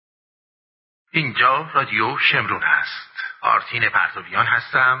اینجا رادیو شمرون است. آرتین پرتویان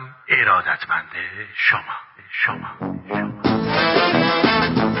هستم، ارادتمند شما.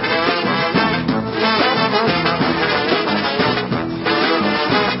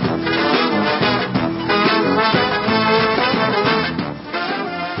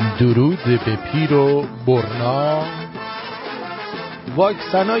 درود به پیر و برنا،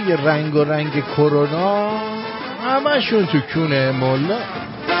 واکسنای رنگ و رنگ کرونا همشون تو کونه ملا.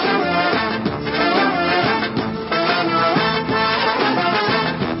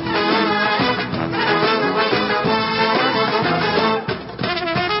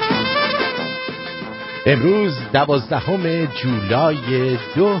 امروز 12 جولای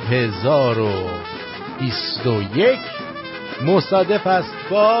 2021 مصادف است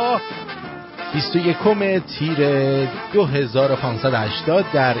با 21 تیر 2580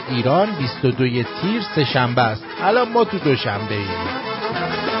 در ایران. 22 تیر سه‌شنبه است. الان ما تو دوشنبه ایم.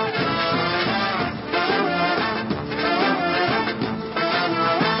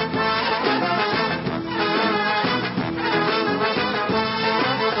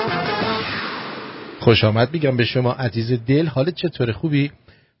 خوش آمد میگم به شما عزیز دل. حالت چطوره؟ خوبی؟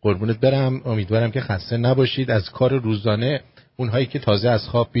 قربونت برم. امیدوارم که خسته نباشید از کار روزانه. اونهایی که تازه از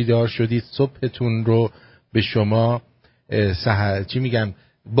خواب بیدار شدید صبحتون رو به شما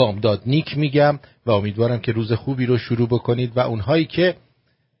بامداد نیک میگم و امیدوارم که روز خوبی رو شروع بکنید. و اونهایی که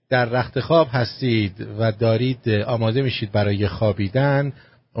در رخت خواب هستید و دارید آماده میشید برای خوابیدن،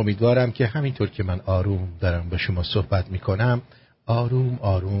 امیدوارم که همینطور که من آروم دارم با شما صحبت میکنم آروم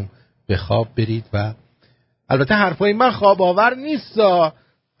آروم به خواب برید. و البته حرفای من خواب آور نیست،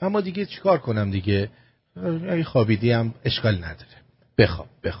 اما دیگه چیکار کنم دیگه، اگه خوابیدی هم اشکال نداره. بخواب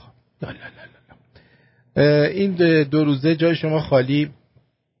این 2 روزه جای شما خالی.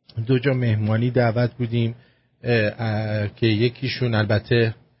 2 جا مهمانی دعوت بودیم که یکیشون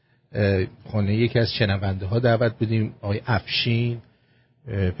البته خانه یکی از شنونده ها دعوت بودیم، آقای افشین،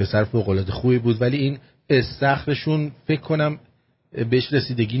 پسر فوق العاده خوبی بود، ولی این استخرشون فکر کنم بهش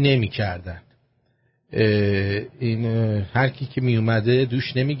رسیدگی نمی کردن. این هر کی که می اومده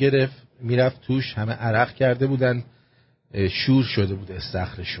دوش نمی گرفت، میرفت توش، همه عرق کرده بودن، شور شده بود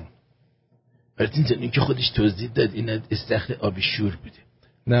استخرشون. آرتین جان این که خودش توضیح داد این استخر آبی شور بوده.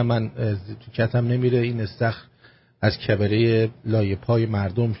 نه من تو کتم نمیره. این استخر از کبره لایه پای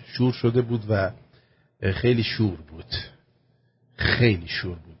مردم شور شده بود و خیلی شور بود.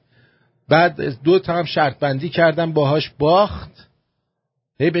 بعد 2 تا هم شرط بندی کردم باهاش، باخت.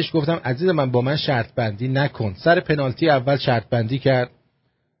 بهش گفتم عزیز من با من شرط بندی نکن. سر پنالتی اول شرط بندی کرد،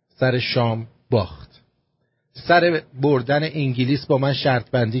 سر شام باخت. سر بردن انگلیس با من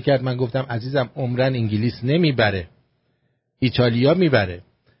شرط بندی کرد. من گفتم عزیزم عمرن انگلیس نمیبره، ایتالیا میبره.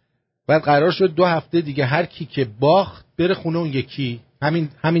 بعد قرار شد 2 هفته دیگه هر کی که باخت بره خونه اون یکی،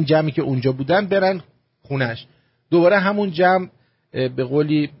 همین جمعی که اونجا بودن برن خونش. دوباره همون جمع به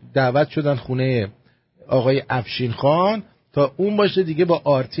قولی دعوت شدن خونه آقای افشین خان تا اون باشه دیگه با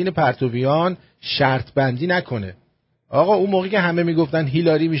آرتین پرتویان شرط بندی نکنه. آقا اون موقعی که همه میگفتن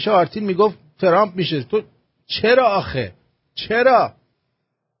هیلاری میشه، آرتین میگفت ترامپ میشه. تو چرا آخه؟ چرا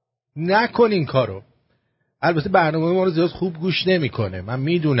نکن این کارو؟ البته برنامه ما رو زیاد خوب گوش نمیکنه، من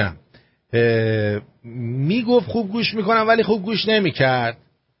میدونم. میگفت خوب گوش میکنم ولی خوب گوش نمیکرد،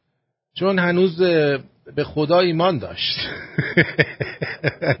 چون هنوز به خدا ایمان داشت.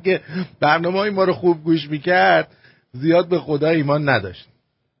 اگه برنامه ما رو خوب گوش میکرد زیاد به خدا ایمان نداشت.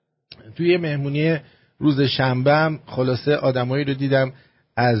 توی مهمونی روز شنبه هم خلاصه آدمایی رو دیدم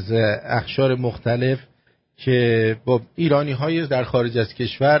از اقشار مختلف که با ایرانی‌های در خارج از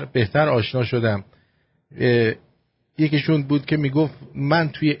کشور بهتر آشنا شدم. یکیشون بود که میگفت من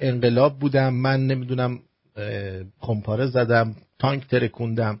توی انقلاب بودم، من نمیدونم کمپاره زدم، تانک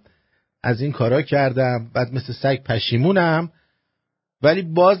ترکوندم، از این کارا کردم، بعد مثل سگ پشیمونم، ولی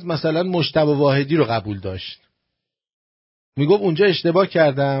باز مثلا مجتبی واحدی رو قبول داشت. میگفت اونجا اشتباه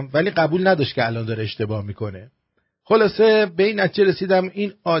کردم ولی قبول نداشت که الان داره اشتباه میکنه. خلاصه به این نتیجه رسیدم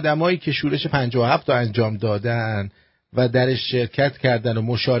این آدمایی که شورش 57 رو انجام دادن و درش شرکت کردن و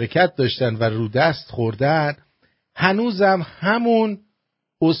مشارکت داشتن و رو دست خوردن، هنوزم همون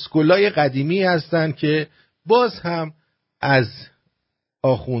اسکولای قدیمی هستن که باز هم از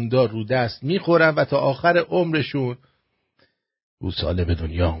آخوندا رو دست میخورن و تا آخر عمرشون او ساله به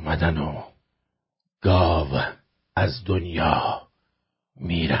دنیا اومدن و گاو از دنیا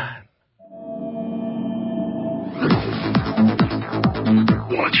میرن.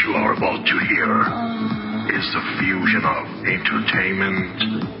 What you are about to hear is the fusion of entertainment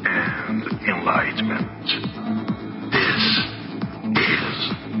and enlightenment. This is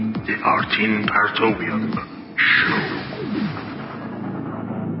the Artin Partovian Show.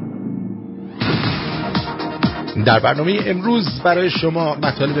 در برنامه امروز برای شما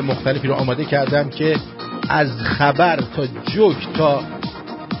مطالب مختلفی رو آماده کردم که از خبر تا جوک تا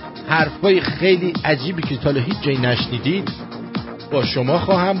حرفای خیلی عجیبی که تا هیچ جایی نشنیدید با شما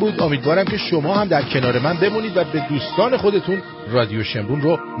خواهم بود. امیدوارم که شما هم در کنار من بمونید و به دوستان خودتون رادیو شمرون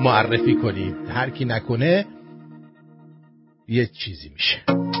رو معرفی کنید. هر کی نکنه یه چیزی میشه.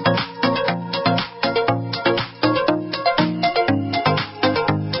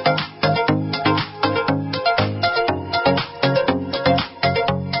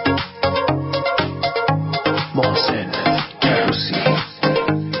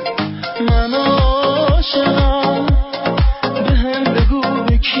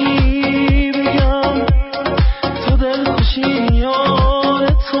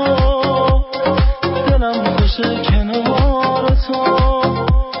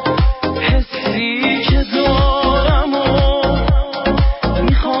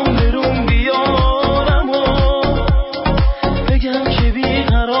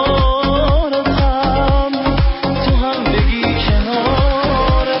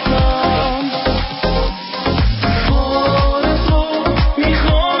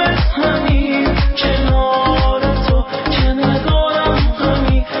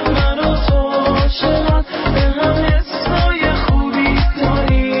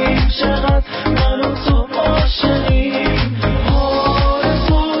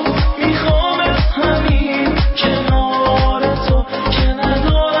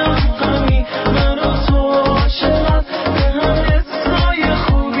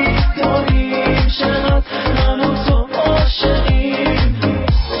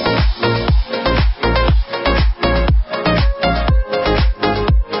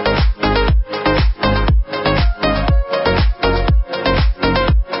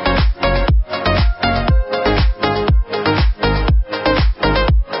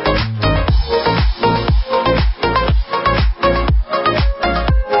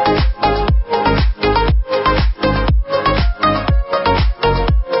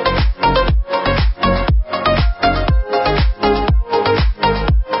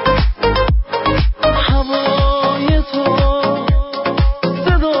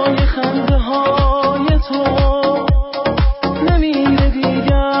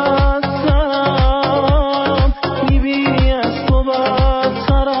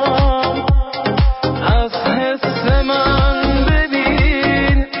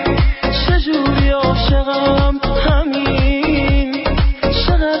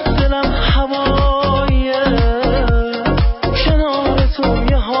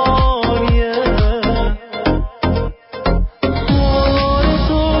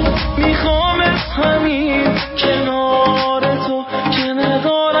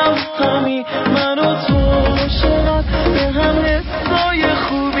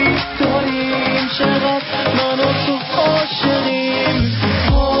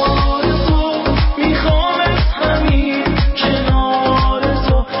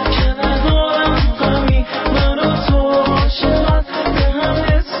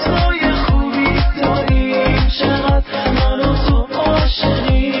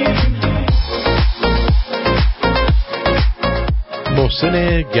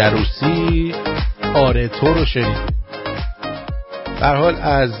 گروسی آرتو رو شنید. به هر حال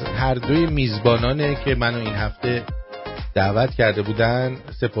از هر دوی میزبانانه که منو این هفته دعوت کرده بودن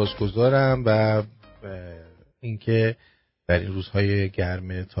سپاسگزارم و اینکه در این روزهای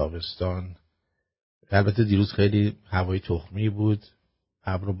گرم تابستان، البته دیروز خیلی هوای تخمی بود،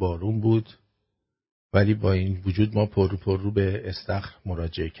 ابر و بارون بود، ولی با این وجود ما پر رو به استخر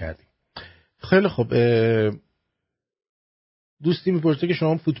مراجعه کردیم. خیلی خوب. دوستی میپرسه که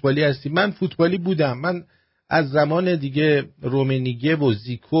شما فوتبالی هستی. من فوتبالی بودم. من از زمان دیگه رومنیگه و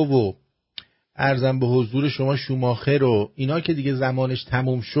زیکو و عرضم به حضور شما شوماخر و اینا که دیگه زمانش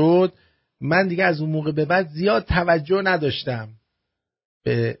تموم شد، من دیگه از اون موقع به بعد زیاد توجه نداشتم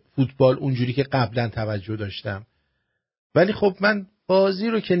به فوتبال اونجوری که قبلا توجه داشتم. ولی خب من بازی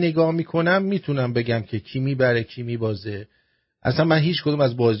رو که نگاه میکنم میتونم بگم که کی میبره کی میبازه. اصلا من هیچ کدوم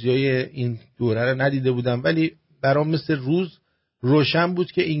از بازی‌های این دوره رو ندیده بودم، ولی برام مثل روز روشن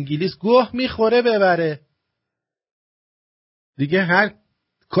بود که انگلیس گوه میخوره ببره. دیگه هر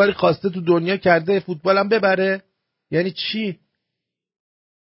کاری خواسته تو دنیا کرده فوتبالم ببره. یعنی چی؟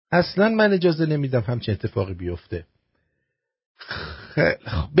 اصلا من اجازه نمیدم همچین اتفاقی بیفته.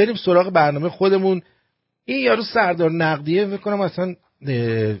 بریم سراغ برنامه خودمون. این یارو سردار نقدیه بکنم اصلا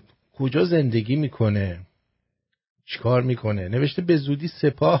کجا زندگی میکنه، چیکار میکنه؟ نوشته به زودی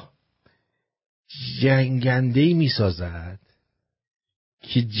سپاه جنگنده‌ای میسازد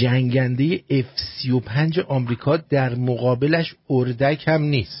که جنگنده F-35 آمریکا در مقابلش اردک هم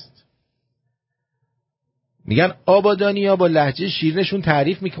نیست. میگن آبادانی‌ها با لهجه شیرینشون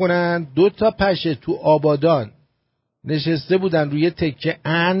تعریف میکنن 2 پشه تو آبادان نشسته بودن روی تکه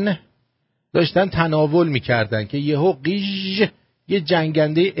ان داشتن تناول میکردن که یهو قیژ یه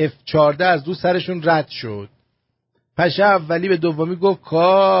جنگنده F14 از دو سرشون رد شد. پشه اولی به دومی گفت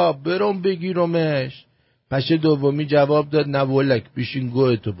کا برم بگیرمش. پشه دومی جواب داد نه ولک بشین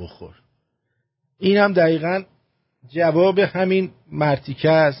گوهتو بخور. این هم دقیقاً جواب همین مرتیکه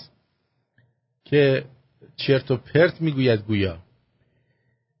است که چرت و پرت میگوید گویا.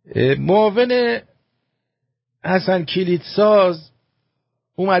 معاون حسن کلیدساز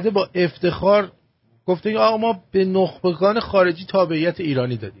اومده با افتخار گفته آقا ما به نخبگان خارجی تابعیت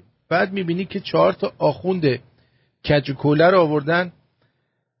ایرانی دادیم. بعد میبینی که 4 آخوند کج و کوله رو آوردن،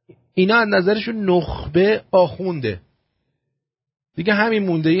 اینا از نظرشون نخبه آخونده دیگه. همین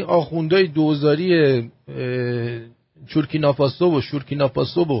مونده این آخوندهای دوزاری چورکینافاسو و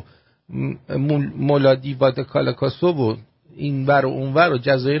شورکینافاسو و مولادیواد کالاکاسو و اینور و اونور و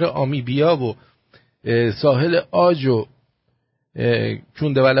جزایر آمیبیا و ساحل آج و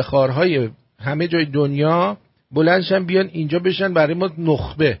کندول خارهای همه جای دنیا بلندشن بیان اینجا بشن برای ما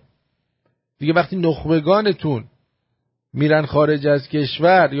نخبه دیگه. وقتی نخبگانتون میرن خارج از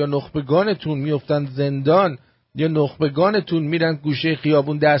کشور یا نخبگانتون میافتن زندان یا نخبگانتون میرن گوشه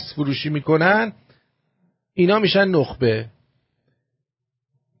خیابون دست فروشی میکنن، اینا میشن نخبه.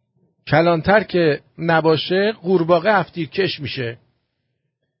 کلانتر که نباشه قورباغه هفتیرکش میشه.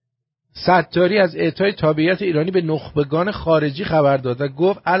 ستاری از اعطای تابعیت ایرانی به نخبگان خارجی خبر داد و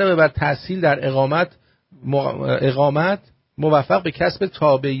گفت علاوه بر تحصیل در اقامت موفق به کسب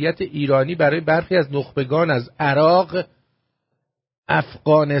تابعیت ایرانی برای برخی از نخبگان از عراق،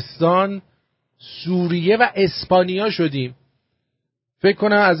 افغانستان، سوریه و اسپانیا شدیم. فکر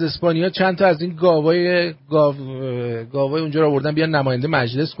کنم از اسپانیا چند تا از این گاوای اونجا رو آوردن بیان نماینده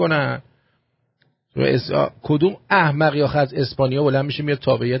مجلس کنن. کدوم احمق یا از اسپانیا بلند میشه میاد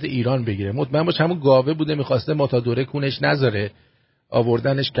تابعیت ایران بگیره؟ مطمئن باش همون گاوه بوده میخواسته متادوره کونش نذاره،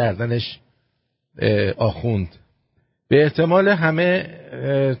 آوردنش کردنش آخوند. به احتمال همه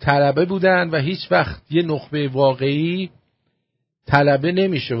طلبه بودن و هیچ وقت یه نخبه واقعی طلبه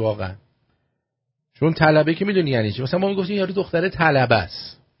نمیشه واقعا. چون طلبه که میدونی یعنی چی؟ مثلا ما میگفتیم یارو دختره طلبه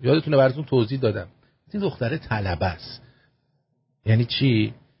است، یادتونه براتون توضیح دادم این دختره طلبه است یعنی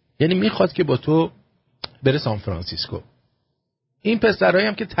چی؟ یعنی میخواد که با تو بره سان فرانسیسکو. این پسرایی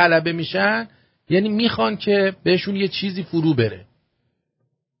هم که طلبه میشن یعنی میخوان که بهشون یه چیزی فرو بره.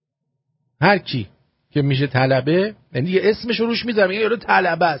 هر کی که میشه طلبه یعنی یه اسمش رو روش میذارن یارو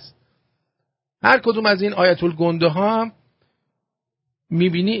طلبه است. هر کدوم از این آیت الگنده ها هم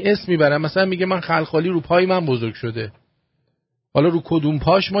میبینی اسم میبرن، مثلا میگه من خلخالی رو پای من بزرگ شده، حالا رو کدوم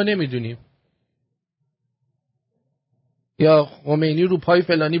پاش ما نمیدونیم، یا خمینی رو پای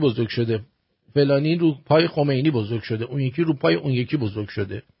فلانی بزرگ شده، فلانی رو پای خمینی بزرگ شده، اون یکی رو پای اون یکی بزرگ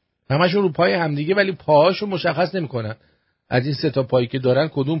شده، همشون رو پای همدیگه ولی پاهاشو مشخص نمیکنن. از این 3 پایی که دارن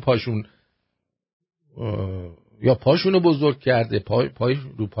کدوم پاشون یا پاشونو بزرگ کرده، پای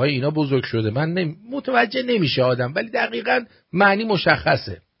رو پای اینا بزرگ شده. من متوجه نمیشه آدم، ولی دقیقاً معنی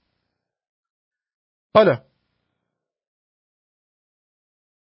مشخصه. حالا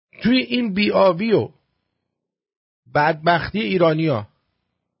توی این بی‌آبی و بدبختی ایرانیا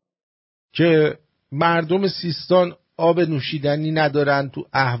که مردم سیستان آب نوشیدنی ندارن، تو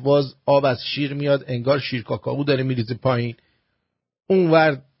اهواز آب از شیر میاد انگار شیر کاکائو داره میریزه پایین،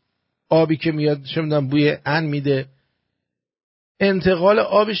 اونور آبی که میاد چه میدونم بوی ان میده. انتقال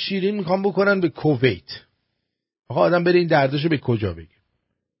آب شیرین میخوام بکنن به کویت. آقا آدم بره این دردشو به کجا بگه؟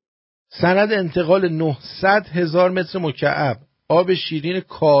 سند انتقال 900,000 متر مکعب آب شیرین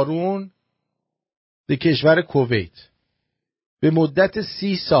کارون به کشور کویت به مدت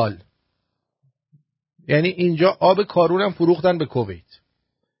 30 سال. یعنی اینجا آب کارون هم فروختن به کویت،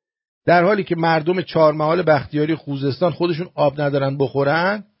 در حالی که مردم چهارمحال بختیاری خوزستان خودشون آب ندارن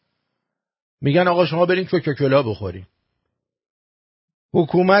بخورن. میگن آقا شما برین کوکاکولا بخورین.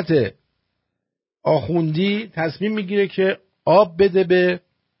 حکومت آخوندی تصمیم میگیره که آب بده به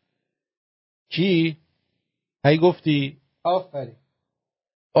کی؟ هی گفتی؟ آفرین.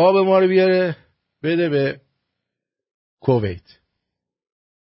 آب ما رو بیاره بده به کویت.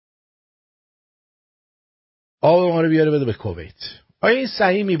 آب ما رو بیاره بده به کویت. آیا این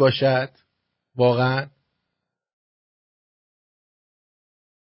صحیح می باشد؟ واقعا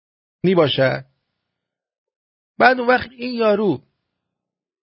می باشد؟ بعد اون وقت این یارو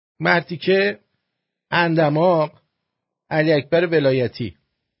مرتیکه اندماغ علی اکبر ولایتی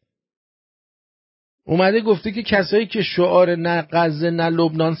اومده گفته که کسایی که شعار نه غزه نه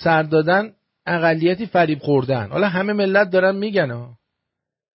لبنان سر دادن اقلیتی فریب خوردن. حالا همه ملت دارن میگن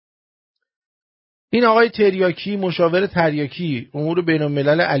این آقای تریاکی، مشاور تریاکی امور بین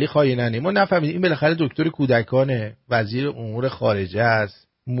الملل علی خایننی، ما نفهمیدیم این بالاخره دکتر کودکانه، وزیر امور خارجه است،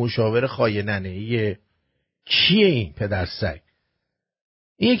 مشاور خایننه‌ایه. کیه این پدر سگ؟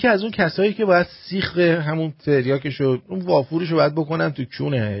 این یکی از اون کسایی که باید سیخ همون تریاکشو، اون وافورشو باید بکنن تو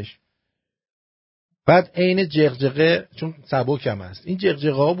کونش، بعد عین جغجغه، چون سبکم هست، این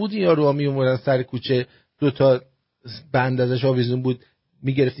جغجغه ها بود، این یارو ها می اومدن سر کوچه، دوتا بند ازش آویزون بود،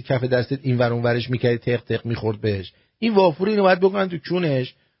 میگرفتی کف دستت این ور اون ورش میکردی، تق تق میخورد بهش. این وافور اینو باید بکنن تو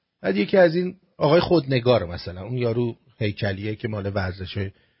کونش. بعد یکی از این آقای خودنگار، مثلا اون یارو هیکلیه که مال ورزش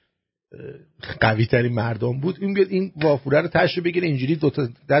قوی ترین مردم بود، این بیاد این وافوره رو تاشو بگیره اینجوری دوتا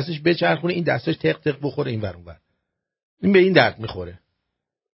دستش بچرخونه، این دستش تق تق بخوره این ور اون ور. این به این درد میخوره.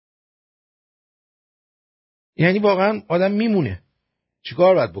 یعنی واقعا آدم میمونه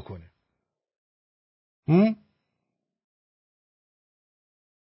چیکار باید بکنه؟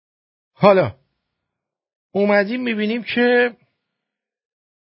 حالا اومدیم میبینیم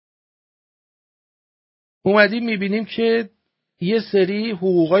که یه سری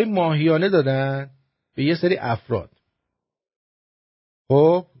حقوقای ماهیانه دادن به یه سری افراد.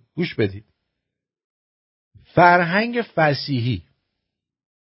 خب گوش بدید. فرهنگ فصیحی،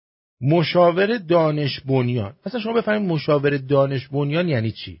 مشاور دانش بنیان. مثلا شما بفهمید مشاور دانش بنیان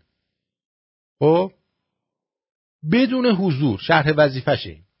یعنی چی؟ خب بدون حضور، شرح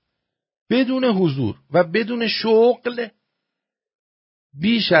وظیفشه، بدون حضور و بدون شغل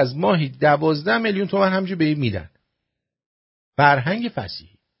بیش از ماهی 12 میلیون تومان همجور به این میدن. فرهنگ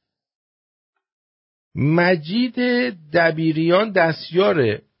فصیحی. مجید دبیریان،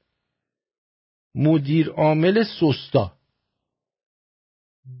 دستیار مدیر عامل سستا،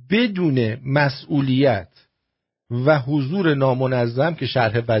 بدون مسئولیت و حضور نامنظم که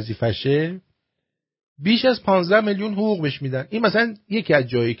شرح وظیفشه بیش از 15 میلیون حقوق بهش میدن. این مثلا یکی از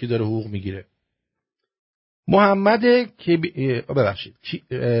جایی که داره حقوق میگیره. محمد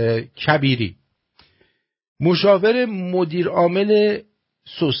کبیری، مشاور مدیر عامل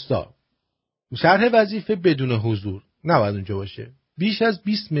سستا، شرح وظیفه بدون حضور، نباید اونجا باشه، بیش از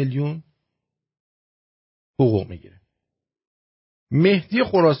 20 میلیون حقوق میگیره. مهدی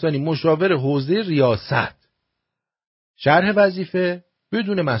خراسانی، مشاور حوزه ریاست، شرح وظیفه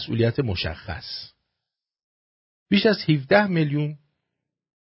بدون مسئولیت مشخص، بیش از 17 میلیون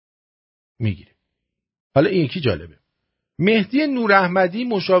میگیره. حالا این یکی جالبه. مهدی نور احمدی،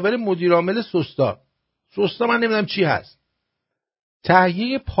 مشاور مدیر عامل سستا من نمیدونم چی هست،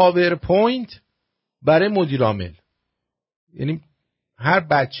 تهیه پاورپوینت برای مدیر عامل. یعنی هر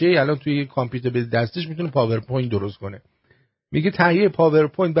بچه الان توی کامپیوتر به دستش میتونه پاورپوینت درست کنه. میگه تهیه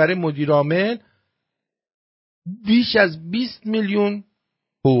پاورپوینت برای مدیر عامل بیش از 20 میلیون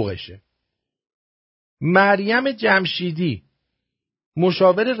حقوقشه. مریم جمشیدی،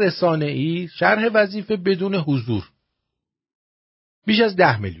 مشاور رسانه‌ای، شرح وظیفه بدون حضور، بیش از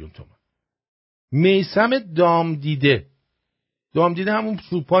 10 میلیون تومان. میثم دامدیده همون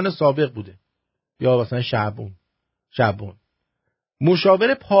سوپان سابق بوده، یا مثلا شعبون،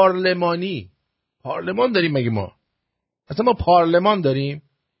 مشاور پارلمان داریم مگه ما؟ اصلا ما پارلمان داریم؟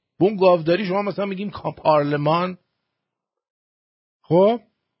 بون گاوداری شما مثلا میگیم پارلمان. خب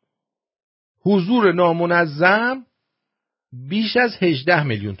حضور نامنظم بیش از 18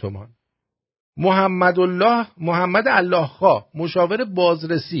 میلیون تومان. محمد الله خواه، مشاور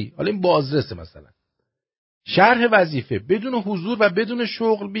بازرسی، حالا این بازرسه مثلا، شرح وظیفه بدون حضور و بدون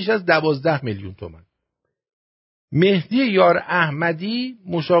شغل بیش از 12 میلیون تومان. مهدی یار احمدی،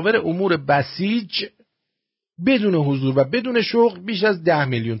 مشاور امور بسیج، بدون حضور و بدون شغل بیش از 10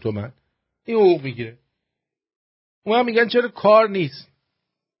 میلیون تومان. این حقوق میگیره. اونها میگن چرا کار نیست.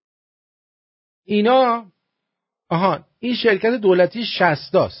 اینا این شرکت دولتی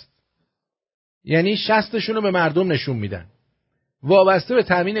 60 است. یعنی 60 رو به مردم نشون میدن، وابسته به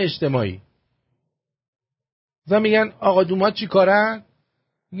تامین اجتماعی. و میگن آقا دومات چی کارن؟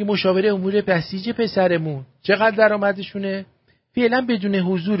 میگه مشاور امور بسیج پسرمون چقدر درآمدشونه؟ فعلا بدون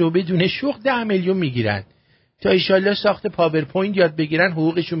حضور و بدون شغل 10 میلیون میگیرن، تا ایشالله ساخت پاورپوینت یاد بگیرن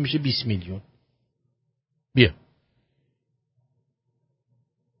حقوقشون میشه 20 میلیون. بیا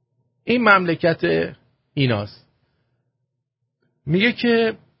این مملکت ایناست. میگه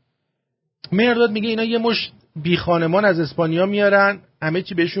که مرداد میگه اینا یه مش بی خانمان از اسپانیا میارن، همه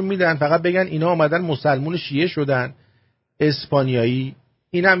چی بهشون میدن، فقط بگن اینا آمدن مسلمون شیعه شدن اسپانیایی.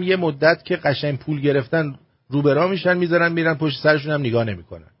 اینم یه مدت که قشنگ پول گرفتن روبرا میشن، میذارن میرن پشت سرشون هم نگاه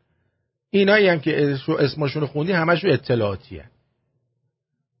نمیکنن. اینایی هم که اسمشون خوندی همشون اطلاعاتیه.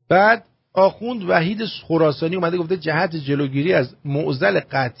 بعد آخوند وحید خراسانی اومده گفته جهت جلوگیری از معضل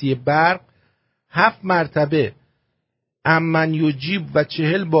قطعی برق 7 مرتبه امن یجیب و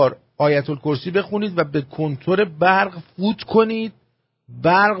 40 بار آیت الکرسی بخونید و به کنتور برق فوت کنید،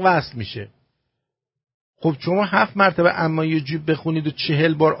 برق وصل میشه. خب شما 7 مرتبه اما یه جیب بخونید و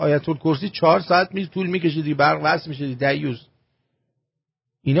 40 بار آیت الکرسی 4 ساعت طول میکشید، برق وصل میشه. دیوز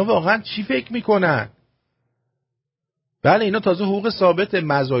اینا واقعا چی فکر میکنن؟ بله اینا تازه حقوق ثابت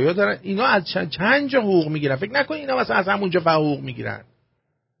مزایا دارن. اینا از چند جا حقوق میگیرن؟ فکر نکن اینا مثلا از همونجا فقط حقوق میگیرن.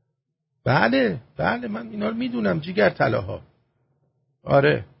 بله من اینا رو میدونم جیگر طلاها.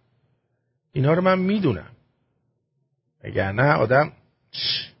 آره اینا رو من میدونم. اگر نه آدم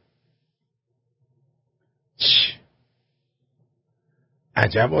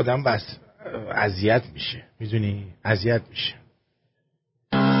عجب آدم بس اذیت میشه. میدونی اذیت میشه.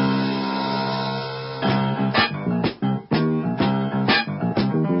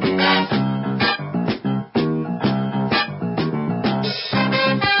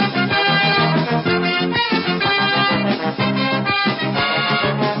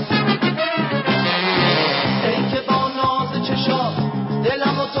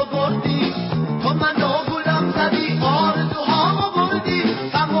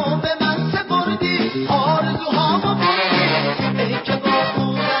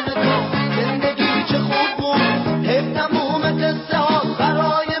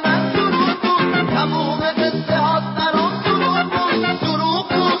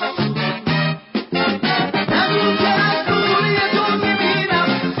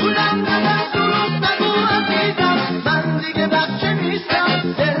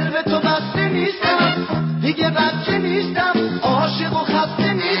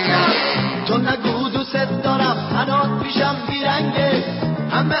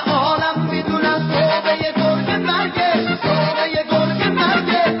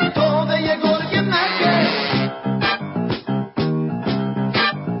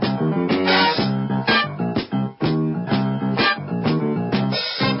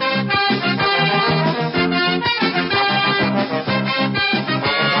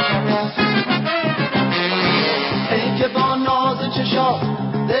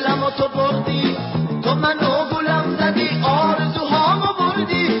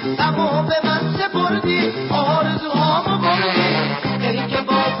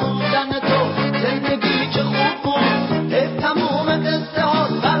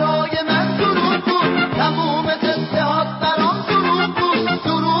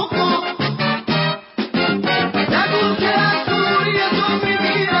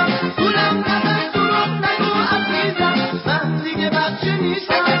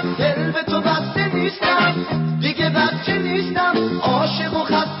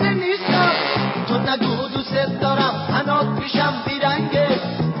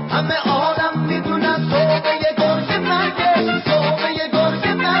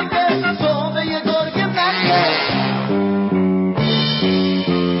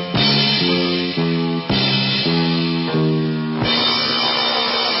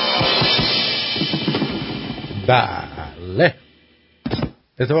 بله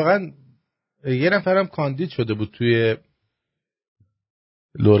اتفاقا یه نفرم کاندید شده بود توی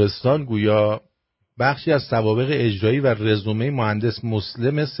لرستان، گویا بخشی از سوابق اجرایی و رزومه مهندس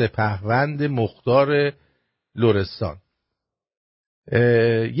مسلم سپهوند مختار لرستان.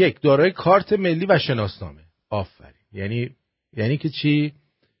 1 دارای کارت ملی و شناسنامه. آفرین. یعنی که چی؟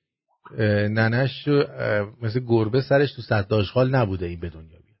 ننش مثل گربه سرش تو سد آشغال نبوده این به دنیا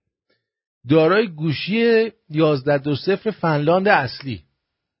بیاد. دارای گوشی 1120 فنلاند اصلی.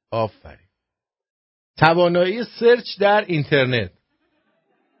 آفرین. توانایی سرچ در اینترنت.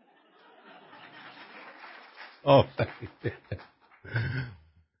 آفرین.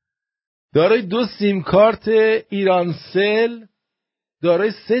 دارای 2 سیم کارت ایرانسل.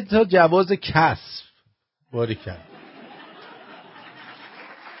 دارای 3 تا جواز کسب. باریکلا.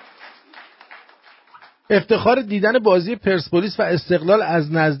 افتخار دیدن بازی پرسپولیس و استقلال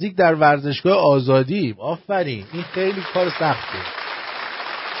از نزدیک در ورزشگاه آزادی. آفرین. این خیلی کار سخته.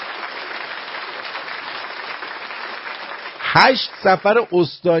 8 سفر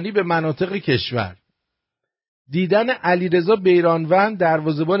استانی به مناطق کشور. دیدن علیرضا بیرانوند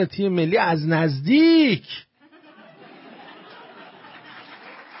دروازه‌بان تیم ملی از نزدیک.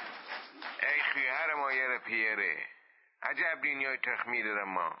 ای خیهر مایر پیره عجب دنیای تخمیر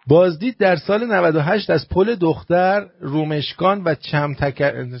ما. بازدید در سال 98 از پل دختر، رومشکان و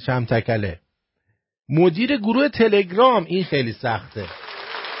چمتکله. مدیر گروه تلگرام. این خیلی سخته.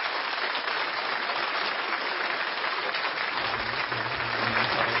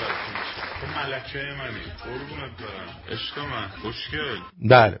 ملکه منی قربونت برم عشق من خوشگل.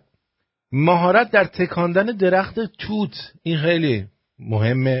 بله. مهارت در تکاندن درخت توت. این خیلی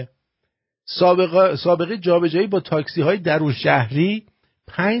مهمه. سابقه جابجایی با تاکسی های درون شهری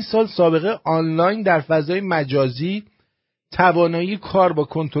 5 سال سابقه آنلاین در فضای مجازی، توانایی کار با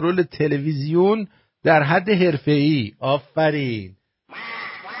کنترل تلویزیون در حد حرفه‌ای. آفرین.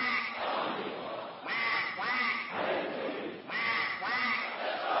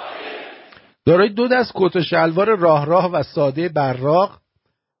 دارای 2 دست کت و شلوار راه و ساده براق،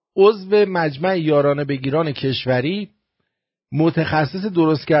 عضو مجمع یاران بگیران کشوری، متخصص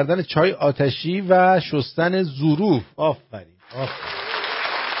درست کردن چای آتشی و شستن ظروف. آفرین.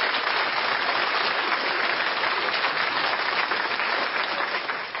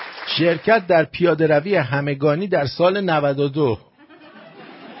 شرکت در پیاده روی همگانی در سال 92.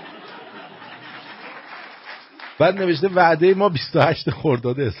 بعد نوشته وعده ما 28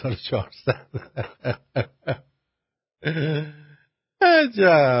 خرداد 1400.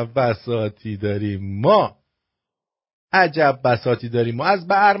 عجب بساطی داریم ما. از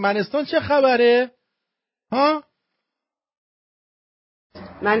به ارمنستان چه خبره؟ ها؟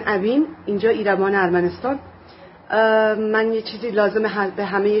 من اوین، اینجا ایران حرمنستان. من یه چیزی لازمه به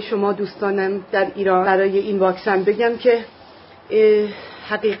همه شما دوستانم در ایران برای این واکسن بگم که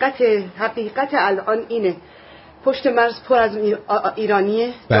حقیقت الان اینه. پشت مرز پر از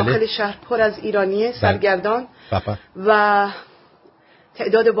ایرانیه. بله. داخل شهر پر از ایرانیه. بله. سرگردان. بله. و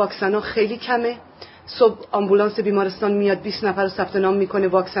تعداد واکسن ها خیلی کمه. صبح آمبولانس بیمارستان میاد 20 نفر رو ثبت نام میکنه،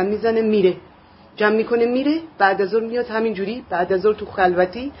 واکسن میزنه، میره، جمع میکنه، میره. بعد از ظهر میاد همینجوری، بعد از ظهر تو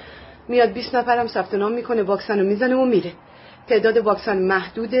خلوتی میاد 20 نفر هم ثبت نام میکنه، واکسن رو میزنه و میره. تعداد واکسن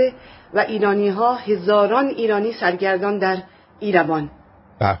محدوده و ایرانی ها هزاران ایرانی سرگردان در ایران.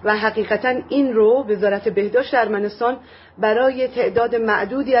 و حقیقتا این رو وزارت بهداشت ارمنستان برای تعداد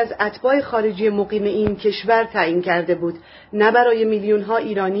معدودی از اتباع خارجی مقیم این کشور تعیین کرده بود، نه برای میلیون ها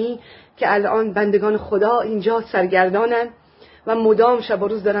ایرانی که الان بندگان خدا اینجا سرگردانن و مدام شب و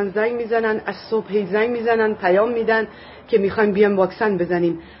روز دارن زنگ میزنن، از صبح زنگ میزنن، پیام میدن که میخوایم بیام واکسن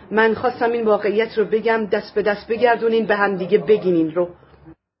بزنیم. من خواستم این واقعیت رو بگم، دست به دست بگردونین، به هم دیگه بگین رو.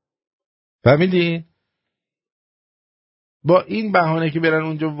 فهمیدین؟ با این بهانه که برن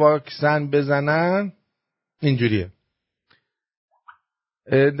اونجا واکسن بزنن اینجوریه.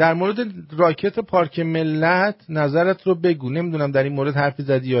 در مورد راکت پارک ملت نظرت رو بگو. نمیدونم در این مورد حرفی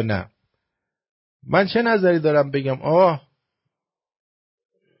زدی یا نه. من چه نظری دارم بگم؟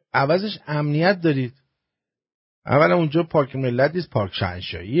 عوضش امنیت دارید. اولا اونجا پارک ملت نیست، پارک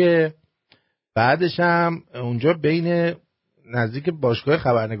شاهنشاهیه. بعدش هم اونجا بین نزدیک باشگاه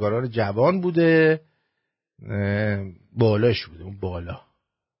خبرنگاران جوان بوده، بالاش بوده، اون بالا.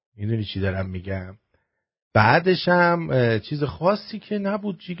 میدونی چی دارم میگم؟ بعدش هم چیز خاصی که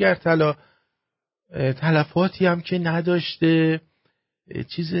نبود جیگر طلا، تلفاتی هم که نداشته،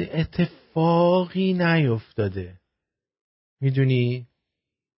 چیز اتفاقی نیفتاده. میدونی؟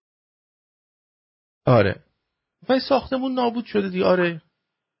 آره. و ساختمون نابود شده دی.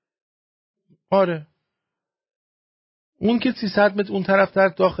 آره. اون که 300 متر اون طرف در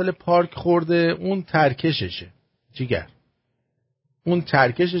داخل پارک خورده، اون ترکششه جیگر. اون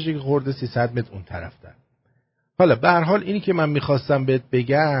ترکششه که خورده 300 متر اون طرف در. حالا به هر حال اینی که من میخواستم بهت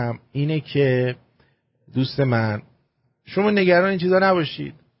بگم اینه که دوست من، شما نگران این چیزا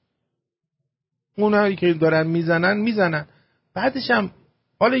نباشید. اونایی که دارن میزنن. بعدش هم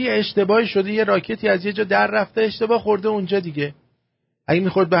حالا یه اشتباهی شده، یه راکتی از یه جا در رفته، اشتباه خورده اونجا دیگه. اگه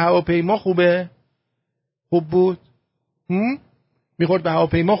میخورد به هواپیما خوب بود. میخورد به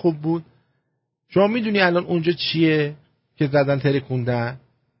هواپیما خوب بود. شما میدونی الان اونجا چیه که زدن ترکوندن؟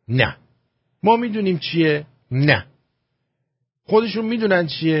 نه. ما میدونیم چیه؟ نه. خودشون میدونن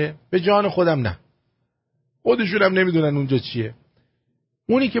چیه؟ به جان خودم نه. خودشون هم نمیدونن اونجا چیه.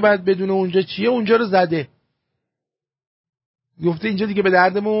 اونی که باید بدونه اونجا چیه اونجا رو زده، گفته اینجا دیگه به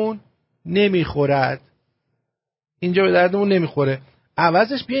دردمون نمیخورد، اینجا به دردمون نمیخوره.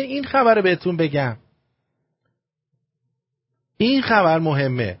 عوضش بیاین این خبر رو بهتون بگم. این خبر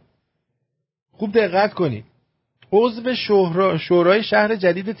مهمه، خوب دقت کنید. عضو شورای شهر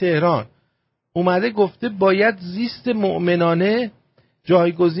جدید تهران اومده گفته باید زیست مؤمنانه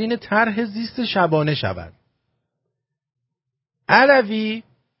جایگزین طرح زیست شبانه شود. علوی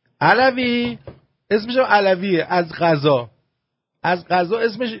اسمش علویه، از قضا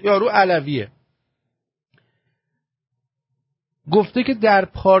اسمش یارو علویه. گفته که در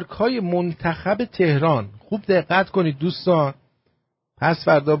پارک های منتخب تهران، خوب دقت کنید دوستان، پس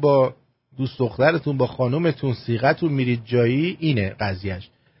فردا با دوست دخترتون، با خانومتون، صیغتون میرید جایی، اینه قضیهش.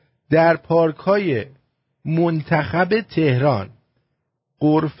 در پارک های منتخب تهران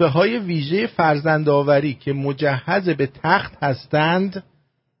غرفه های ویژه فرزندآوری که مجهز به تخت هستند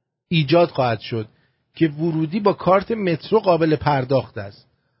ایجاد خواهد شد که ورودی با کارت مترو قابل پرداخت است.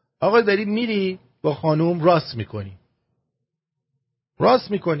 آقا داری میری با خانوم راست میکنی،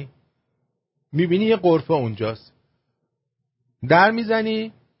 راست میکنی، میبینی یه غرفه اونجاست، در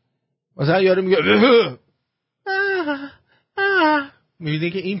میزنی، مثلا یارو میگه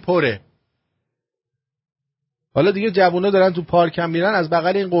میبینی که این پره. حالا دیگه جوونا دارن تو پارک هم میرن، از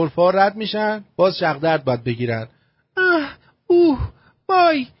بغل این غرفه ها رد میشن، باز شقدرد باید بگیرن،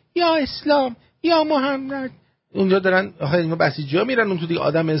 وای یا اسلام یا محمد. اونجا دارن آخه اینا بسیجی ها میرن اون تو، دیگه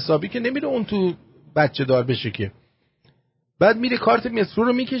آدم حسابی که نمیره اون تو بچه دار بشه که. بعد میره کارت مترو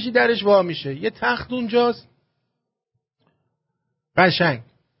رو میکشی درش وا میشه، یه تخت اونجاست قشنگ،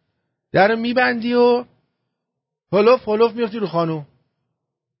 در میبندی و هلوف میفتی رو خانوم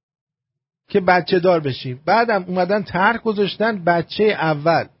که بچه دار بشی. بعدم اومدن طرح گذاشتن بچه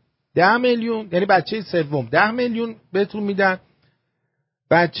اول 10 میلیون، یعنی بچه سوم 10 میلیون بهتون میدن،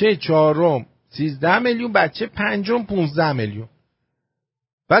 بچه چهارم 13 میلیون، بچه پنجم 15 میلیون.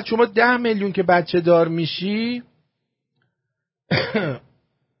 بعد شما 10 میلیون که بچه دار میشی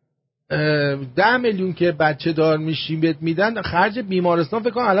 10 میلیون که بچه دار میشی بهت میدن، خرج بیمارستان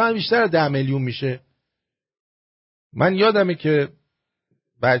فکر کنم الان بیشتر از 10 میلیون میشه. من یادمه که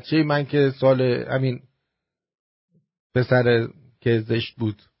بچه من که سال همین پسر که زشت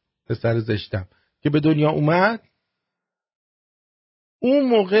بود، پسر زشتم که به دنیا اومد، اون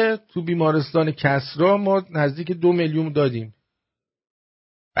موقع تو بیمارستان کسرا ما نزدیک 2 میلیون دادیم.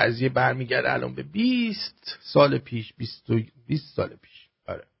 قضیه برمیگرده الان به 20 سال پیش، 20 سال پیش.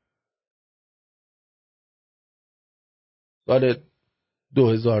 آره سال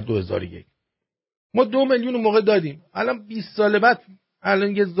 2001 ما 2 میلیون اون موقع دادیم. الان 20 سال بعد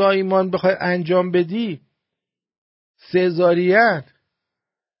الان یه زایمان بخوای انجام بدی سزارین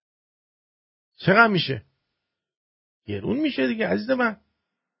چقدر میشه؟ گرون میشه دیگه عزیز من.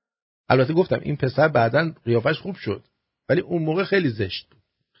 البته گفتم این پسر بعداً قیافش خوب شد، ولی اون موقع خیلی زشت بود،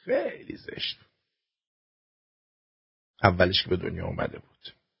 خیلی زشت بود اولش که به دنیا اومده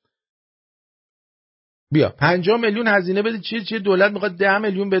بود. بیا 50 میلیون هزینه بده، چیه دولت میخواد 10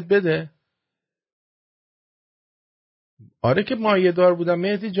 میلیون بهت بده؟ آره که مایه دار بودم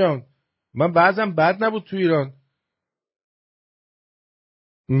مهدی جان، من بعضم بد نبود تو ایران.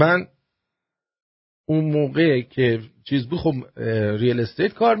 من اون موقع که چیز بود خب ریل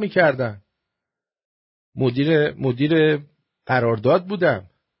استیت کار میکردم، مدیر قرارداد بودم.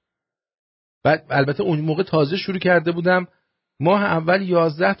 بعد البته اون موقع تازه شروع کرده بودم، ماه اول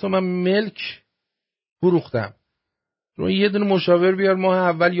 11 تومن ملک فروختم. چون یه دونه مشاور بیار ماه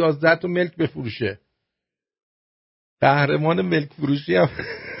اول 11 تا ملک بفروشه، قهرمان ملک فروشی هم.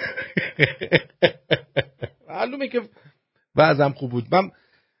 معلومه که وضعم خوب بود. من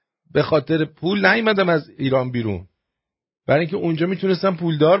به خاطر پول نیومدم از ایران بیرون، برای اینکه اونجا میتونستم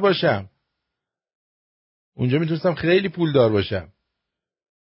پولدار باشم، اونجا میتونستم خیلی پولدار باشم.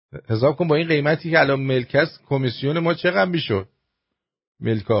 حساب کن با این قیمتی که الان ملک است کمیسیون ما چقدر میشد؟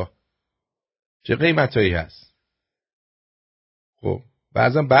 ملکا چه قیمتایی هست؟ خب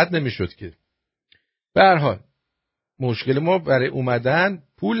بعضا بد نمیشد که. به هر حال مشکل ما برای اومدن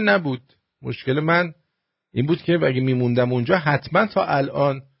پول نبود، مشکل من این بود که اگه میموندم اونجا حتما تا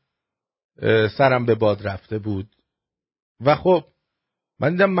الان سرم به باد رفته بود. و خب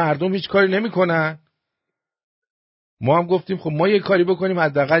من دیدم مردم هیچ کاری نمیکنن، ما هم گفتیم خب ما یه کاری بکنیم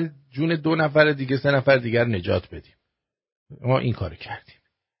حداقل جون 2 نفر دیگه 3 نفر دیگر نجات بدیم. ما این کارو کردیم.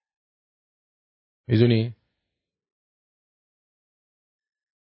 میدونی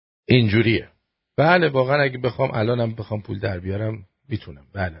اینجوریه. بله واقعا اگه بخوام الانم بخوام پول در بیارم میتونم،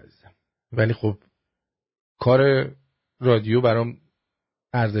 بله عزیزم، ولی خب کار رادیو برام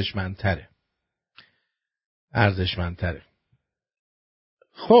ارزشمندتره.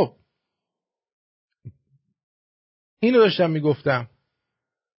 خب اینو داشتم میگفتم،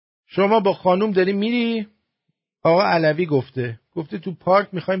 شما با خانوم داری میری، آقا علوی گفته تو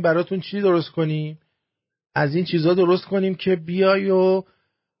پارک میخوایم براتون چی درست کنیم، از این چیزا درست کنیم که بیای و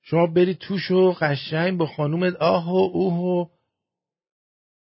شما بری توش و قشنگ با خانومت آه و اوه و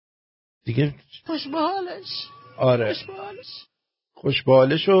دیگه خوشبالش. آره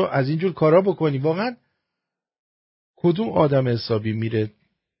خوشبالش و از اینجور کارا بکنی. واقعا کدوم آدم حسابی میره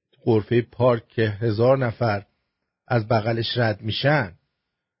غرفه پارک که 1000 نفر از بغلش رد میشن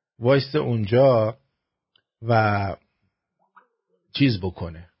وایسته اونجا و چیز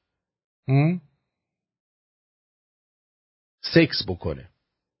بکنه، سکس بکنه؟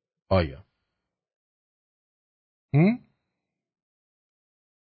 آیا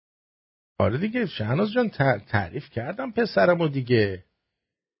آره دیگه شهناز جان تعریف کردم پسرمو دیگه،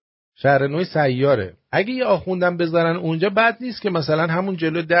 شهر نوی سیاره. اگه یه آخوندم بذارن اونجا بد نیست که مثلا همون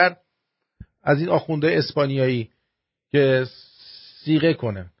جلو در از این آخونده اسپانیایی که صیغه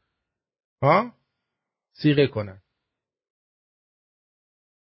کنن، صیغه کنن.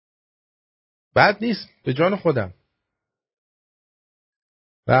 بد نیست به جان خودم.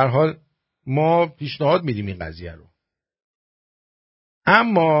 به هر حال ما پیشنهاد میدیم این قضیه رو.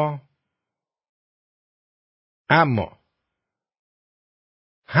 اما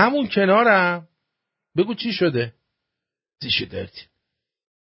همون کنارم بگو چی شده؟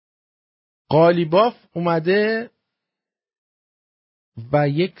 قالیباف اومده و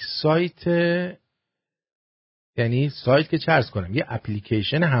یک سایت، یعنی سایت که چه عرض کنم، یه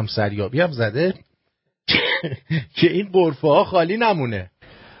اپلیکیشن همسریابی هم زده که این قرفه ها خالی نمونه.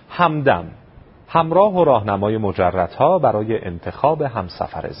 همدم، همراه و راهنمای مجردها برای انتخاب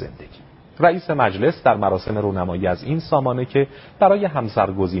همسفر زندگی. رئیس مجلس در مراسم رونمایی از این سامانه که برای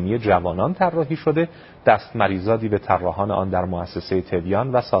همسرگزینی جوانان طراحی شده، دستمریزادی به طراحان آن در مؤسسه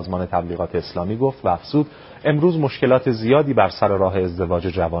تبیان و سازمان تبلیغات اسلامی گفت و افزود امروز مشکلات زیادی بر سر راه ازدواج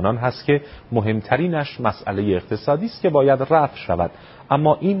جوانان هست که مهمترینش مسئله اقتصادی است که باید رفع شود،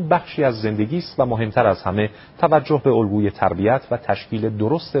 اما این بخشی از زندگی است و مهمتر از همه توجه به الگوی تربیت و تشکیل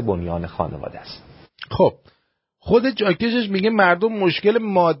درست بنیان خانواده است. خب خود جاکشش میگه مردم مشکل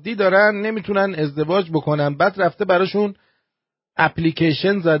مادی دارن، نمیتونن ازدواج بکنن، بعد رفته براشون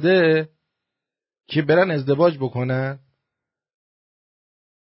اپلیکیشن زده که برن ازدواج بکنن.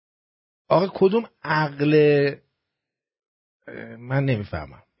 آقا کدوم عقل، من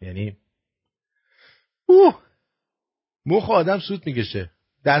نمیفهمم. یعنی مخ آدم سود میکشه.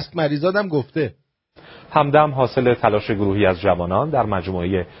 دست مریضادم گفته همدم حاصل تلاش گروهی از جوانان در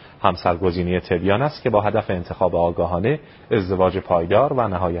مجموعه همسرگزینی تبیان است که با هدف انتخاب آگاهانه، ازدواج پایدار و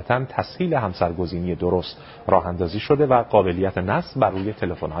نهایتاً تسهیل همسرگزینی درست راه اندازی شده و قابلیت نصب بر روی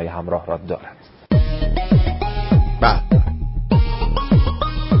تلفن‌های همراه را دارد.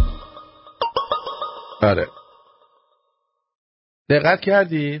 آره دقت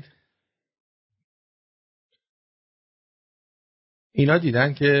کردید؟ اینا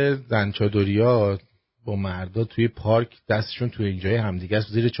دیدن که زن چادریا با مردا توی پارک دستشون توی اینجای همدیگه است،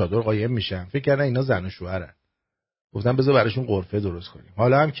 زیر چادر قایم میشن، فکر کردن اینا زن و شوهرن، گفتن بذار براشون قرفه درست کنیم.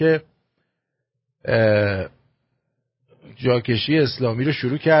 حالا هم که جاکشی اسلامی رو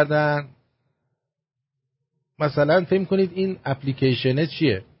شروع کردن، مثلا فکر کنید این اپلیکیشنه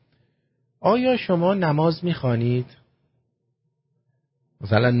چیه؟ آیا شما نماز میخوانید؟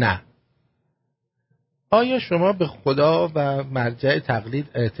 مثلا نه. آیا شما به خدا و مرجع تقلید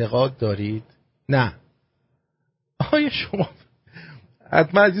اعتقاد دارید؟ نه. آیا شما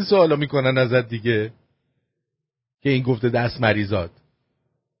حتما از این سوالا میکنن ازت دیگه که این گفته دست مریضات،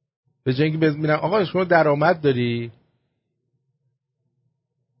 به جای اینکه ببینن آقا شما درآمد داری؟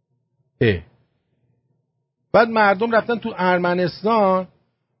 بعد مردم رفتن تو ارمنستان،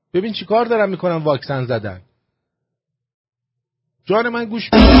 ببین چی کار دارن میکنن، واکسن زدن. جان من گوش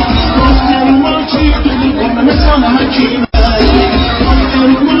بده.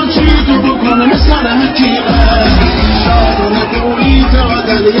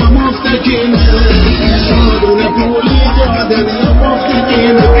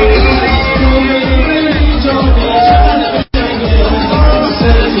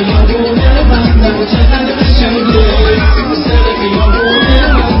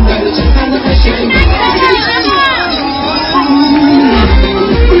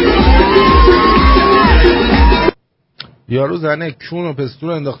 یارو زنه کون و پستون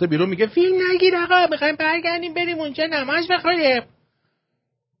انداخته بیرون، میگه فیلم نگیر آقا، میخوایم برگردیم بریم اونجا نماز بخونیم.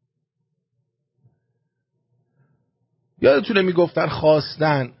 یادتونه میگفتن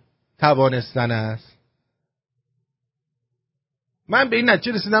خواستن توانستن است؟ من به این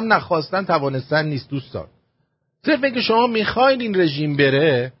نتیجه رسیدم نخواستن توانستن نیست دوستان. صرف اینکه شما میخواین این رژیم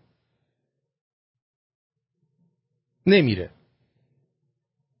بره، نمیره.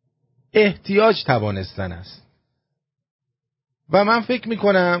 احتیاج توانستن است. و من فکر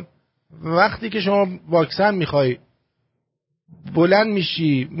میکنم وقتی که شما واکسن میخوای، بلند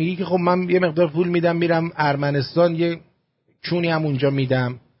میشی میگی که خب من یه مقدار پول میدم میرم ارمنستان، یه چونی هم اونجا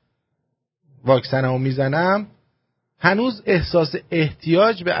میدم، واکسنمو میزنم، هنوز احساس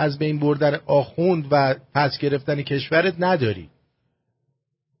احتیاج به از بین بردن آخوند و پس گرفتن کشورت نداری.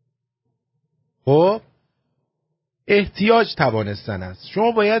 خب احتیاج توانستن است.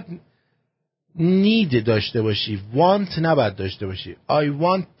 شما باید need داشته باشی، want نباید داشته باشی. I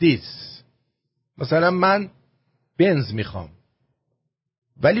want this. مثلا من بنز میخوام،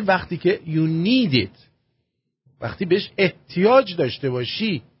 ولی وقتی که you need it، وقتی بهش احتیاج داشته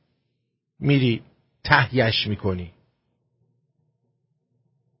باشی، میری تهیه‌اش میکنی.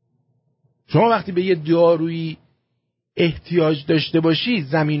 شما وقتی به یه دارویی احتیاج داشته باشی،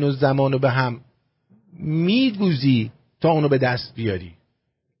 زمین و زمانو به هم میدوزی تا اونو به دست بیاری.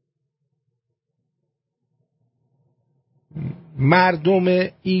 مردم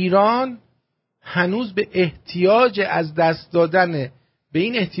ایران هنوز به احتیاج از دست دادن به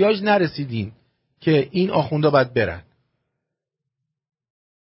این احتیاج نرسیدین که این آخوندا باید برن.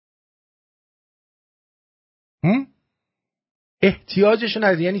 احتیاجشو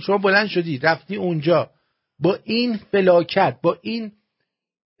نداری. یعنی شما بلند شدی رفتی اونجا با این فلاکت، با این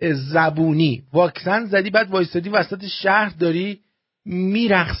زبونی واکسن زدی، بعد وایستادی وسط شهر داری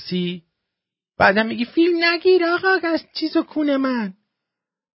میرقصی، بعدم میگی فیلم نگیر آقا از چیزو کونه من.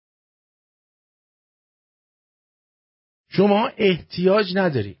 شما احتیاج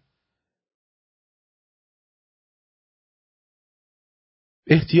نداری.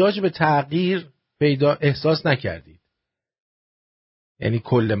 احتیاج به تغییر پیدا احساس نکردید، یعنی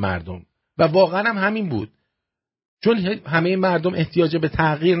کل مردم. و واقعا هم همین بود، چون همه مردم احتیاج به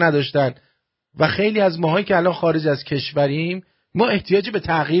تغییر نداشتن و خیلی از ماهایی که الان خارج از کشوریم ما احتیاج به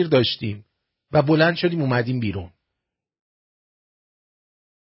تغییر داشتیم و بلند شدیم اومدیم بیرون.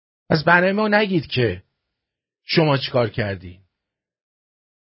 از برای ما نگید که شما چیکار کردین.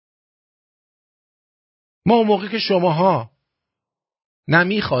 ما اون موقع که شماها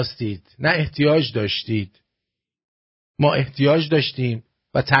نمیخواستید، نه احتیاج داشتید، ما احتیاج داشتیم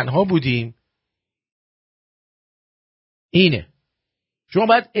و تنها بودیم. اینه، شما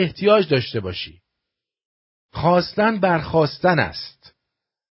باید احتیاج داشته باشی. خواستن برخواستن است،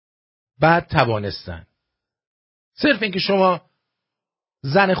 بعد توانستن. صرف اینکه شما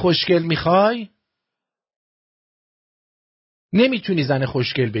زن خوشگل میخوای نمیتونی زن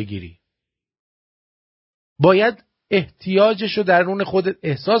خوشگل بگیری. باید احتیاجشو درون خودت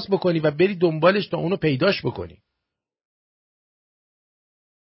احساس بکنی و بری دنبالش تا اونو پیداش بکنی.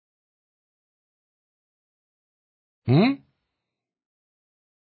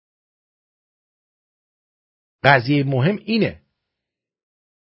 قضیه مهم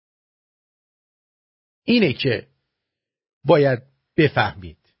اینه که باید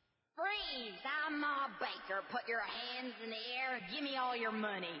بفهمید.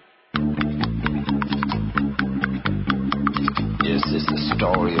 This is the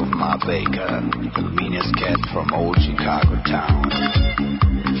story of Ma Baker, the meanest cat from old Chicago town.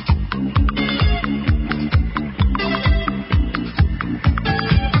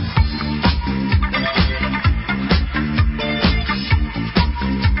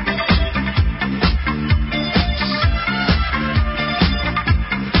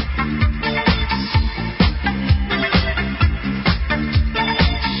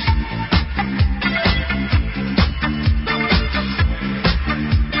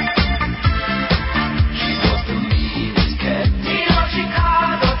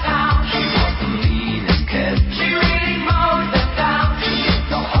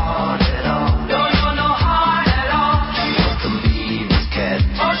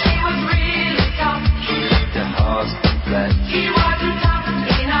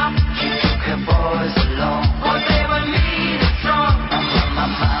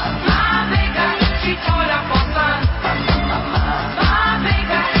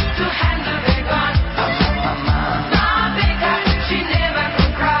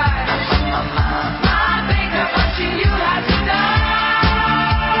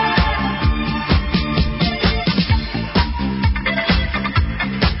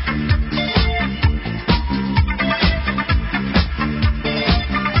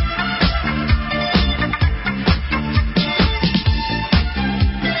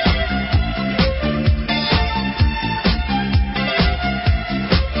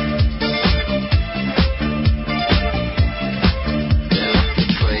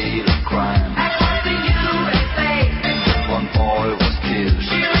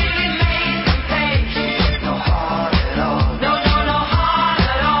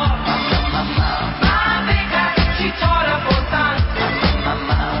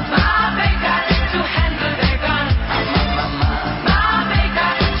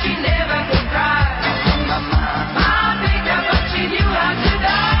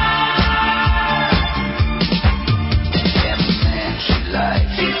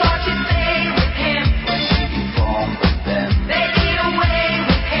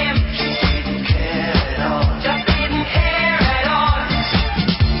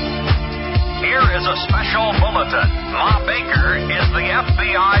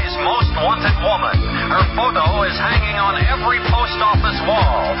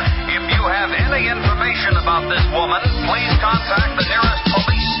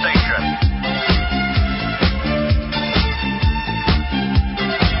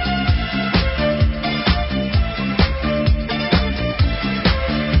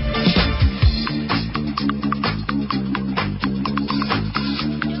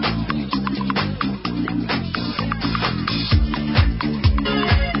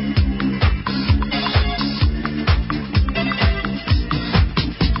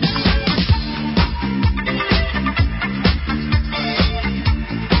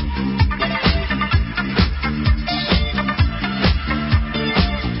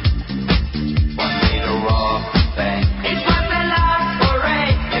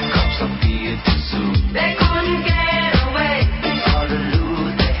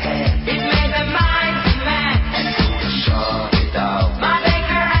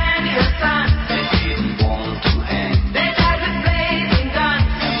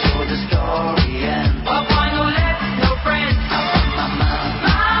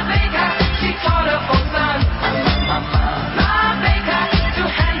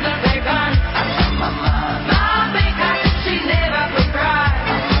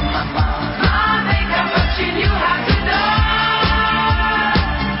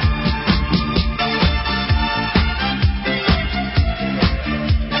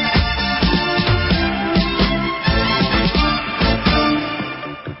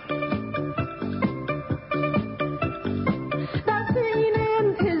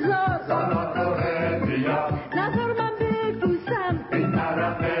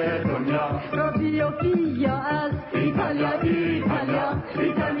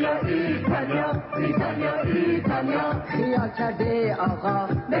 دنیا خیال کرده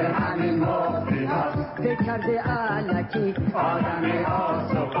آقا به همین مفتی ها فکر کرده علکی آدم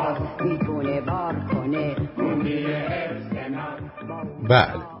آسوقات میتونه بار کنه مومی استناد.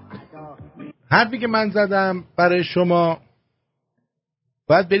 بله، حرفی که من زدم برای شما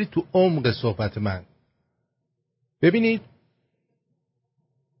باید برید تو عمق صحبت من. ببینید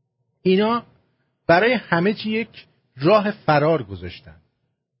اینا برای همه چی یک راه فرار گذاشتن.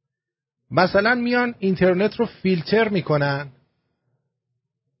 مثلا میان اینترنت رو فیلتر میکنن،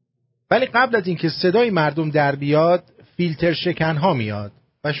 ولی قبل از اینکه صدای مردم در بیاد فیلتر شکن ها میاد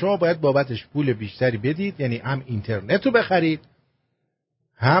و شما باید بابتش پول بیشتری بدید، یعنی هم اینترنت رو بخرید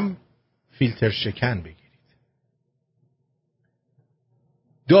هم فیلتر شکن بگیرید.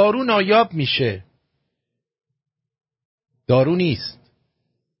 دارو نایاب میشه، دارو نیست،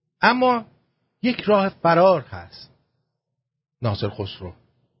 اما یک راه فرار هست. ناصر خسرو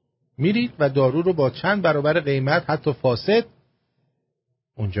میرید و دارو رو با چند برابر قیمت حتی فاسد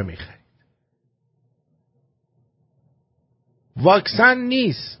اونجا میخرید. واکسن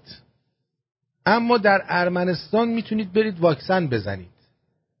نیست، اما در ارمنستان میتونید برید واکسن بزنید،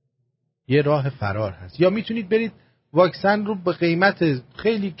 یه راه فرار هست. یا میتونید برید واکسن رو به قیمت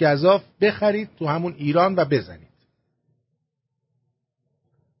خیلی گزاف بخرید تو همون ایران و بزنید.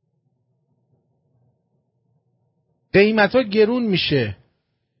 قیمت ها گرون میشه،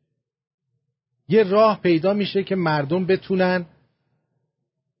 یه راه پیدا میشه که مردم بتونن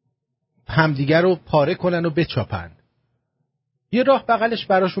همدیگر رو پاره کنن و بچاپن، یه راه بغلش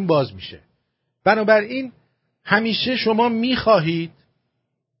براشون باز میشه. بنابراین همیشه شما میخواهید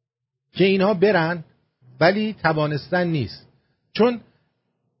که اینها برن ولی توانستن نیست، چون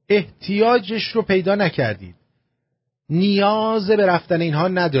احتیاجش رو پیدا نکردید، نیاز به رفتن اینها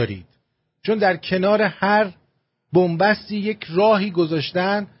ندارید، چون در کنار هر بنبستی یک راهی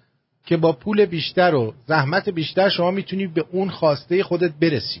گذاشتن که با پول بیشتر و زحمت بیشتر شما میتونید به اون خواسته خودت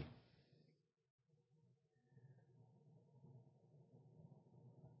برسی.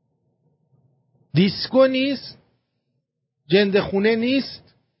 دیسکو نیست، جنده خونه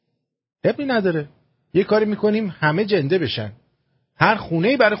نیست، ابی نداره. یه کاری میکنیم همه جنده بشن، هر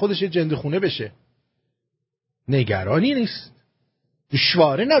خونه‌ای برای خودش جنده خونه بشه، نگرانی نیست،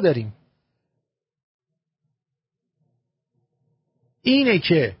 دشواره نداریم. اینه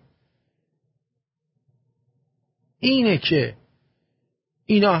که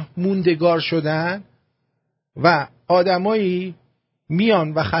اینا موندگار شدن و آدمایی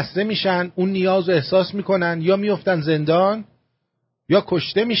میان و خسته میشن، اون نیاز رو احساس میکنن، یا میفتن زندان یا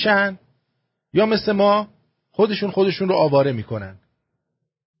کشته میشن، یا مثل ما خودشون رو آواره میکنن،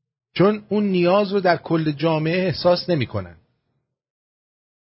 چون اون نیاز رو در کل جامعه احساس نمیکنن.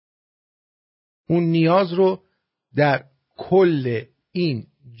 اون نیاز رو در کل این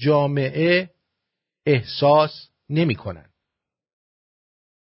جامعه احساس نمیکنن.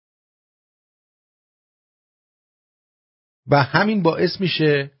 و همین باعث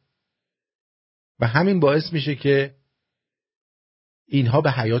میشه که اینها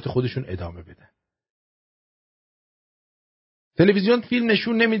به حیات خودشون ادامه بدن. تلویزیون فیلم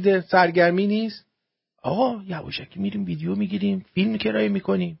نشون نمیده، سرگرمی نیست. آقا یواشکی میریم ویدیو میگیریم، فیلم کرایه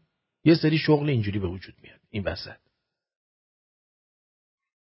میکنیم، یه سری شغل اینجوری به وجود میاد این وسط.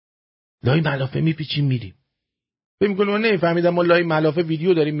 لای ملافه میپیچیم میریم. فکر می‌کنم من نمیفهمیدم ما لای ملافه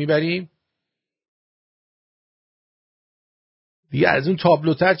ویدیو داریم میبریم. دیگه از اون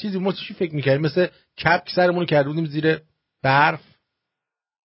تابلوتر چیزی ما چی فکر میکردیم؟ مثل کپک سرمون کردیم زیر برف.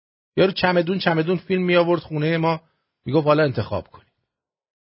 یارو چمدون فیلم می آورد خونه ما، میگفت حالا انتخاب کنید.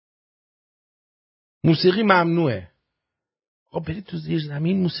 موسیقی ممنوعه. آقا برید تو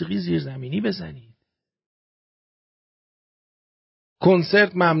زیرزمین موسیقی زیرزمینی بزنید.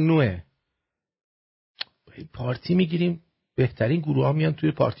 کنسرت ممنوعه. پارتی میگیریم، بهترین گروه ها میان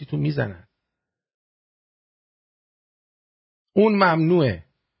توی پارتیتون میزنن. اون ممنوعه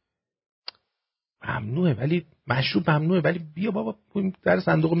ولی مشروب ممنوعه، ولی بیا بابا در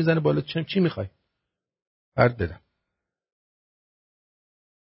صندوق میزنه بالا، چی میخوای؟ برات بدم.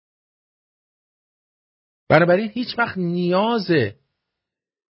 بنابراین هیچ وقت نیاز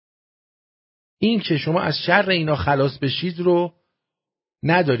این که شما از شر اینا خلاص بشید رو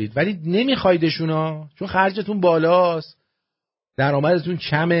ندارید، ولی نمیخوایدشونا، چون خرجتون بالاست، درآمدتون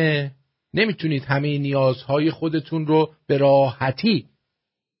کمه، نمیتونید همه نیازهای خودتون رو به راحتی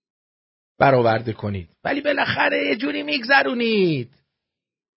برآورده کنید، ولی بالاخره یه جوری میگذرونید.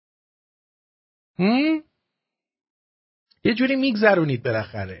 یه جوری میگذرونید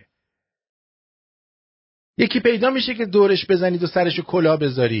بالاخره. یکی پیدا میشه که دورش بزنید و سرشو کلاه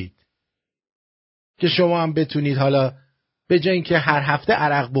بذارید که شما هم بتونید حالا به جای اینکه هر هفته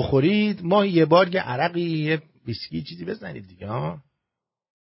عرق بخورید، ما یه بار یه عرقی، یه ویسکی چیزی بزنید دیگه ها.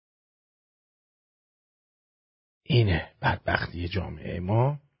 اینه بدبختی جامعه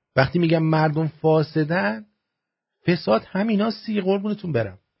ما. وقتی میگم مردم فاسدن، فساد همینا سی، قربونتون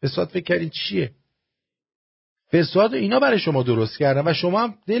برم. فساد فکر کردین چیه؟ فساد اینا برای شما درست کردن و شما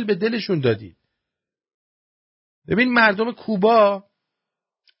هم دل به دلشون دادید. ببین مردم کوبا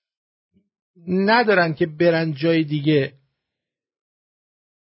ندارن که برن جای دیگه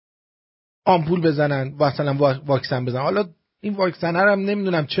آمپول بزنن، مثلا واکسن بزنن. حالا این واکسن هم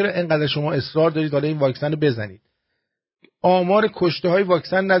نمیدونم چرا اینقدر شما اصرار دارید حالا این واکسن رو بزنید. آمار کشته های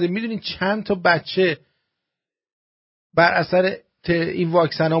واکسن نده. میدونید چند تا بچه بر اثر این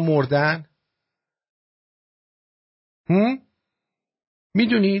واکسن ها مردن؟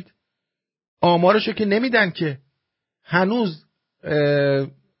 میدونید؟ آمارشو که نمیدن که. هنوز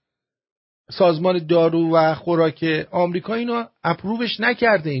سازمان دارو و خوراک آمریکا اینو اپرووش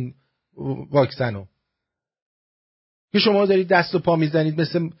نکرده این واکسنو، که شما دارید دست و پا میزنید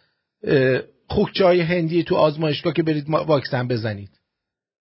مثل خوکچه های هندی تو آزمایشگاه که برید واکسن بزنید.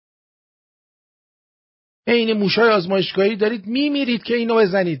 این موشای آزمایشگاهی دارید میمیرید که اینو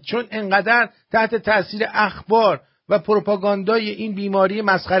بزنید، چون انقدر تحت تاثیر اخبار و پروپاگاندای این بیماری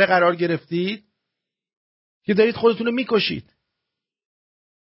مسخره قرار گرفتید که دارید خودتون رو میکشید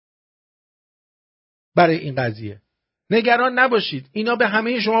برای این قضیه. نگران نباشید، اینا به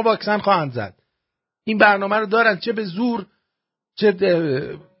همه شما واکسن خواهند زد. این برنامه رو دارن، چه به زور چه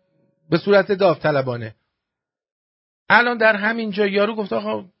به صورت داوطلبانه. الان در همین جا یارو گفت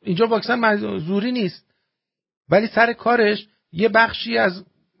آقا اینجا واکسن زوری نیست، ولی سر کارش یه بخشی از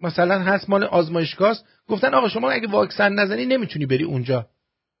مثلا هست مال آزمایشگاه، گفتن آقا شما اگه واکسن نزنی نمیتونی بری اونجا.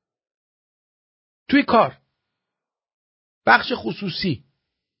 توی کار بخش خصوصی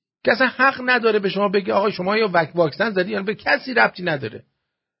که اصلا حق نداره به شما بگه آقا شما یا واکسن زدی، یعنی به کسی ربطی نداره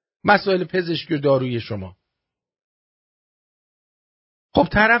مسائل پزشکی و دارویی شما. خب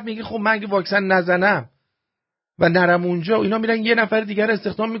طرف میگه خب من اگه واکسن نزنم و نرم اونجا، اینا میرن یه نفر دیگر رو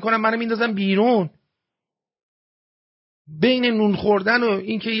استخدام میکنن، منو میندازن بیرون. بین نون خوردن و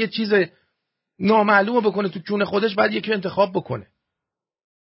اینکه یه چیز نامعلومو بکنه تو جون خودش، بعد یکی انتخاب بکنه.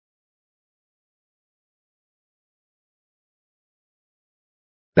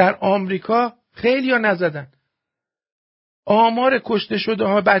 در آمریکا خیلی‌ها نزدن. آمار کشته شده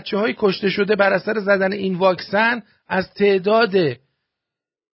ها، بچه‌های کشته شده بر اثر زدن این واکسن از تعداد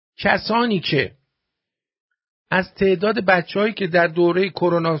کسانی که از تعداد بچه‌هایی که در دوره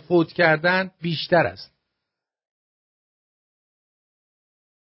کرونا فوت کردن بیشتر است.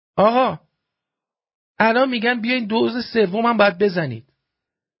 آقا الان میگن بیاین دوز سوم هم باید بزنید،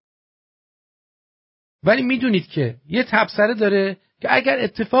 ولی میدونید که یه تبصره داره که اگر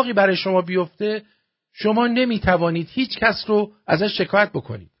اتفاقی برای شما بیفته شما نمیتوانید هیچ کس رو ازش شکایت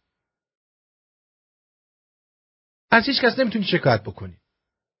بکنید. از هیچ کس نمیتونید شکایت بکنید.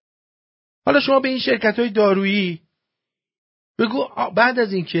 حالا شما به این شرکت‌های دارویی بگو بعد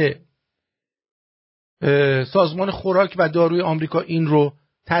از اینکه سازمان خوراک و داروی آمریکا این رو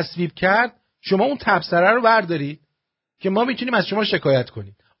تصویب کرد، شما اون تبصره رو بردارید که ما میتونیم از شما شکایت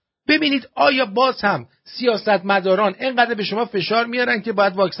کنیم. ببینید آیا باز هم سیاستمداران اینقدر به شما فشار میارن که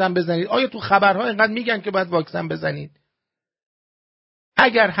باید واکسن بزنید؟ آیا تو خبرها اینقدر میگن که باید واکسن بزنید؟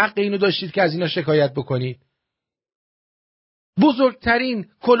 اگر حق اینو داشتید که از اینا شکایت بکنید.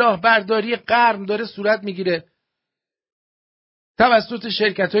 بزرگترین کلاهبرداری قرن داره صورت میگیره توسط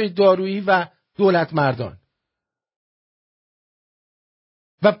شرکت‌های دارویی و دولت مردان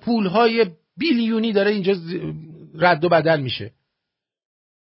و پول‌های بیلیونی داره اینجا رد و بدل میشه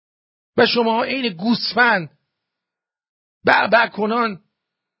و شما عین گوسفند بعبع کنان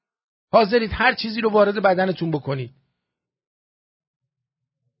حاضرید هر چیزی رو وارد بدنتون بکنید.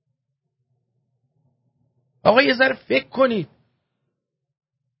 آقا یه ذره فکر کنید.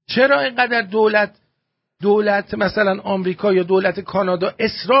 چرا اینقدر دولت مثلا آمریکا یا دولت کانادا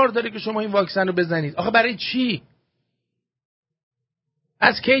اصرار داره که شما این واکسن رو بزنید؟ آخه برای چی؟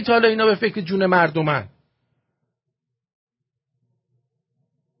 از کی تا حالا اینا به فکر جون مردمن؟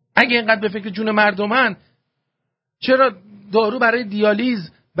 اگه اینقدر به فکر جون مردمن، چرا دارو برای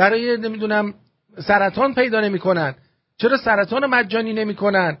دیالیز، برای نمیدونم سرطان پیدا نمی‌کنن؟ چرا سرطان رو مجانی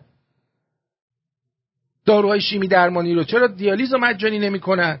نمی‌کنن؟ داروهای شیمی درمانی رو چرا دیالیز رو مجانی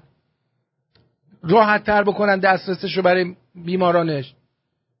نمی‌کنن؟ راحت تر بکنن دسترسش رو برای بیمارانش.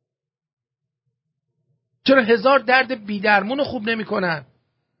 چرا 1000 درد بی‌درمون رو خوب نمی‌کنن؟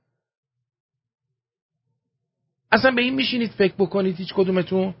 اصلا به این میشینید فکر بکنید هیچ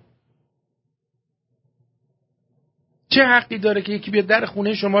کدومتون؟ چه حقی داره که یکی بیاد در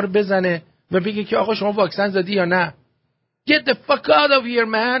خونه شما رو بزنه و بگه که آقا شما واکسن زدی یا نه؟ Get the fuck out of here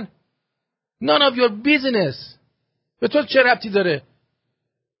man. none of your business. به تو چه ربطی داره؟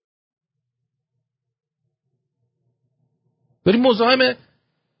 داری مزاحم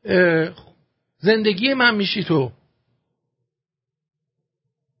زندگی من میشی تو.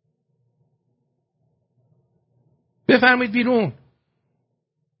 بفرمایید بیرون.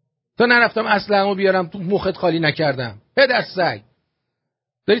 تا نرفتم اسلحه‌مو بیارم تو مخت خالی نکردم. پدر سگ.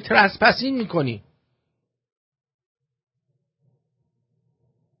 داری ترسپسینگ میکنی.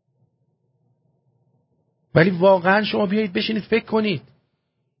 ولی واقعا شما بیایید بشینید فکر کنید.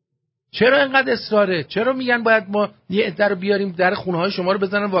 چرا اینقدر اصراره؟ چرا میگن باید ما یه عده رو بیاریم در خونه های شما رو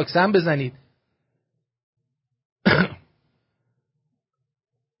بزنن واکسن بزنید؟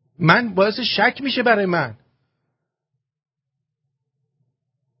 من باعث شک میشه برای من.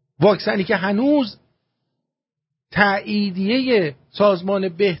 واکسنی که هنوز تاییدیه سازمان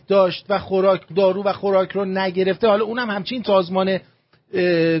بهداشت و خوراک دارو و خوراک رو نگرفته، حالا اونم همچین سازمان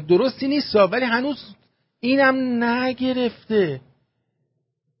درستی نیست ولی هنوز اینم نگرفته.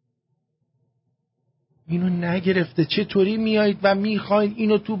 اینو نگرفته. چطوری میایید و میخواین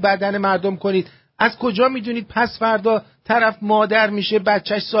اینو تو بدن مردم کنید؟ از کجا میدونید پس فردا طرف مادر میشه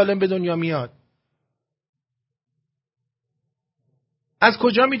بچهش سالم به دنیا میاد؟ از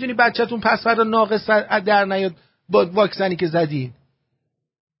کجا میدونی بچه‌تون پس فردا ناقص در نیاد با واکسنی که زدین؟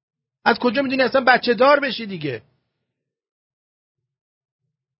 از کجا میدونی اصلا بچه دار بشی دیگه؟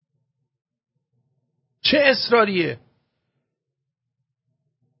 چه اصراریه؟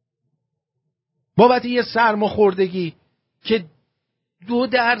 بابت یه سرماخوردگی که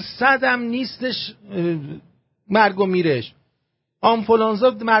 2% هم نیستش مرگ و میرش. آنفولانزا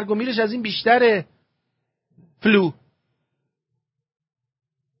مرگ و میرش از این بیشتره. فلو.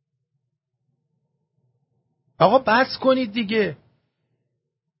 آقا بس کنید دیگه.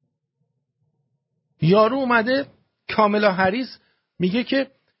 یارو اومده کاملا هریس میگه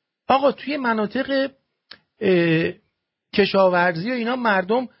که آقا توی مناطق کشاورزی و اینا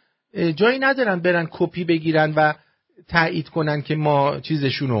مردم جایی ندارن برن کپی بگیرن و تایید کنن که ما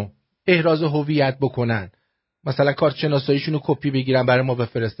چیزشونو احراز هویت بکنن، مثلا کارت شناساییشونو کپی بگیرن برای ما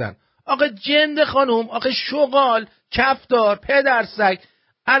بفرستن. آقا جند خانم، آقا شغال، کفدار، پدر سگ،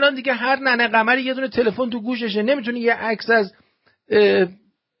 الان دیگه هر ننه قمری یه دونه تلفن تو گوششه، نمیتونه یه عکس از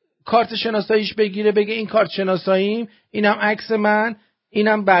کارت شناساییش بگیره بگه این کارت شناساییم، اینم عکس من،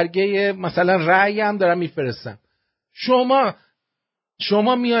 اینم برگه مثلا رأیم دارم میفرستم.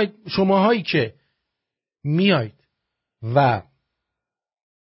 شما میاید، شماهایی که میاید و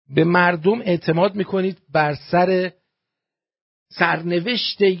به مردم اعتماد میکنید بر سر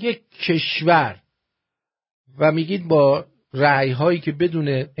سرنوشت یک کشور و میگید با رأی هایی که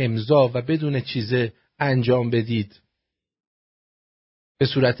بدون امضا و بدون چیزه انجام بدید به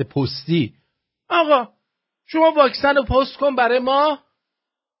صورت پستی. آقا شما واکسن رو پست کن برای ما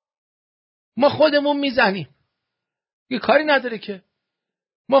خودمون میزنیم. یه کاری نداره که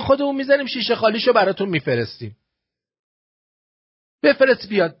ما خودمون میزنیم، شیشه خالیشو براتون میفرستیم. بفرست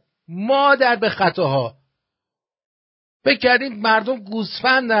بیاد. مادر به خطاها. فکر کردید مردم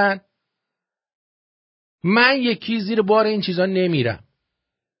گوسفندن؟ من یکی زیر بار این چیزا نمیرم.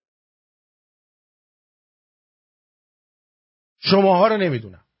 شماها رو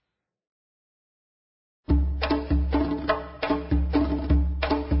نمیدونم.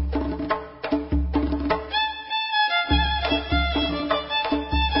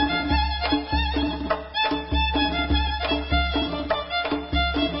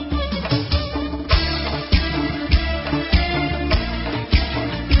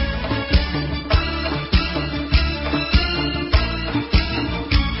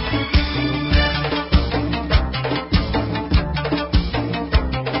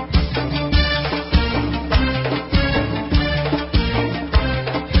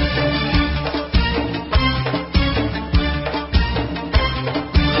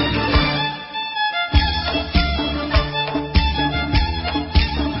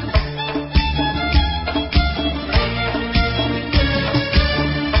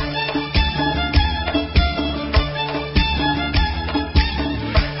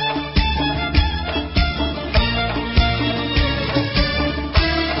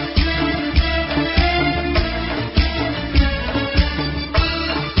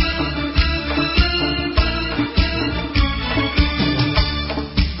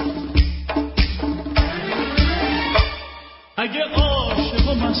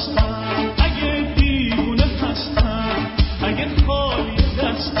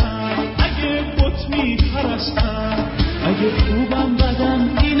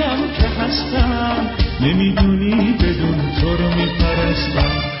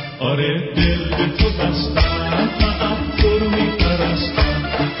 دل به تو بستم، فقط تو رو میپرستم.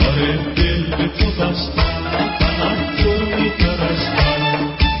 آره دل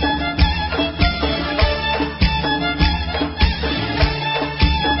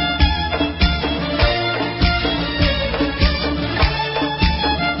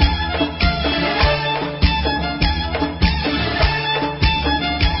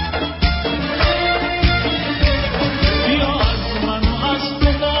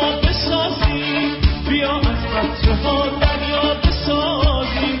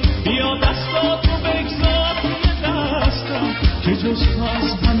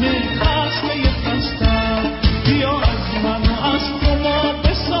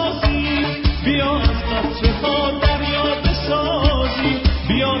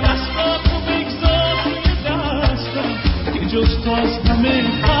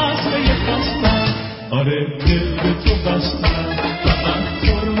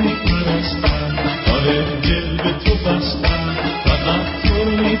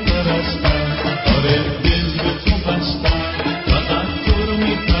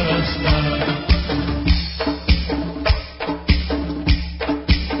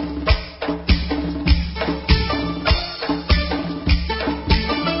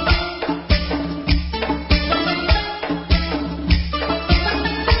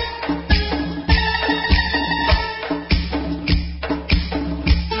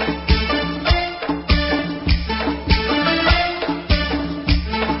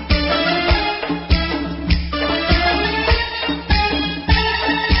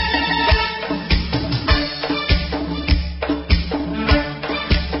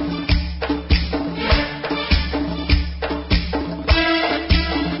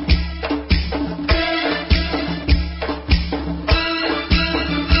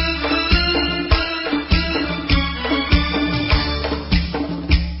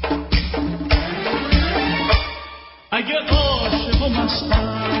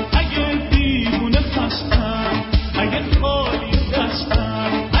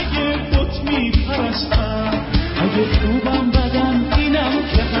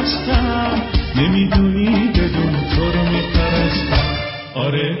میدونی بدون تو رو میپرستم،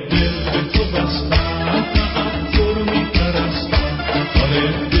 آره دل به تو بستم، فقط تو رو میپرستم،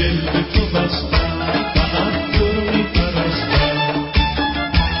 آره دل به تو بستم، فقط تو رو میپرستم.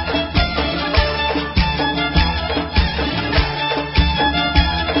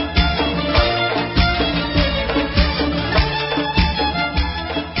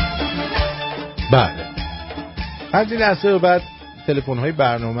 بله، از این لحظه بعد تلفن‌های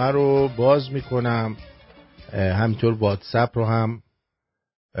برنامه رو باز میکنم، همینطور واتساپ رو هم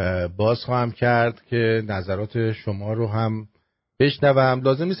باز خواهم کرد که نظرات شما رو هم بشنوم.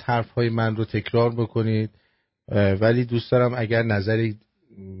 لازم نیست حرفهای من رو تکرار بکنید، ولی دوست دارم اگر نظری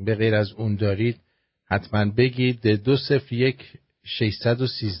به غیر از اون دارید حتما بگید. 201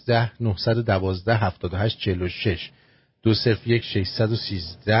 613 912 78 46 201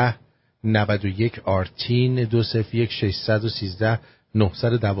 613 91 آرتین 201 613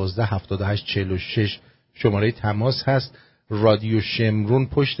 912 78 46 شماره تماس هست. رادیو شمرون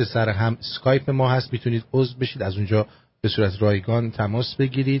پشت سر هم اسکایپ ما هست، میتونید عضو بشید، از اونجا به صورت رایگان تماس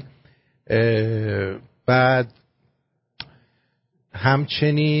بگیرید. بعد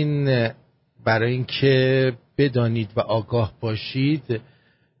همچنین برای اینکه بدانید و آگاه باشید،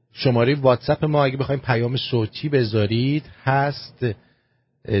 شماره واتساپ ما اگه بخواید پیام صوتی بذارید هست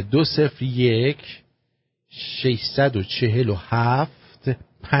 201 647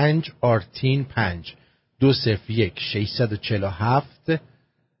 5 آرتین 5 201 647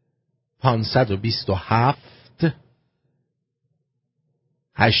 527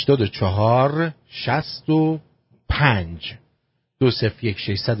 84 65 201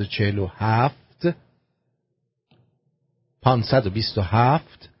 647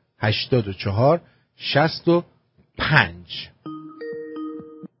 527 84 65.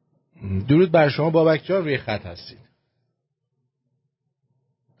 درود بر شما بابک جان، روی خط هستید.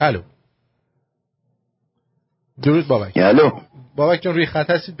 الو، درود بابک. الو بابک جان روی خط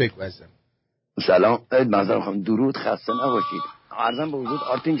هستید، بگو عزیزم. سلام، معذرت خواهم، درود، خسته نباشید. عرضم به حضور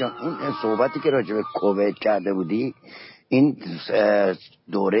آرتین جان، اون صحبتی که راجع به کویت کرده بودی، این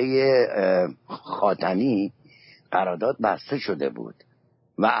دوره خاتمی قرارداد بسته شده بود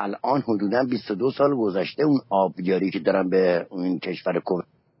و الان حدوداً 22 سال گذشته اون آبیاری که دارن به اون کشور کویت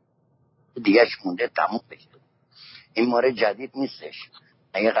دیگه مونده تموم بشه. این مورد جدید نیستش.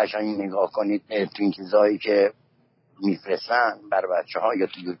 اگه قشنگ نگاه کنید تو این چیزایی که میفرستن بر بچه‌ها یا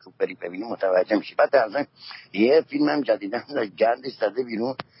تو یوتیوب بری ببینی متوجه میشی. بعد درزن یه فیلم هم جدیدن گندش زده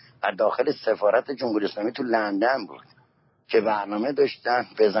بیرون از داخل سفارت جمهوری اسلامی تو لندن بود که برنامه داشتن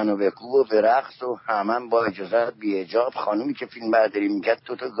بزن و بکوب و برقص و همه با اجازه بی حجاب. خانومی که فیلم برداری میکرد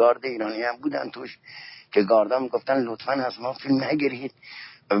تو گارد ایرانی هم بودن توش که گاردا میگفتن لطفاً از ما فیلم نگیرید.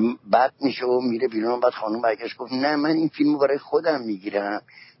 بعد میشه و میره بیرون. بعد خانوم برگشت گفت نه من این فیلمو برای خودم میگیرم.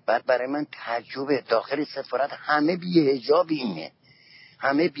 بعد برای من تعجبه داخل سفارت همه بی حجابینه،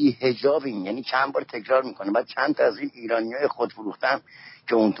 همه بی حجابین. یعنی چند بار تکرار میکنه. بعد چند تا از این ایرانیای خودفروختم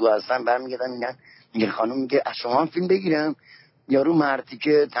که اون تو هستن برمیگردن میگه خانوم میگه از شما هم فیلم بگیرم. یارو مردی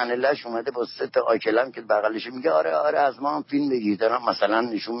که تنلش اومده با 3 تا آیکلم که بغلش میگه آره از ما هم فیلم بگیر. دارن مثلا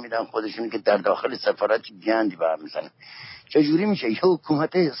نشون میدن خودشون که در داخل سفارت گندی برمیزنن. چجوری میشه یه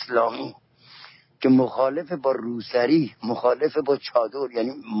حکومت اسلامی که مخالف با روسری، مخالف با چادر،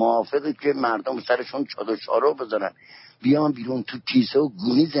 یعنی موافقه که مردم سرشون چادر چارو بذارن بیان بیرون تو کیسه و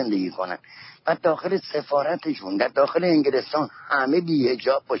گونی زندگی کنن، بعد داخل سفارتشون در داخل انگلستان همه بی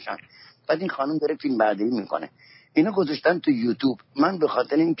حجاب باشن. بعد این خانم داره فیلم برداری میکنه. اینو گذاشتن تو یوتیوب. من به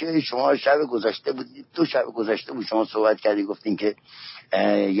خاطر اینکه شما شب گذشته بود، 2 شب گذشته بود شما صحبت کردی گفتین که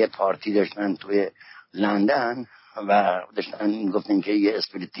یه پارتی داشتن توی لندن و داشتن گفتن که یه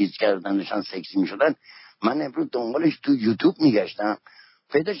اسپریتیز کردن، داشتن سکسی میشدن. من امروز دنبالش تو یوتیوب میگشتم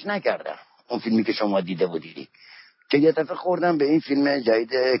پیداش نکردم، اون فیلمی که شما دیده بودید. که یه دفعه خوردم به این فیلم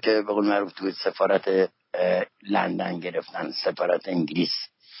جدیده که به قول معروف تو سفارت لندن گرفتن، سفارت انگلیس،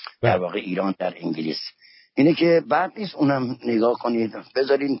 در واقع ایران در انگلیس. اینه که بعد نیست اونم نگاه کنید،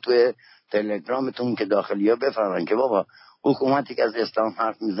 بذارین توی تلگرامتون که داخلیا بفهمن که بابا حکومتی که از اسلام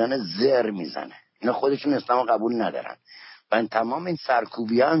حرف میزنه زر میزنه. اینا خودشون اسلام قبول ندارن. و تمام این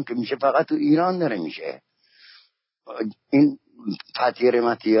سرکوبی هم که میشه فقط تو ایران داره میشه. این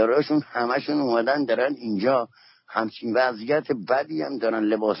فتیرمتیاراشون همشون اومدن دارن اینجا همچین وضعیت بدی هم دارن،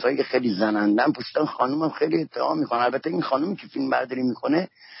 لباسای خیلی زنندن پوشیدن. خانومم خیلی اتهام میکنه. البته این خانومی که فیلم برداری میکنه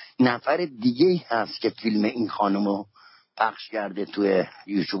نفر دیگه ای هست که فیلم این خانومو پخش کرده توی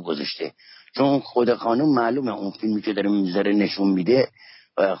یوتیوب گذاشته، چون خود خانوم معلومه اون فیلمی که داره میذاره نشون میده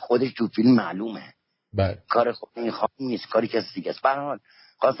خودش تو فیلم معلومه. بله. کار خود این خانوم نیست، کاری کسی دیگه است. به هر حال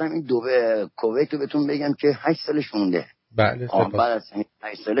خواستم این کویت رو بهتون بگم که 8 سالش مونده بله بعد از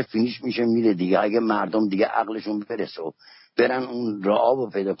 8 سال فینیش میشه میره دیگه. اگه مردم دیگه عقلشون برسه و برن اون راه رو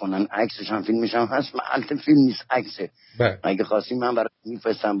پیدا کنن، عکسش هم فیلمش هم هست، البته فیلم نیست عکسه. اگه خواستین من برای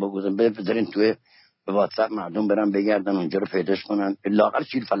میفرستم بگذارم بذارین توی واتساپ، مردم برن بگردن اونجا رو پیداش کنن، لااقل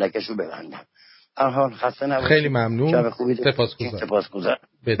شیر فلکشو ببندن. هر حال خسته نباشید. خیلی ممنون. شب خوبی. سپاسگزارم.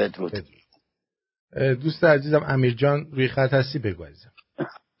 بدرود. دوست عزیزم امیر جان روی خط هستی، بگو عزیزم.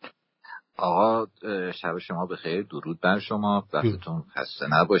 آقا شب شما بخیر، درود بر شما، وقتتون خسته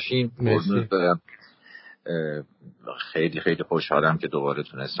نباشین. قربونت برم. خیلی خیلی خوشحالم که دوباره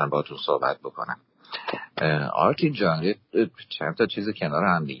تونستم باهاتون صحبت بکنم. آرتین جان، چند تا چیز کنار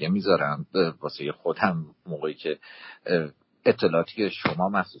هم دیگه میذارم واسه خودم، موقعی که اطلاعاتی که شما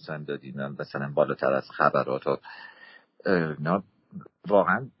مخصوصا دادین مثلا بالاتر از خبرات ها،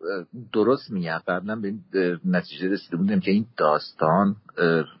 واقعا درست میگه. قبلا به این نتیجه رسیده بودم که این داستان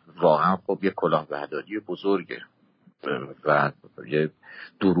واقعا خب یه کلاهبرداری بزرگه و یه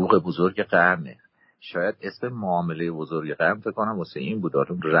دروغ بزرگ قرنه. شاید اسم معامله بزرگ قرن فکر کنم واسه این بود،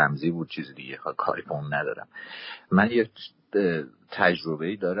 رمزی بود، چیز دیگه کاری به اون ندارم. من یه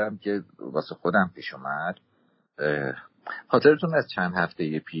تجربه‌ای دارم که واسه خودم پیش اومد. خاطرتون از چند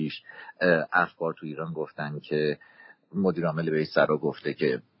هفته پیش اخبار تو ایران گفتن که مدیر عامل بیسرا گفته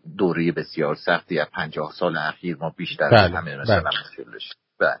که دوره بسیار سختی از 50 سال اخیر ما بیشتر از همه مثلا مشکلش.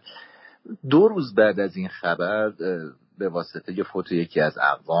 2 روز بعد از این خبر به واسطه یه فوتو یکی از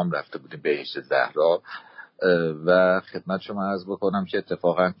اقوام رفته بودیم بهشت زهرا و خدمت شما عرض بکنم که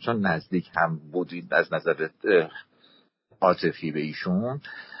اتفاقا چون نزدیک هم بودیم از نظر عاطفی به ایشون،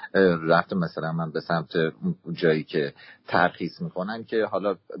 رفتم مثلا من به سمت جایی که ترخیص میکنن که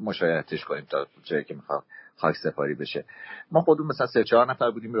حالا مشایعتش کنیم تا جایی که میخواد خاک سپاری بشه. ما خودمون مثلا 3-4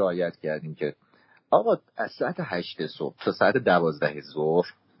 نفر بودیم، رعایت کردیم که آقا از ساعت 8 صبح تا ساعت 12 ظهر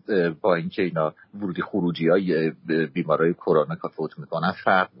با اینکه اینا ورودی خروجی های بیمارای کرونا که فوت میکنن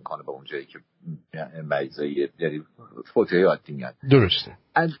فرق میکنه با اون جایی که مریضای یعنی فوتای عادی میاد. درسته.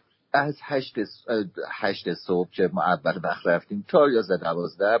 از 8 صبح که ما اول وقت رفتیم تا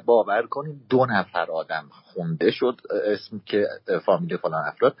 11-12 باور کنیم 2 نفر آدم خونده شد اسم که فامیل فلان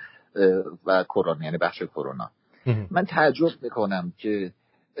افراد و کرونا، یعنی بخش کرونا. من تعجب میکنم که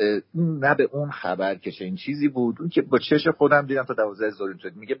نه به اون خبر که چه این چیزی بود، اون که با چش خودم دیدم تا 12 ظهر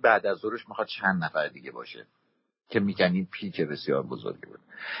شد، میگه بعد از ظهرش میخواد چند نفر دیگه باشه که میگن این پیک بسیار بزرگی بود.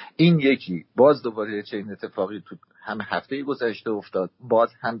 این یکی باز دوباره چه این اتفاقی تو هم هفته گذشته افتاد، باز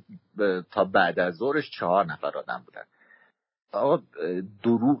هم تا بعد از ظهرش 4 نفر آدم بودن. آقا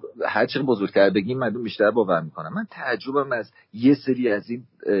دروغ هر چقدر بزرگتر بگیم مردم بیشتر باور میکنن. من تعجبم از یه سری از این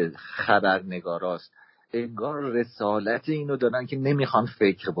خبرنگاراست، انگار رسالت اینو دارن که نمیخوان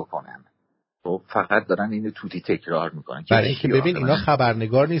فکر بکنن، تو فقط دارن اینو توتی تکرار میکنن. برای اینکه ببین اینا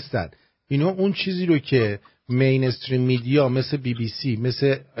خبرنگار نیستن، اینا اون چیزی رو که مینستریم میدیا مثل بی بی سی،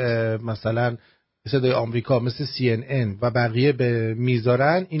 مثلا صدای آمریکا، مثل CNN و بقیه به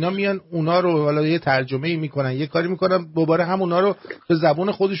میذارن، اینا میان اونا رو حالا یه ترجمه‌ای میکنن، یه کاری میکنن، دوباره هم اونا رو به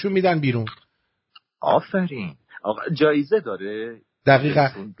زبون خودشون میدن بیرون. آفرین. آقا جایزه داره. دقیقاً.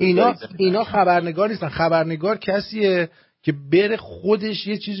 اینا خبرنگار نیستن. خبرنگار کسیه که بره خودش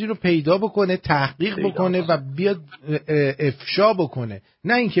یه چیزی رو پیدا بکنه، تحقیق بکنه و بیاد افشا بکنه،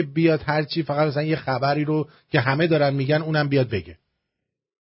 نه اینکه بیاد هرچی فقط مثلا یه خبری رو که همه دارن میگن اونم بیاد بگه.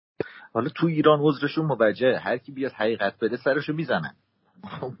 حالا تو ایران عذرشون موجهه، هر کی بیاد حقیقت بده سرشو میزنن.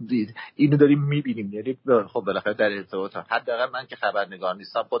 اینو داریم میبینیم، یعنی خب بالاخره در ارتباط حداقل من که خبرنگار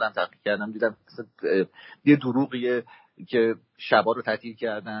نیستم خودم تحقیق کردم دیدم یه دروغیه که شبا رو تعطیل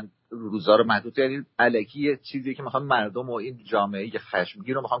کردن، روزا رو محدود، یعنی الکی چیزی که میخوان مردم و این جامعه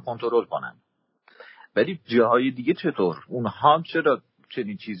خشمگین رو میخوان کنترل کنن. ولی جاهای دیگه چطور؟ اونها هم چرا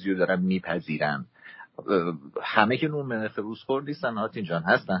چنین چیزی رو دارن میپذیرن؟ همه که نون منخ روزخور نیستن آرتین جان،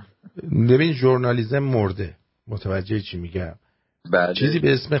 هستن. ببین ژورنالیسم مرده، متوجه چی میگم؟ بله. چیزی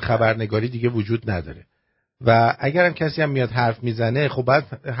به اسم خبرنگاری دیگه وجود نداره و اگر هم کسی هم میاد حرف میزنه، خب بعد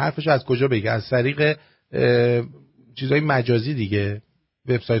حرفشو از کجا بگه؟ از طریق چیزای مجازی دیگه،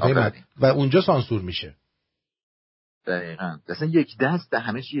 وبسایت‌های و اونجا سانسور میشه. دقیقاً. اصلا یک دست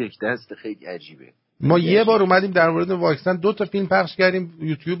همه چی یک دست، خیلی عجیبه. ما یه بار اومدیم در مورد واکسن 2 تا فیلم پخش کردیم،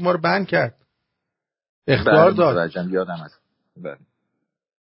 یوتیوب ما رو بند کرد، اخطار داد. یادم هست. بله.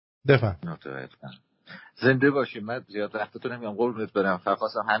 بفهم. زنده باشیم. من زیاد وقتتون نمیام، قربونت برم. فقط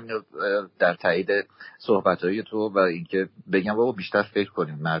خواستم همین در تایید صحبت‌های تو و اینکه بگم بابا بیشتر فکر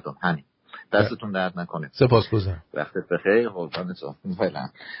کنیم مردم. همین. دستتون درد نکنه. سپاسگزارم. وقتت بخیر. قربانتون. فعلا.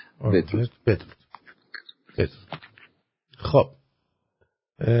 بدرود. خب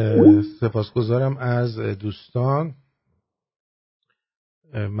سپاسگزارم از دوستان.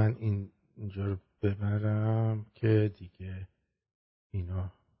 من اینجا رو ببرم که دیگه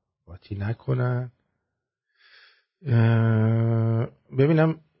اینا باتی نکنن.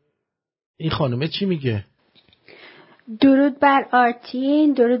 ببینم این خانومه چی میگه. درود بر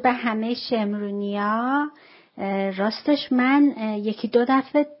آرتین، درود بر همه شمرونیا. راستش من یکی دو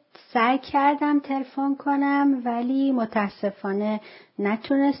دفعه سعی کردم تلفن کنم ولی متاسفانه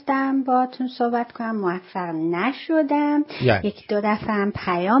نتونستم باهاتون صحبت کنم، موفق نشدم. یکی دو دفعه هم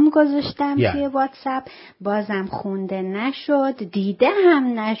پیام گذاشتم توی واتساپ، بازم خونده نشد، دیده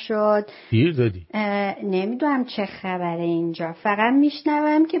هم نشد. دیر دادی. نمیدونم چه خبره اینجا، فقط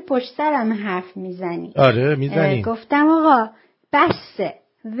میشنوم که پشت سرم حرف میزنی. آره میزنی. گفتم آقا بسه،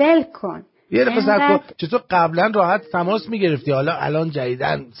 ول کن. یه دفعه صبر کن. چطور قبلا راحت تماس میگرفتی، حالا الان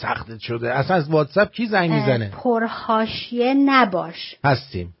جدیدن سخت شده؟ اصلا از واتساپ کی زنگ میزنه؟ پرحاشیه نباش.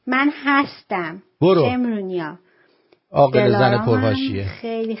 هستیم. من هستم. برو. شمرونیا. عاقل زن پرحاشیه.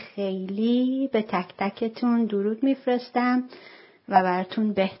 خیلی خیلی به تک تکتون درود میفرستم و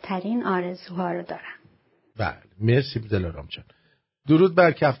براتون بهترین آرزوها رو دارم. بله مرسی دلارام جان. درود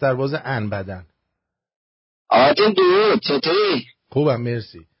بر کفترباز ان بدن. آرتین درود، چطوری؟ خوبم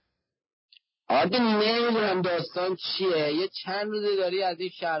مرسی. آرتین نمیدونم داستان چیه، یه چند روزه داری از این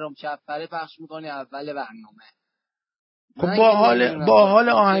شهرام چپره پخش میکنی اول برنامه. خب با حال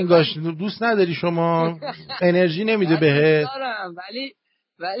آهنگاش دوست نداری شما؟ انرژی نمیده بهت؟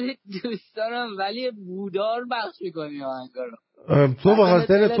 ولی دوست دارم، ولی بودار بخش میکنی آهنگا رو.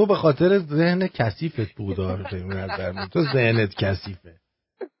 تو به خاطر ذهن کثیفت بودار به نظر من. تو ذهنت کثیفه.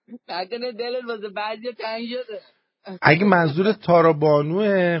 نکنه دلت واسه بعضی تنگ شده. اگه منظور تارا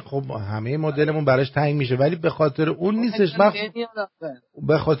بانوه خب همه ما دلمون براش تنگ میشه، ولی به خاطر اون نیستش.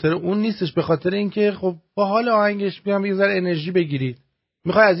 به خاطر اینکه خب با حال آهنگش بیام یه ذره انرژی بگیرید.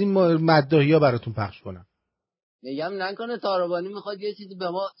 میخوای از این مداحی‌ها براتون پخش کنم؟ میگم نکنه تارا بانی میخواد یه چیزی به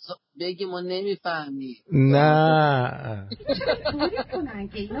ما بگی ما نمیفهمی. نه طوری کنن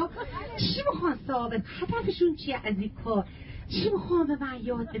که اینا چی میخوان ثابت هدفشون چیه از این کار؟ چی میخوان به من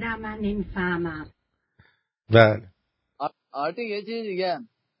یاد بدن من نمیفهمم. بله آرتین یه چیز دیگه،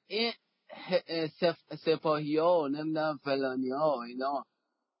 این سپاهی ها و نمیدونم فلانی ها و اینا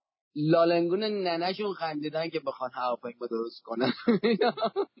لالنگون ننشون خندیدن که بخوان هواپیما درست کنن.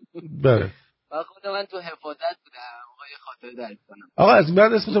 بله و خود من تو حفاظت بودم آقا، یه خاطر تعریف کنم. آقا از این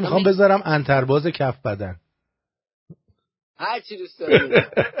بعد اسمتو میخوام بذارم انترباز کف بدن. هر چی دوست داری.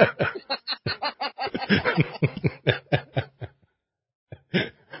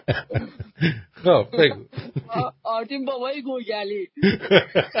 خب بگو. آرتین بابای گوگلی.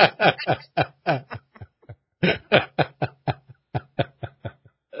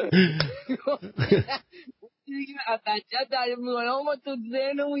 دیگه بچه تعریف میکنه اما تو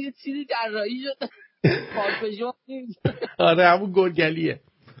ذهنمون یه چیزی جراحی شده. پاکشون آره همون گوگلیه.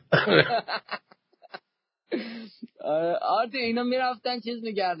 آرتین اینا میرفتن چیز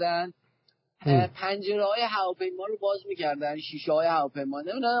میکردن، پنجره های هواپیما رو باز میکردن، شیشه های هواپیما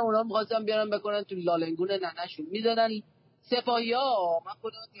نمیدونم اونا میخواستن بیارن بکنن تو لالنگون ننشون، میزدن سپاهی ها، من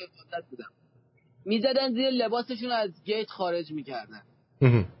خودم تو حفاظت بودم، میزدن زیر لباسشون از گیت خارج میکردن.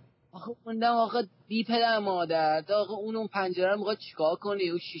 آخه خوندم آخه بی پدر مادر، آخه اون پنجره رو میخواد چیکار کنی،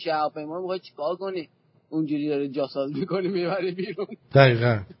 اون شیشه هواپیما رو میخواد چیکار کنی، اونجوری داره جاساز میکنی میبره بیرون.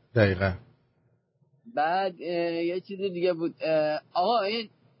 دقیقاً. بعد یه چیز دیگه بود آقا، این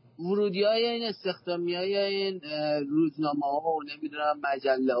ورودی های این استخدامی های این روزنامه ها و نمیدونم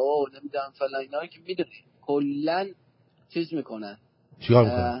مجله ها و نمیدونم فلان اینا رو که میدونی کلن چیز میکنن، چیکار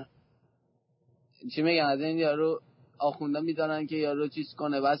میکنن؟ چی میگن از این یارو آخونده میدانن که یارو چیز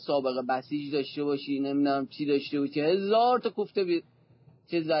کنه، بعد سابقه بسیج داشته باشی، نمیدونم چی داشته باشی، 1000 تا کوفته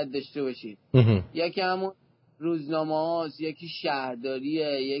چیز داشته باشی. یکی همون روزنامه هاست، یکی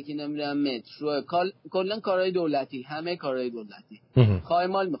شهرداریه، یکی نمیدونم مترو، کلا کارهای دولتی، همه کارهای دولتی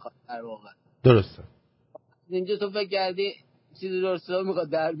خایمال میخواد در واقع. درسته. اینجا تو فکر کردی چیزی درسته میخواد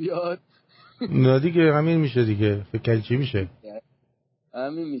در بیاد؟ نه دیگه همین میشه دیگه. فکر کردی چی میشه؟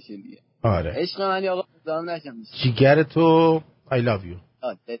 همین میشه دیگه. آره عشق من آقا دام نشم جیگر تو I love you.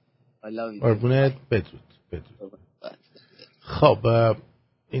 I love you. قربونت. بدرود. خب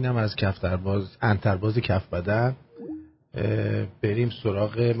اینم از انترباز کف بدن. بریم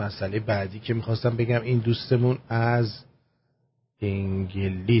سراغ مسئله بعدی که میخواستم بگم. این دوستمون از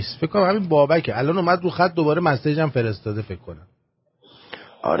انگلیس، فکر کنم همین بابکه، الان اومد رو خط، دوباره مسیج هم فرستاده فکر کنم.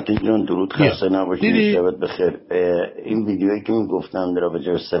 آرتین جان درود، خسته نباشید، شبت بخیر. این ویدیویی که میگفتم در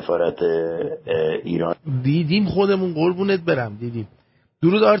رابطه با سفارت ایران دیدیم خودمون، قربونت برم دیدیم.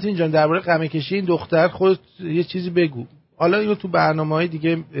 درود آرتین جان، درباره قمه کشی این دختر خودت یه چیزی بگو. حالا اینو تو برنامه‌های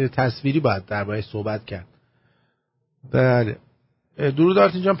دیگه تصویری باید درباره صحبت کرد. بله درود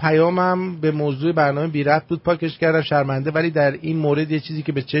آرتین جان، پیامم به موضوع برنامه بی ربط بود، پاکش کردم، شرمنده. ولی در این مورد یه چیزی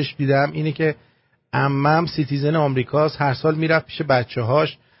که به چشم دیدم اینه که عمم سیتیزن آمریکاست، هر سال میرفت پیش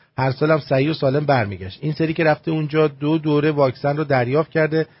بچه‌هاش، هر سال هم صحیح و سالم برمیگشت. این سری که رفته اونجا 2 دوره واکسن رو دریافت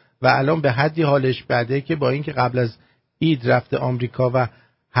کرده و الان به حدی حالش بده که با اینکه قبل از عید رفته آمریکا و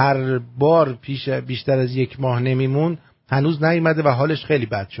هر بار بیشتر از 1 ماه نمیمون، هنوز نیومده و حالش خیلی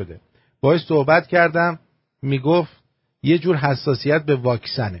بد شده. باهاش صحبت کردم، میگفت یه جور حساسیت به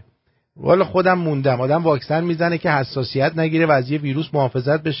واکسنه. والا خودم موندم، آدم واکسن میزنه که حساسیت نگیره و از یه ویروس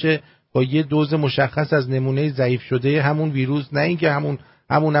محافظت بشه با یه دوز مشخص از نمونه ضعیف شده همون ویروس، نه اینکه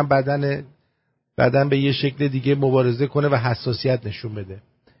همونم بدن به یه شکل دیگه مبارزه کنه و حساسیت نشون بده.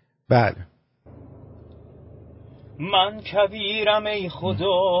 بله. من کبیرم ای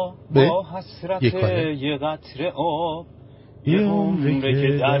خدا با حسرت یه قطره آب، یه عمره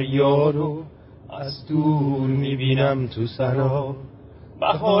که دریا رو از دور میبینم تو سراب.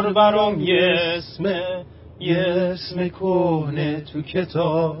 بهار برام یه اسم کهنه تو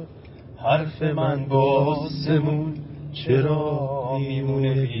کتاب، حرف من با آسمون چرا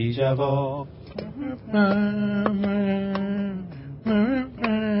میمونه بی جواب.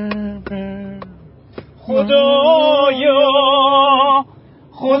 خدایا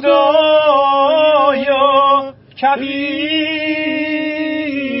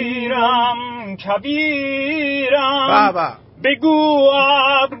کبیرم بابا بگو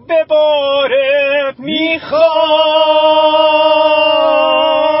ابر بباره، میخوام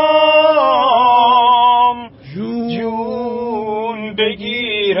جون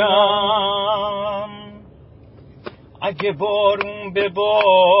بگیرم. اگه بارون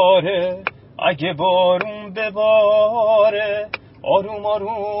بباره آروم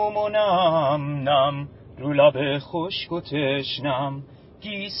آروم و نم نم رو لب خشک و تشنم،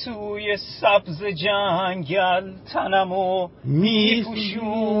 گیسوی سبز جنگل تنمو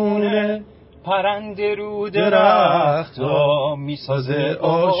میپوشونه، پرنده رو درختا میسازه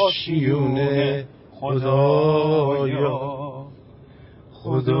آشیونه. خدایا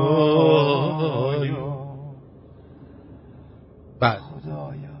بعد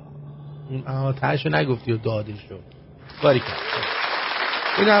اون آتشو نگفتی و دادشو باری کرد.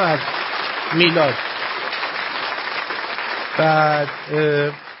 این هم از میلاد. بعد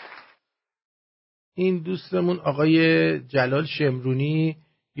این دوستمون آقای جلال شمرونی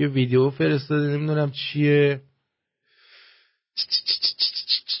یه ویدیو فرستاده، نمیدونم چیه.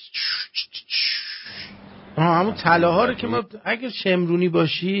 همون طلاها رو که ما اگر شمرونی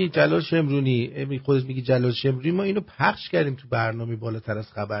باشی، جلال شمرونی، خودت میگی جلال شمرونی، ما اینو پخش کردیم تو برنامه بالاتر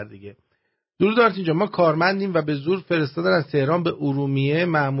از خبر دیگه. درود آرتین جان، ما کارمندیم و به زور فرستادن از تهران به ارومیه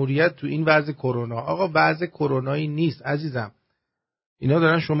مأموریت تو این وضع کرونا. آقا وضع کرونایی نیست عزیزم، اینا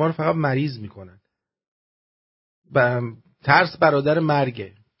دارن شما رو فقط مریض میکنن. ترس برادر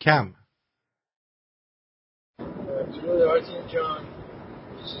مرگه. کم. درود آرتین جان،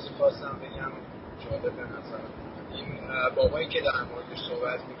 یه چیزی خواستم بگم جالب به نظرم. این بابایی که در موردش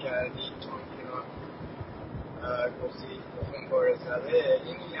صحبت میکردی تانکینا گفتی بخون باره زده،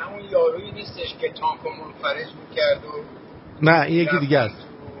 این همون یارویی نیستش که تانکو منفرج میکرد و نه این یکی دیگه است.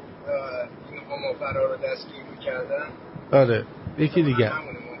 این هموفرا رو دستگیر میکردن. آره یکی دیگه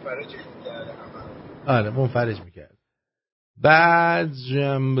همونه منفرجش میکرده. آره منفرج میکرد. بعد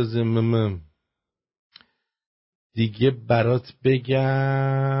دیگه برات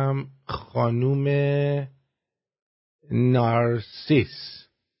بگم خانوم نارسیس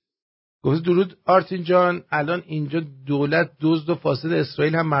گفت درود آرتین جان، الان اینجا دولت دزد و فاسد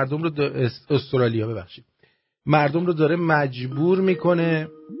اسرائیل هم مردم رو استرالیا ببخشید مردم رو داره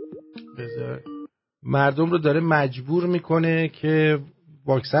مجبور میکنه که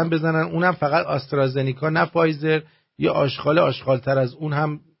واکسن بزنن، اونم فقط آسترازنیکا نه فایزر، یه آشغالتر از اون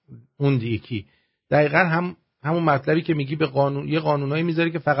هم اون دیگه. دقیقاً همون مطلبی که میگی، به یه قانونایی میذاره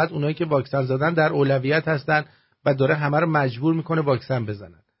که فقط اونایی که واکسن زدن در اولویت هستن و داره همه رو مجبور میکنه واکسن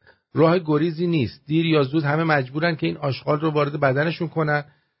بزنن. راه گریزی نیست، دیر یا زود همه مجبورن که این آشغال رو وارد بدنشون کنن.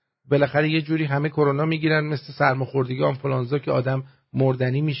 بالاخره یه جوری همه کرونا میگیرن، مثل سرماخوردگی آنفولانزا که آدم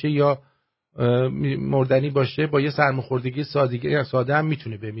مردنی میشه یا مردنی باشه، با یه سرماخوردگی ساده هم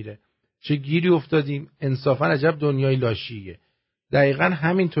میتونه بمیره. چه گیری افتادیم، انصافا عجب دنیای لاشیه. دقیقاً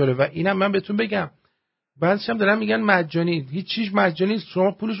همینطوره. و اینم من بهتون بگم، بعضیش هم دارن میگن مجانی، هیچ چیز مجانی نیست،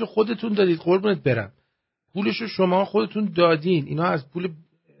 شما پولشو خودتون دادید، قربونت برم، پولشو شما خودتون دادین، اینا از پول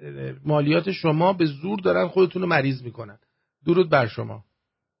مالیات شما به زور دارن خودتون رو مریض میکنن. درود بر شما.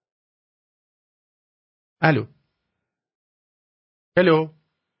 الو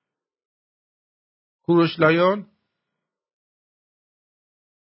کوروش لایون،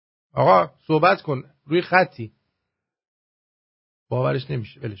 آقا صحبت کن، روی خطی. باورش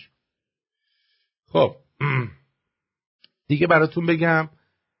نمیشه. ولش. خب دیگه براتون بگم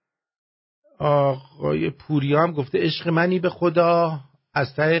آقای پوریا هم گفته عشق منی به خدا،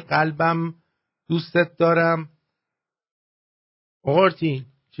 از ته قلبم دوستت دارم. آرتین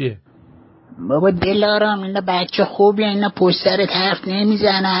چیه؟ بابا دلارام اینا بچه خوبی، اینا پشت سرت حرف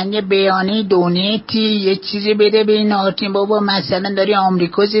نمیزنن، یه بیانیه دونیتی یه چیزی بده به این آرتین. بابا مثلا داری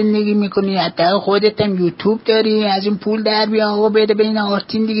آمریکا زندگی میکنی، حتی خودت هم یوتیوب داری، از این پول در بیا آقا بده به این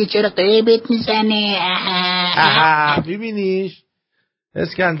آرتین دیگه، چرا غیبت میزنه؟ میبینیش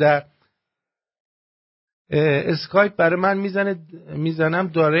اسکندر اسکایپ برای من میزنم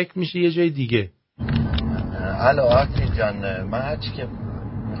دایرکت میشه یه جای دیگه. الو آرتین جان، من هرچی که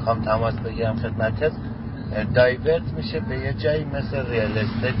میخوام تماس بگیرم خدمتت دایورت میشه به یه جایی مثل ریال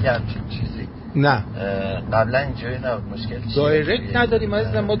استیت یا همچین چیزی. نه قبلا اینجوری نبود. مشکل چیه؟ دایرکت نداریم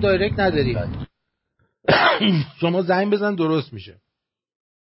عزیزم، ما دایرکت نداریم. شما زنگ بزن درست میشه.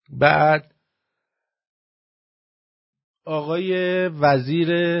 بعد آقای وزیر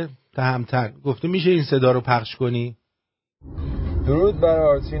تهمتن گفته میشه این صدا رو پخش کنی؟ درود بر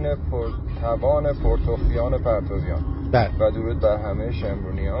آرتین پرتوان پرتوفیان پرتویان و درود بر همه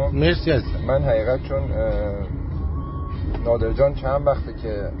شمرونیان. مرسی عزیزم. من حقیقت چون نادر جان چند وقته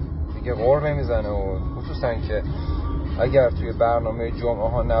که دیگه غر نمیزنه و خصوصا که اگر توی برنامه جمعه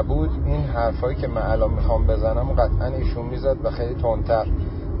ها نبود این حرفایی که من الان میخوام بزنم و قطعا ایشون میزد و خیلی تندتر.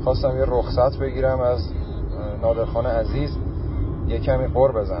 خواستم یه رخصت بگیرم از نادرخان عزیز، یه کمی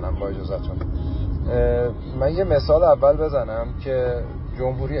غر بزنم با اجازهتون. من یه مثال اول بزنم که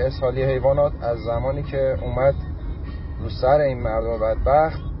جمهوری اسحالی حیوانات از زمانی که اومد رو سر این مردم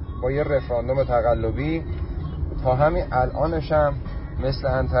بدبخت با یه رفراندوم تقلبی تا همین الانش هم مثل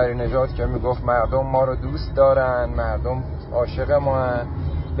انتری نژاد که میگفت مردم ما رو دوست دارن، مردم عاشق ما هن،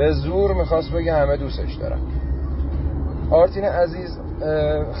 به زور میخواست بگه همه دوستش دارن. آرتین عزیز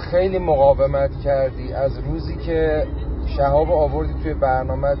خیلی مقاومت کردی از روزی که شهاب آوردی توی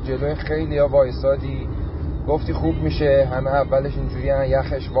برنامه، جلوی خیلی ها وایسادی، گفتی خوب میشه، همه اولش اینجوری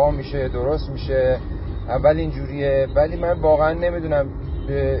یخش وا میشه درست میشه، اول اینجوریه، ولی من واقعا نمیدونم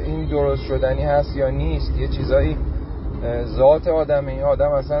این درست شدنی هست یا نیست. یه چیزایی ذات آدمه، این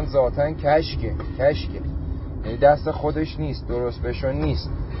آدم اصلا ذاتن کشکه، یعنی دست خودش نیست، درست بشون نیست.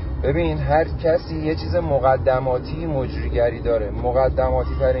 ببین هر کسی یه چیز مقدماتی مجریگری داره. مقدماتی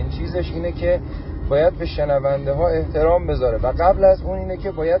ترین چیزش اینه که باید به شنونده ها احترام بذاره و قبل از اون اینه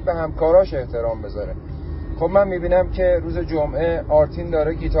که باید به همکاراش احترام بذاره. خب من میبینم که روز جمعه آرتین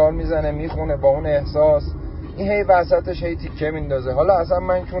داره گیتار میزنه میخونه با اون احساس، این هی وسطش هی تیکه میندازه. حالا اصلا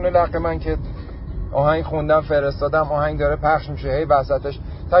من چونه لقه من که آهنگ خوندم فرستادم، آهنگ داره پخش میشه، هی وسطش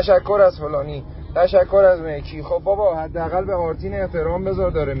تشکر از فلانی، تشکر از میکی. خب بابا حداقل به آرتین احترام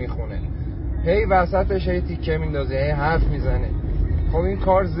بذار، داره میخونه، هی وسطش هی تیکه میندازه، هی حرف میزنه. خب این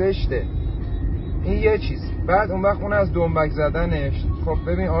کار زشته. این یه چیز. بعد اون وقت اون از دنبک زدنش، خب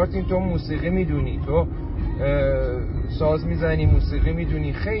ببین آرتین تو موسیقی میدونی، تو ساز میزنی، موسیقی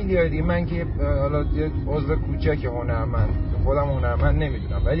میدونی، خیلی عالی. من که حالا یه عضو کوچک هنرمند، خودم هنرمند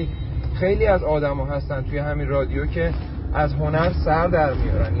نمیدونم، ولی خیلی از آدما هستن توی همین رادیو که از هنر سر در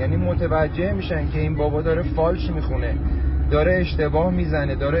میارن، یعنی متوجه میشن که این بابا داره فالش میخونه، داره اشتباه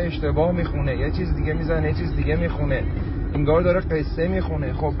میزنه، داره اشتباه میخونه، یه چیز دیگه میزنه، یه چیز دیگه میخونه، انگار داره قصه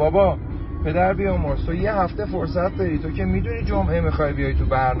میخونه. خب بابا پدر بیامرز، تو یه هفته فرصت داری، تو که میدونی جمعه میخوای بیای تو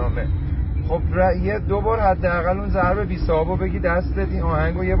برنامه، خب یه دو بار حداقل اون ضرب بی صاحبو بگی دستت، این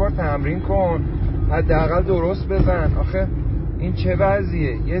آهنگو یه بار تمرین کن، حداقل درست بزن. آخه این چه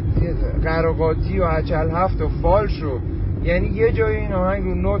وضعیه؟ یه قراقاتی و هچل هفت و فالش رو، یعنی یه جای این آهنگ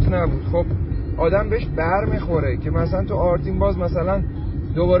رو نوت نبود. خب آدم بهش بر میخوره که مثلا تو آرتین باز مثلا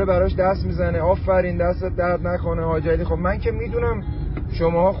دوباره براش دست میزنه، آفرین دستت درد نکنه حاجلی. خب من که میدونم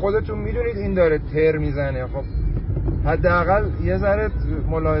شماها خودتون میدونید این داره تر میزنه، خب حداقل یه ذره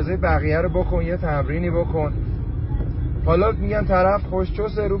ملاحظه بقیه رو بکن، یه تمرینی بکن. حالا میگن طرف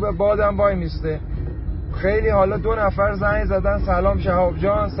خوشچوسه رو به بادم وای میسته، خیلی حالا 2 نفر زنگ زدن سلام شهاب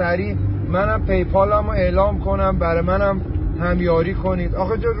جان، سریع منم پیپالمو اعلام کنم برای منم همیاری کنید.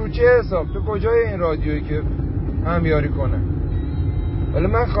 آخه رو چه حساب؟ تو کجای این رادیویی که همیاری کنه؟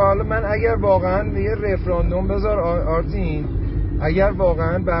 حالا من اگر واقعا یه رفراندوم بذار آرتین، اگر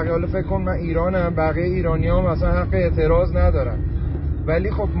واقعا بقیه، حالا فکر کن من ایرانم، بقیه ایرانی‌ها مثلا حق اعتراض ندارن،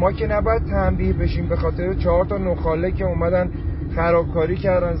 ولی خب ما که نباید تنبیه بشیم به خاطر 4 تا نخاله که اومدن خرابکاری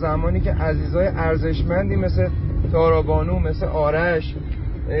کردن، زمانی که عزیزای ارزشمندی مثل تارابانو، مثل آرش،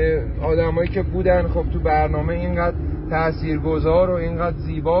 آدمایی که بودن خب تو برنامه اینقدر تاثیرگذار و اینقدر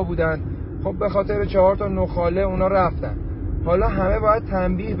زیبا بودن، خب به خاطر 4 تا نخاله اونا رفتن. حالا همه باید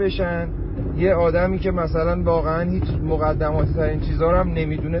تنبیه بشن یه آدمی که مثلا واقعا هیچ مقدماتی ترین چیزا رو هم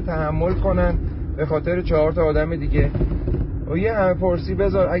نمیدونه تحمل کنن به خاطر 4 تا آدم دیگه. و یه همه پرسی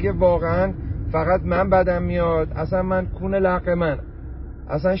بذار اگه واقعا فقط من بدم میاد، اصلا من کون لق من،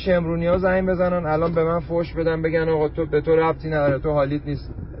 اصلا شمرونی‌ها زنگ بزنن الان به من فوش بدن بگن آقا تو به تو ربطی نداره، تو حالیت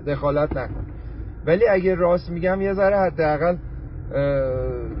نیست، دخالت نکن. ولی اگه راست میگم یه ذره حداقل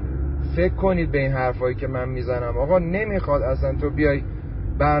فکر کنید به این حرفایی که من میزنم. آقا نمیخواد اصلا تو بیای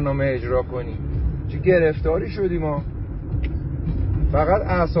برنامه اجرا کنی، چه گرفتاری شدی ما، فقط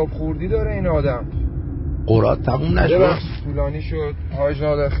اعصاب خوردی داره این آدم. قرات تموم نشد، طولانی شد. حاج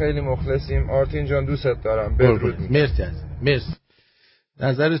نادر خیلی مخلصیم. آرتین جان دوستت دارم. بدرود. مرسی عزیزم، مرسی.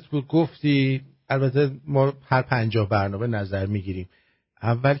 نظرت بود گفتی. البته ما هر 50 برنامه نظر میگیریم.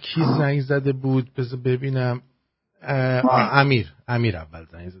 اول کی زنگ زده بود؟ بذار ببینم. امیر اول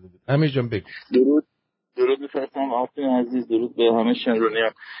زنگ زده بود. امیر جان بگو. درود میفرستم آرتین عزیز، درود به همه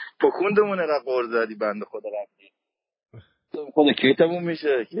شنرونیان. پکوندمونه را قرض زدی بنده خدا رفتی. خدا کیتمون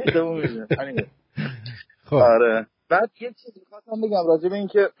میشه خب. آره. بعد یه چیز می‌خواستم بگم راجع به این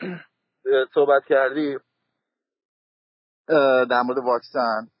که صحبت کردی در مورد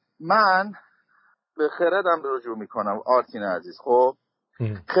واکسن. من به خردم رجوع میکنم آرتین عزیز. خب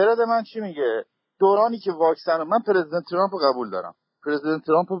خرد من چی میگه؟ دورانی که واکسن، من پرزیدنت ترامپ رو قبول دارم، پرزیدنت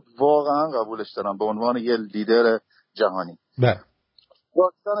ترامپ رو واقعا قبولش دارم به عنوان یه لیدر جهانی.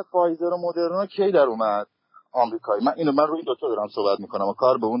 واکسن فایزر و مدرنا کی در اومد آمریکایی؟ من روی این دو تا دارم صحبت میکنم و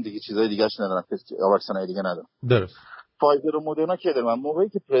کار به اون دیگه چیزای دیگه‌اش ندارم، واکسنای دیگه ندارم. درست. فایزر و مدرنا کی در اومد؟ موقعی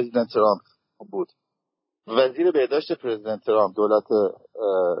که پرزیدنت ترامپ بود، وزیر بهداشت پرزیدنت ترامپ، دولت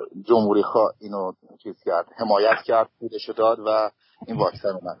جمهوری خواه اینو چیز کرد، حمایت کرد، پولشو داد و این واکسن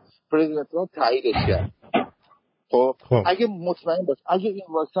اومد. پرزیدنت ترامپ تاییدش کرد. خب اگه مطمئن باش اگه این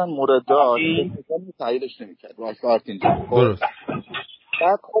واکسن مورد داشت مثلا تاییدش نمی‌کرد واکسن آرتین. درست.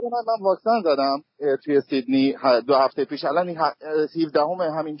 بعد خود من واکسن زدم توی سیدنی 2 هفته پیش. الان 17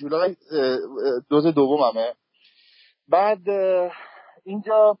 همین جولای دوز دوممه. بعد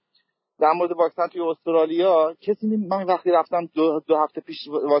اینجا در مورد واکسن توی استرالیا من وقتی رفتم 2 هفته پیش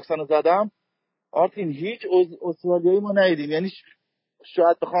واکسن رو زدم آرتین، هیچ استرالیایی ما ندیدیم. یعنی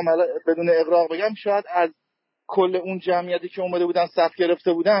شاید بخوام بدون اغراق بگم شاید از کل اون جمعیتی که اومده بودن صف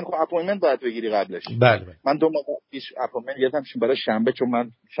گرفته بودن، خب اپوینتمنت باید بگیری قبلش. بله. من 2 ماه پیش اپوینتمنت گرفتم برای شنبه، چون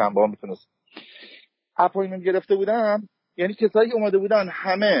من شنبه ها میتونستم اپوینتمنت گرفته بودم. یعنی کسایی که اومده بودن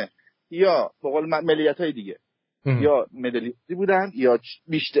همه یا به قول ملیت‌های دیگه یا مدلیستی بودن یا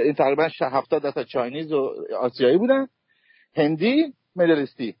بیشتر تقریبا 70% چاینیز و آسیایی بودن، هندی،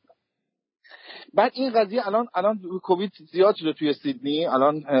 مدلیستی. بعد این قضیه الان کووید زیاد شده توی سیدنی،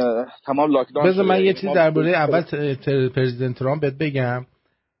 الان تمام لاک داون شده. بذار من یه چیز درباره اول پرزیدنت ترامپ بهت بگم.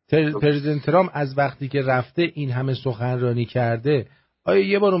 پرزیدنت ترامپ از وقتی که رفته این همه سخنرانی کرده، آیا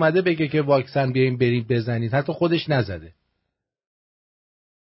یه بار اومده بگه که واکسن بیاین برید بزنید؟ حتی خودش نزده.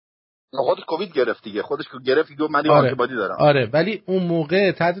 خودش کووید گرفت دیگه، خودش گرفت گفت من آنتیبادی دارم. آره ولی اون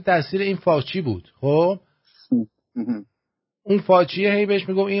موقع تحت تاثیر این فاچی بود. خب اون فاچیه هی بهش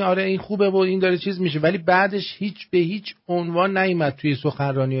میگم این آره این خوبه و این داره چیز میشه، ولی بعدش به هیچ عنوان نیامد توی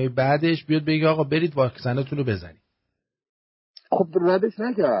سخنرانی‌های بعدش بیاد بگه آقا برید واکسناتون رو بزنید. خب ردش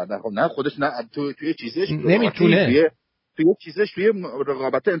نکرد. خب نه خودش نه توی چیزش نمیتونه، توی چیزش توی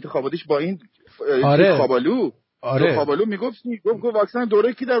رقابت انتخاباتیش با این خوابالو خوابالو میگفت واکسن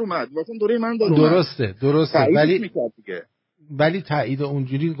دوره کی در اومد؟ واکسن دوره من در اومد. درسته ولی تایید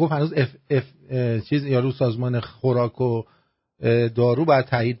اونجوری گفت هنوز چیز یارو سازمان خوراک و دارو باید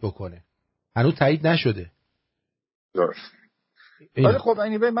تایید بکنه، هنوز تایید نشده. درست. ولی خب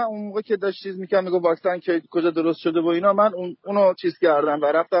من اون موقع که داشت چیز میگم میگم واکسن که کجا درست شده و اینا، من اونو چیز کردم و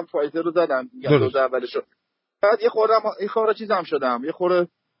رفتم فایزر رو زدم، دوز اولشو. بعد یه خورده چیزام شدم، یه خورده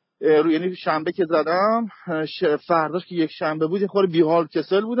یعنی شنبه که زدم فرداش که یک شنبه بود یه خورده بیحال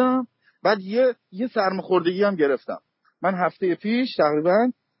کسل بودم. بعد یه سرماخوردگی هم گرفتم. من هفته پیش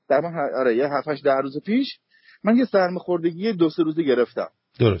تقریبا یه 7-8 روز پیش من یه سرماخوردگی 2-3 روزه گرفتم.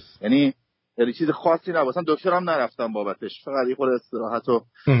 درست. یعنی چیز خاصی نبود، اصلا دکترم نرفتم بابتش، فقط یه خورده استراحت و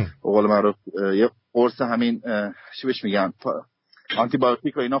به قول معروف یه قرص همین چی بهش میگن آنتی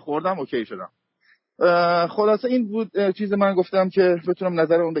بایوتیک و اینا خوردم، اوکی شدم. خلاصه این بود چیز من گفتم که بتونم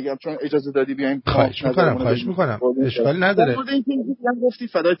نظرمون بگم، چون اجازه دادی بیایم. خواهش میکنم اشکال نداره. در مورد اینکه گفتی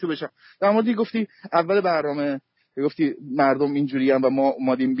فدای تو بشم، در مورد گفتی اول برنامه گفتی مردم اینجوری هم و ما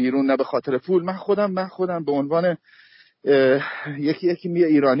اومدیم بیرون نه به خاطر پول. من خودم به عنوان یکی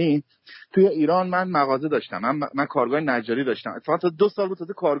ایرانی توی ایران من مغازه داشتم، من کارگاه نجاری داشتم. اتفاقا 2 سال بود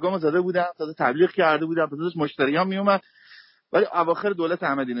تازه کارگاهمو زده بودم، تازه تبلیغ کرده بودم، تازه مشتریام میومد. ولی اواخر دولت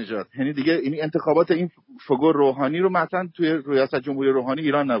احمدی نژاد، یعنی دیگه این انتخابات این فگور روحانی رو مثلا توی ریاست جمهوری روحانی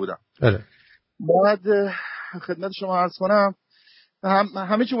ایران نبودم. بعد خدمت شما عرض کنم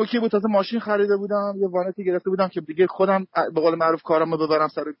همه چی اوکی بود، تازه ماشین خریده بودم، یه وانتی گرفته بودم که دیگه خودم به قول معروف کارامو ببرم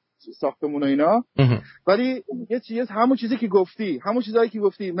سر ساختمون و اینا. ولی یه چیز همون چیزی که گفتی، همون چیزایی که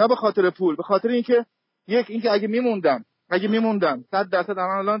گفتی، نه به خاطر پول، به خاطر اینکه اینکه اگه میموندم 100%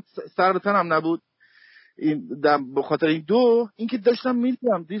 الان سر به تنم نبود، این به خاطر این دو اینکه داشتم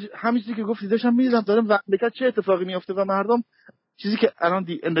میدیدم همین چیزی که گفتی داشتم میدیدم دارم مملکت چه اتفاقی میفته و مردم چیزی که الان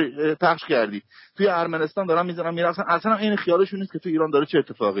پخش کردی توی ارمنستان دارن میزنن میرقصن، اصلا این خیالشون نیست که توی ایران داره چه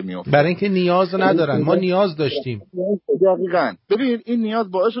اتفاقی میفته، برای اینکه نیاز ندارن. ما نیاز داشتیم. دقیقاً. ببین این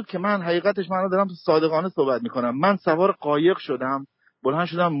نیاز باعث شد که من حقیقتش من دارم صادقانه صحبت میکنم، من سوار قایق شدم، بلند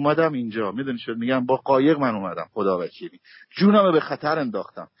شدم اومدم اینجا، میدونی چرا میگم؟ با قایق من اومدم، خدا وکیلی جونمو به خطر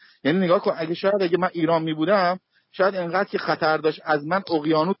انداختم. یعنی نگاه کن، اگه من ایران میبودم شاید انقدر که خطر داشت از من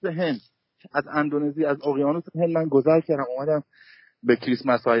اقیانوس هند، از اندونزی، از اقیانوس هند من گذر کردم اومدم به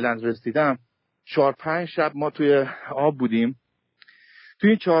کریسمس آیلند رسیدم. 4-5 شب ما توی آب بودیم. توی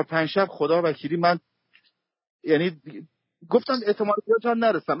این 4-5 شب خدا وکیلی من یعنی گفتم احتمال زیاد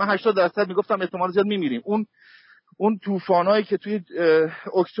نرسم، من 80% میگفتم احتمال زیاد میمیریم. اون طوفانایی که توی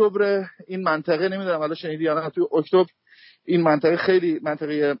اکتبر این منطقه، نمیدونم حالا شنیدی یا نه، توی اکتبر این منطقه خیلی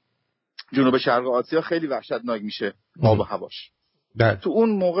منطقه جنوب شرق آسیا خیلی وحشتناک میشه آب و هواش. تو اون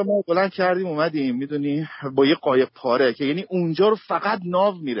موقع ما بلند کردیم اومدیم، میدونی، با یه قایق پاره که یعنی اونجا رو فقط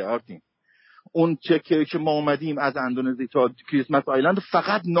ناو میره آرتین. اون که ما اومدیم از اندونزی تا کریسمس آیلند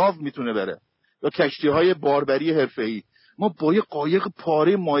فقط ناو میتونه بره یا کشتی‌های باربری حرفه‌ای. ما با یه قایق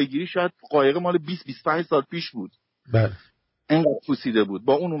پاره ماهیگیری، شاید قایق مال 20-25 سال پیش بود، بله اینقدر پوسیده بود،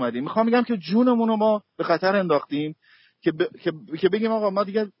 با اون اومدیم. میخوام بگم که جونمون رو ما به خطر انداختیم که بگیم آقا ما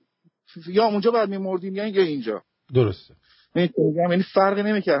دیگه یا اونجا باید میمردیم یا اینجا. درسته. یعنی فرقی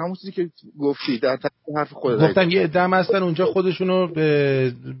نمیکرد، همون چیزی که گفتی در حرف خودت گفتم یه عده‌ام هستن اونجا خودشونو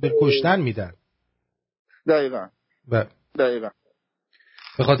به کشتن میدن. دقیقاً.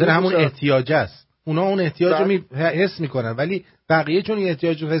 به خاطر همون احتیاج است. اونا اون احتیاج رو حس میکنن، ولی بقیه چون این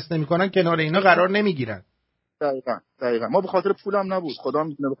احتیاج رو حس نمیکنن کنار اینا قرار نمیگیرن. دقیقاً. ما به خاطر پولم نبود، خدا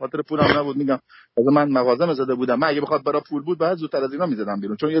میدونه به خاطر پولم نبود. میگم من مغازه زده بودم، من اگه بخواد برای پول بود بعد زودتر از اینا میزدم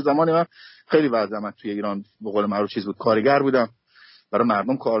بیرون، چون یه زمانی من خیلی وضعم توی ایران به قول معروف چیز بود، کارگر بودم، برای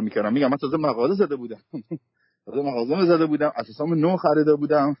مردم کار میکردم. میگم من تازه مغازه زده بودم، اساسام نو خریده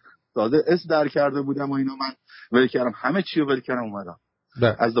بودم، تازه اس در کرده بودم و اینا، من ول کردم همه چی رو ول کردم اومدم.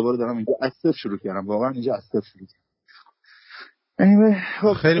 از دوباره دارم اینجا از صفر شروع کردم، واقعا اینجا از صفر شروع کردم.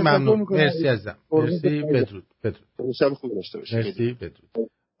 خیلی ممنون، مرسی عزیزم، مرسی، بدرود. شب خوب داشته باشید. مرسی، بدرود.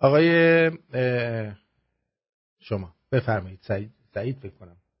 آقای شما بفرمایید. سعید فکر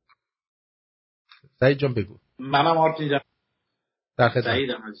کنم. سعید جان بگو. منم آرتین جان. در خدمت.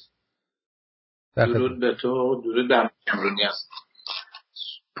 سعیدم عزیز. درود به تو، درود به امرونی است.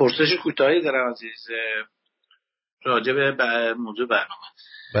 پرسش کوتاهی دارم عزیز راجع به موضوع برنامه.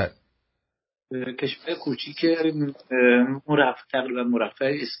 بله. کشور کوچیک تقریبا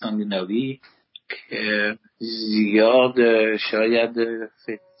مرفه اسکاندیناوی که زیاد شاید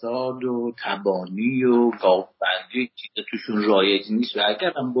فساد و تبانی و گاوبندی چیزا توشون رایج نیست و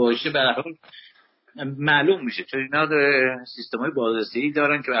اگر هم باشه به هر حال معلوم میشه، چون اینا سیستم‌های بازرسی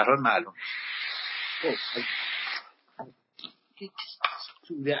دارن که به هر حال معلوم میشه.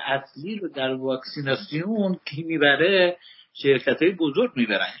 سود اصلی رو در واکسیناسیون کی میبره؟ شرکت‌های بزرگ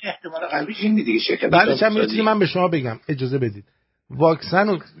میبرن. احتمال قویش اینه دیگه، شرکت. بله، چند چیزی من به شما بگم، اجازه بدید. واکسن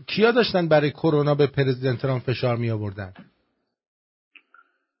رو کیا داشتن برای کرونا به پرزیدنت ترامپ فشار می آوردن؟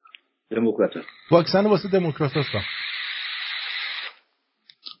 دموکرات‌ها. واکسن واسه دموکرات‌ها ساخت.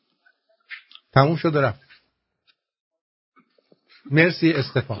 تموم شد رفت. مرسی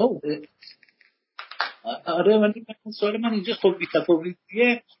استفان. آره، ولی سوال من اینجا خب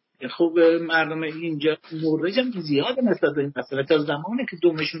بی‌تفاوتیه. خب مردم اینجا موردش هم زیاده نسبت به این مسئله. تا زمانی که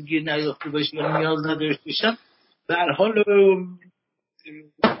دومشون گیر نیافته باشه یا نیاز نداشته باشن به هر حال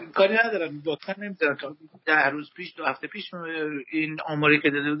کاری ندارن، واکسن نمیذارن. تا 10 روز پیش، 2 هفته پیش این آماری که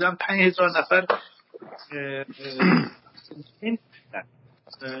داده بودن 5000 نفر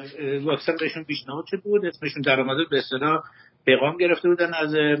واکسن بهشون پیشنهاد شده بود، اسمشون در اومده، به اصطلاح پیغام گرفته بودن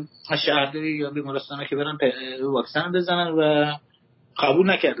از شهرداری یا بیمارستانا که برن واکسن بزنن و قبول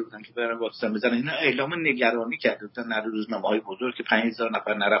نکرده بودن که برن واکسن بزنن. اینا اعلام نگرانی کرده بودن در روزنامه‌های بزرگ که 5000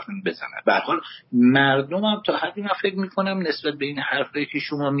 نفر نرفتن بزنن. به هر حال مردم هم تا حدی من فکر می‌کنم نسبت به این حرفایی که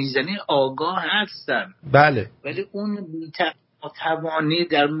شما میزنی آگاه هستن. بله. ولی اون توانی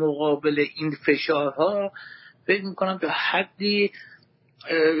در مقابل این فشارها فکر می‌کنم تا حدی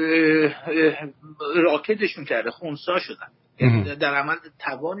راکدشون کرده، خونسا شدن. یعنی در عمل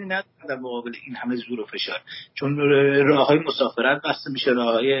توانی ندارن در مقابل این همه زور و فشار، چون راههای مسافرت بسته میشه،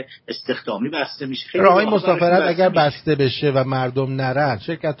 راههای استخدامی بسته میشه. راههای مسافرت اگر بسته بشه و مردم نرن،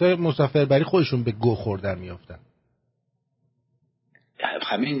 شرکت‌های مسافربری خودشون به گو خوردن میافتن.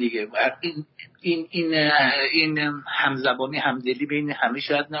 همین دیگه. این همزبانی همدلی بین همه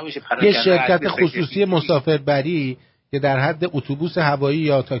شاید نباشه. یه شرکت خصوصی مسافربری که در حد اتوبوس هوایی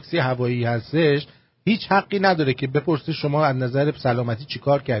یا تاکسی هوایی هستش هیچ حقی نداره که بپرسه شما از نظر سلامتی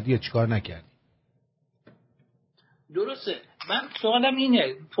چیکار کردی یا چیکار نکردی. درسته. من سوالم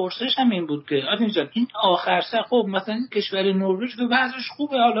اینه، پرسش هم این بود که آرتین جان این آخر سر خب مثلا کشور نروژ که وضعش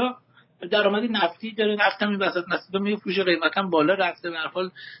خوبه، حالا درآمد نفتی داره، نفت هم این وسط نصیب میفروشه، قیمت هم بالا رفته، به هر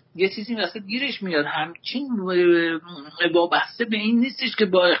حال یه چیزی وسط گیرش میاد. همچین وابسته به این نیستش که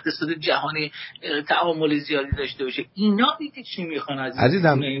با اقتصاد جهانی تعامل زیادی داشته باشه. اینا دیگه چی میخوان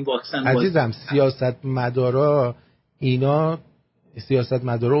عزیزم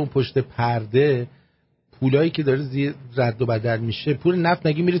سیاستمدارا اون پشت پرده پولایی که داره رد و بدل میشه، پول نفت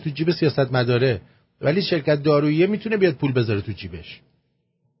نگی میره تو جیب سیاستمداره، ولی شرکت دارویی میتونه بیاد پول بذاره تو جیبش.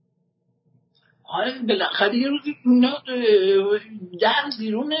 آره بالاخره یه روزی اینا در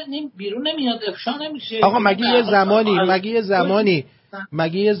بیرون نمیاد، افشا نمیشه. آقا مگه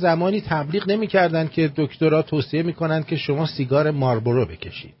یه زمانی تبلیغ نمیکردن که دکترها توصیه میکنن که شما سیگار مارلبورو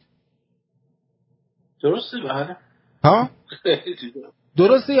بکشید؟ درسته بله. ها؟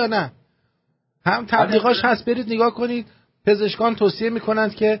 درسته یا نه؟ هم تبلیغاش هست، برید نگاه کنید. پزشکان توصیه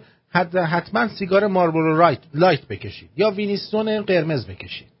میکنند که حتما سیگار مارلبورو لایت بکشید یا وینستون قرمز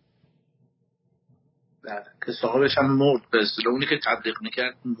بکشید. که صاحبش هم مرد، به اصطلاح اونی که تبلیغ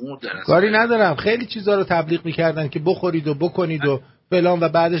میکرد مرد. کاری ندارم، خیلی چیزا رو تبلیغ میکردن که بخورید و بکنید و فلان، و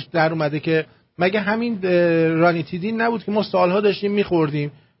بعدش در اومده که مگه همین رانیتیدین نبود که ما سالها داشتیم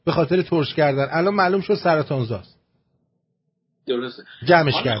میخوردیم به خاطر ترش کردن، الان معلوم شد سرطانزاست. درسته.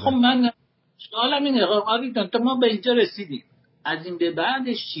 جمعش کردن. خب من سوالم اینه آقا تا ما به اینجا رسیدیم، از این به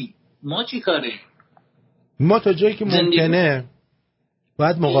بعدش چی؟ ما چی کاره؟ ما تا جایی که ممکنه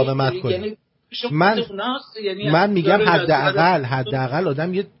باید مقاومت کنیم. من میگم حداقل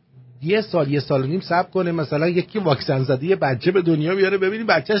آدم یه سال و نیم صبر کنه، مثلا یکی واکسن زده یه بچه به دنیا بیاره ببینیم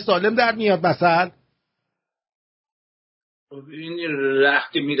بچه‌ش سالم در میاد. مثلا این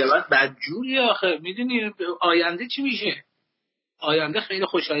رخت میرود بدجوری آخه، میدونی آینده چی میشه؟ آینده خیلی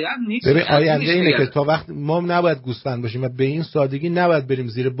خوشایند نیست. ببین آینده اینه که تا وقت ما نباید گوسفند باشیم و به این سادگی نباید بریم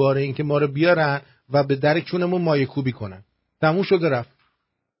زیر بار این که ما رو بیارن و به در کونمون مایه کوبی کنن. تموم شده رفت.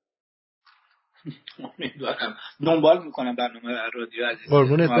 امیدوارم دنبال میکنم برنامه رادیو عزیز.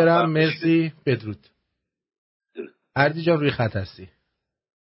 قربونت برم، مرسی، بدرود. اردی جان روی خط هستی.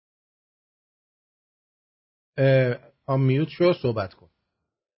 میوت شو، صحبت کن.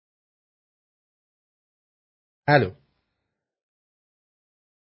 الو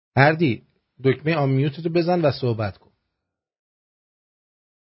اردی، دکمه آمیوتتو بزن و صحبت کن.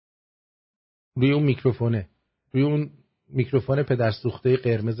 روی اون میکروفون پدر سوخته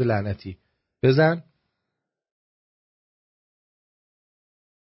قرمز لعنتی بزن.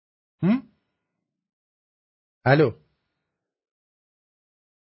 الو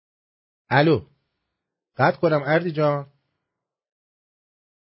قطع کنم اردی جان؟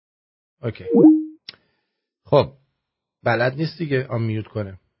 اوکی. خب بلد نیست دیگه آمیوت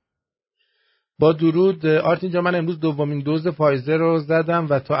کنه. با درود آرتین جان، من امروز دومین دوز فایزر رو زدم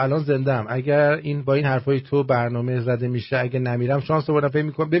و تا الان زنده‌ام. اگر این با این حرفای تو برنامه زده میشه، اگه نمیرم شانس رو فکر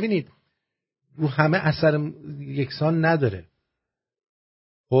می‌کنم. ببینید رو همه اثر یکسان نداره.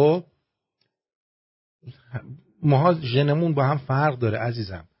 خب ماها ژنمون با هم فرق داره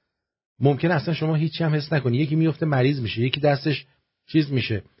عزیزم. ممکنه اصلا شما هیچی هم حس نکنی، یکی میفته مریض میشه، یکی دستش چیز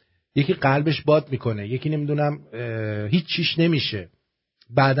میشه، یکی قلبش باد میکنه، یکی نمیدونم هیچ چیش نمیشه،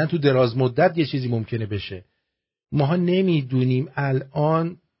 بعدن تو دراز مدت یه چیزی ممکنه بشه. ماها نمیدونیم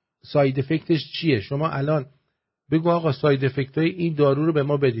الان ساید افکتش چیه. شما الان بگو آقا ساید افکت های این دارو رو به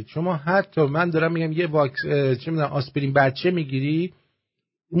ما بدید. شما حتی من دارم میگم یه چه میدونم آسپرین بچه میگیری،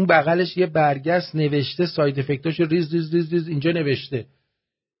 اون بغلش یه برگست نوشته ساید افکتاشو ریز ریز ریز ریز اینجا نوشته.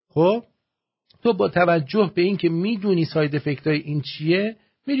 خب تو با توجه به این که میدونی ساید افکت های این چیه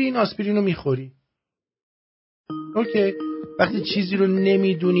میری این آسپرین رو میخوری. اوکی. وقتی چیزی رو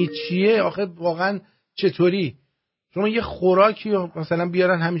نمیدونی چیه، آخه واقعا چطوری شما یه خوراکی رو مثلا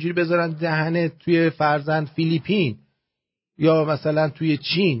بیارن همینجوری بذارن دهنه توی فرضاً فیلیپین یا مثلا توی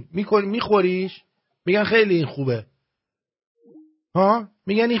چین، میخوریش؟ میگن خیلی این خوبه.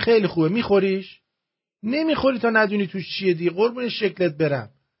 میگن این خیلی خوبه، میخوریش؟ نمیخوری تا ندونی توش چیه دیگه. قربون شکلت برم.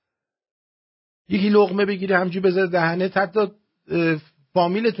 یکی لقمه بگیره همینجوری بذاره دهنه، حتی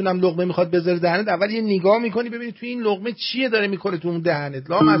فامیلتونم لقمه میخواد بذاره دهنت، اول یه نگاه میکنی ببینی توی این لقمه چیه داره میکنه تو اون دهنت.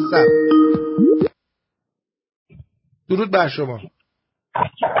 لامصب. درود بر شما.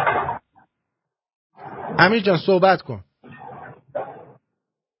 امیر جان صحبت کن.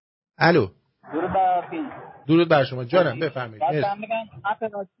 الو. درود بر شما جانم، بفرمایید.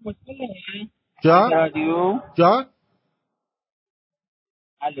 جان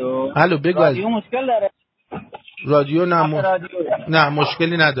الو بگو. رادیو مشکل داره. رادیو نه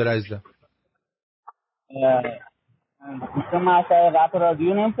مشکلی نداره عزیزم. من قطع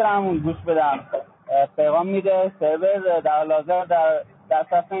رادیو نمیتونم گوش بدم، پیغام میده سرور در لازم در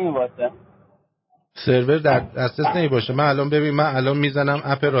دسترس نمیباشه. سرور در دسترس نمیباشه. من الان میزنم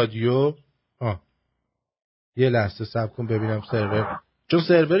اپ رادیو. یه لحظه صبر کن ببینم سرور، چون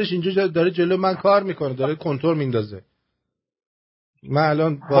سرورش اینجا داره جلو من کار میکنه، داره کنترل میندازه. من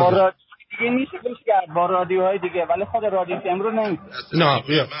الان با رادیو دیگه میشه گوش کرد، با رادیوهای دیگه، ولی خود رادیو امروز نمیشه. نه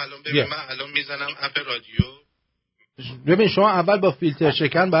بیا. من الان میزنم اپ رادیو. ببین شما اول با فیلتر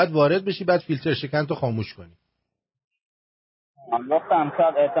شکن باید وارد بشی، بعد فیلتر شکن تو خاموش کنی. گفتم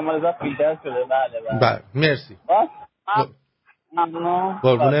شاید احتمال زیاد فیلتر شده. بله مرسی. ممنون.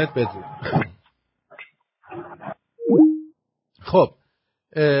 قربونت بدرود. خب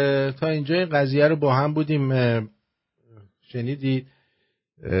تا اینجا این قضیه رو با هم بودیم، شنیدید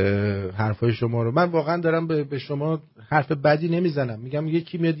حرفای شما رو. من واقعا دارم به شما حرف بدی نمیزنم، میگم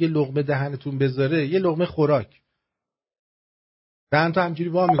یکی میاد یه لقمه دهنتون بذاره، یه لقمه خوراک دهن تو همجوری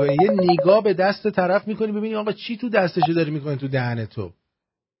وا میکنی، یه نگاه به دست طرف میکنی ببینی آقا چی تو دستشه داری میکنی تو دهن تو.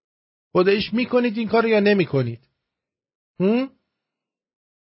 خودش میکنید این کارو یا نمیکنید؟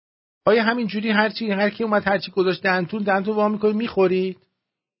 آیا همینجوری هر کی اومد هر چی گذاشت دهنتون وا میکنید میخورید؟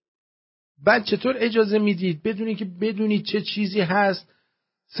 بعد چطور اجازه میدید بدونید چه چیزی هست؟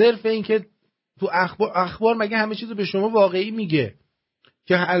 صرف این که تو اخبار مگه همه چیزو به شما واقعی میگه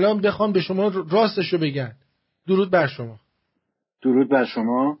که الان بخوان به شما راستشو بگن؟ درود بر شما. درود بر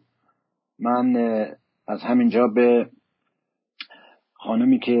شما. من از همینجا به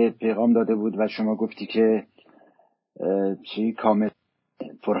خانومی که پیغام داده بود و شما گفتی که چی کامل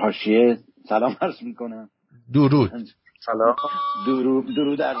فرهاشیه سلام عرض میکنم. درود. سلام.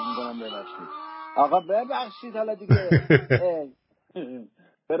 درود عرض میکنم. ببخشید آقا، ببخشید. حالا دیگه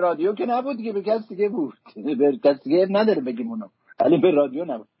به رادیو که نبود دیگه، به کس دیگه بود، به کس دیگه نداره بگیم اونو، ولی به رادیو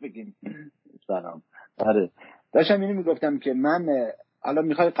نبود بگیم سلام. آره داشتم اینو میگفتم که من الان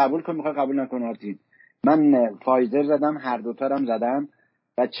میخوای قبول کن میخوای قبول نکن آرتین، من فایزر زدم، هر دوتا هم زدم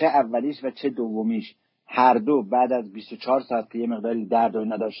و چه اولیش و چه دومیش هر دو بعد از 24 ساعت که یه مقداری درد و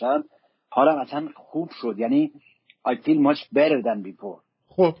اینا داشتم حالم اصلا خوب شد. یعنی I feel much better than before.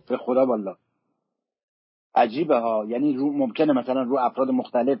 خب به خدا والله عجیبه ها. یعنی ممکنه مثلا رو افراد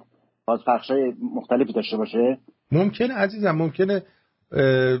مختلف بازپخشای مختلفی داشته باشه. ممکنه عزیزم، ممکنه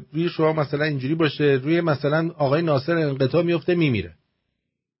روی شما مثلا اینجوری باشه، روی مثلا آقای ناصر انقطاع میفته میمیره،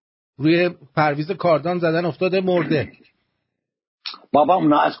 روی پرویز کاردان زدن افتاده مرده. بابا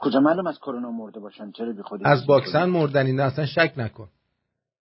اونا از کجا معلوم از کرونا مرده باشن؟ چرا بی خودی از واکسن مردن، این اصلا شک نکن.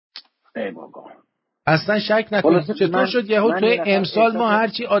 ای بابا اصلا شک نکن. چطور شد یهو توی امسال ما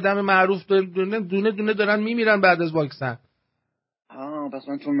هرچی آدم معروف دونه دونه دارن میمیرن بعد از واکسن؟ پس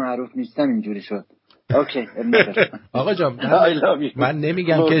من چون معروف نیستم اینجوری شد. اوکی آقا جان من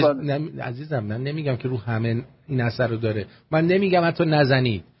نمیگم که عزیزم، من نمیگم که رو همه این اثر رو داره، من نمیگم حتی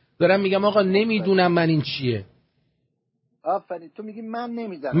نزنید، دارم میگم آقا نمیدونم من این چیه. آفرین. تو میگی من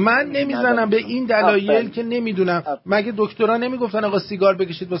نمیزنم به این دلایل که نمیدونم. مگه دکترها نمیگفتن آقا سیگار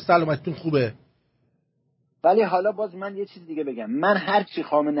بکشید با سلامتتون خوبه؟ ولی حالا باز من یه چیز دیگه بگم، من هر چی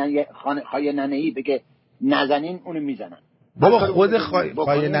خای ننهی بگه نزنین اونو میزنن. بابا خود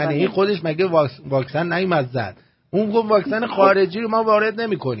خای ننهی خودش مگه واکسن نیومد زد؟ اون گفت واکسن خارجی رو ما وارد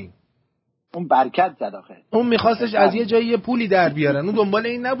نمی‌کنیم. اون برکت زد آخه. اون میخواستش از یه جایی یه پولی در بیارن، اون دنبال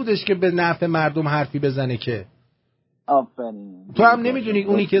این نبودش که به نفع مردم حرفی بزنه که. آفرین. تو هم نمیدونی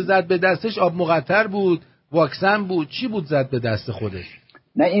اونی که زد به دستش آب مقطر بود، واکسن بود، چی بود زد به دست خودش؟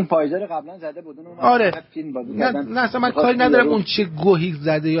 نه این فایزر قبلا زده بود اون. آره نه اصلا من کاری ندارم اون چه گوهی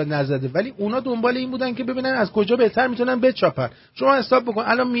زده یا نزده، ولی اونا دنبال این بودن که ببینن از کجا بهتر میتونن بچاپن. شما حساب بکن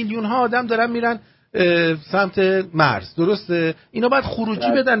الان میلیون ها آدم دارن میرن سمت مرز، درسته؟ اینا باید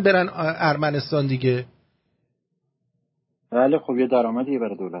خروجی بدن برن ارمنستان دیگه. بله خب یه درآمدیه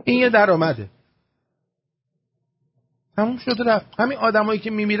برای دولت. این یه درآمده. تموم شده رفت. همین آدمایی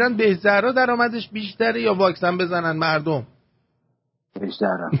که میمیرن بهتره درآمدش بیشتره یا واکسن بزنن مردم؟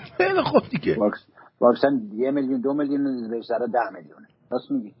 بیشتره. خیلی خوب دیگه. واکسن 1 میلیون 2 میلیون بیشتره 10 میلیونه.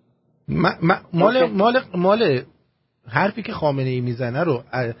 راست میگی. مال حرفی که خامنه‌ای میزنه رو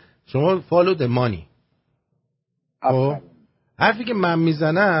شما فالو د مانی. حرفی که من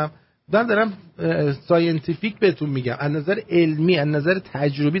میزنم دارم ساینتیفیک بهتون میگم، از نظر علمی، از نظر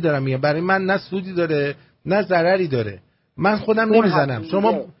تجربی دارم میگم. برای من نه سودی داره نه ضرری داره. من خودم نمیزنم.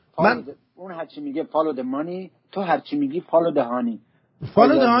 شما من اون هرچی میگه follow the money، تو هرچی میگی follow the honey.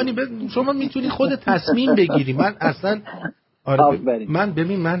 follow the honey شما میتونی خود تصمیم بگیری. من اصلا من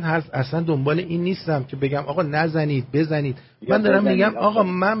ببین من اصلا دنبال این نیستم که بگم آقا نزنید بزنید. من دارم میگم آقا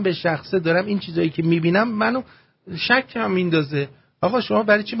من به شخصه دارم این چیزایی که میبینم منو شک هم میندازه. آقا شما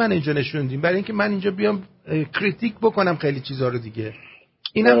برای چی من اینجا نشوندین؟ برای اینکه من اینجا بیام کریتیک بکنم خیلی چیزا رو دیگه.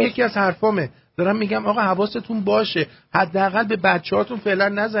 اینم یکی از حرفامه. دارم میگم آقا حواستون باشه، حداقل به بچه‌هاتون فعلا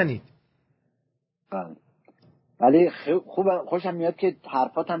نزنید. ولی خوشم میاد که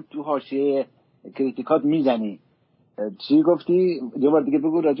حرفاتم تو حاشیه کریتیکات میزنی. چی گفتی؟ یه بار دیگه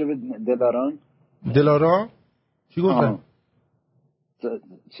بگو راجع به دلارام چی گفتم؟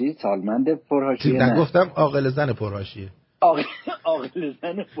 چی؟ سالمند پرحاشیه؟ نه گفتم عاقل زن پرحاشیه. عاقل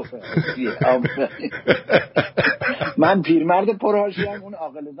زن پرحاشیه. من پیرمرد پرحاشیه ام، اون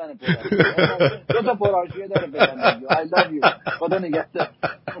عاقل زن پرحاشیه. دو تا پرحاشیه داره بزنید. I love you. خدا نگهدار.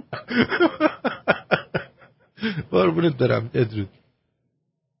 قربونت برم. بدرود.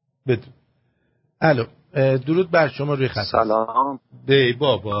 الو، درود بر شما روی خط. سلام. دی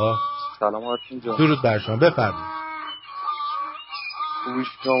بابا. سلام آرتین جان. درود بر شما، بفرمایید. خوبی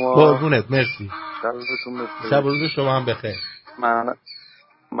شما؟ قربونت، مرسی. شبتون بخیر. شب و روز شما هم بخیر.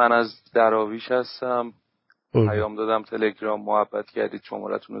 من از دراویش هستم. پیام دادم تلگرام، محبت کردید،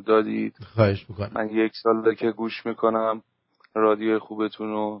 شمارتون رو دادید. خواهش میکنم. من 1 ساله که گوش میکنم رادیو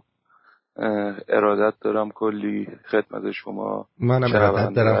خوبتون رو، ارادت دارم کلی خدمت شما. منم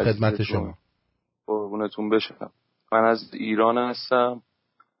ارادت دارم خدمت شما. قربونتون بشم. من از ایران هستم.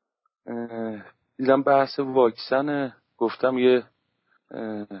 دیدم بحث واکسن، گفتم یه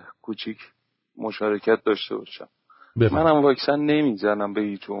کوچیک مشارکت داشته باشم. منم واکسن نمیزنم به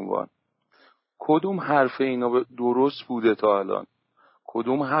هیچ عنوان. کدوم حرف اینا درست بوده تا الان؟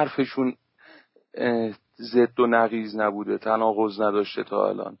 کدوم حرفشون ضد و نقیض نبوده، تناقض نداشته تا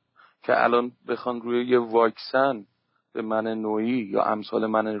الان؟ که الان بخوان روی یه واکسن به من نوعی یا امثال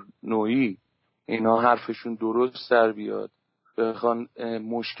من نوعی اینا حرفشون درست در بیاد، بخوان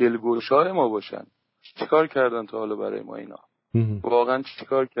مشکل گشای ما باشن. چیکار کردن تا حالا برای ما اینا؟ واقعا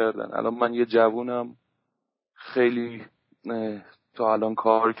چیکار کردن؟ الان من یه جوونم، خیلی تا الان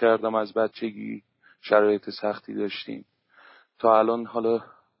کار کردم، از بچگی شرایط سختی داشتیم، تا الان حالا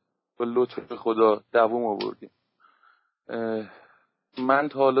به لطف خدا دوام آوردیم. من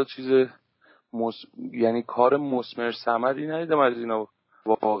تا حالا یعنی کار مثمر ثمری ندیدم از اینا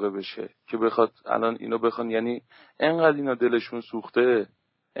واقع بشه که بخواد الان اینا بخوان، یعنی انقدر اینا دلشون سوخته،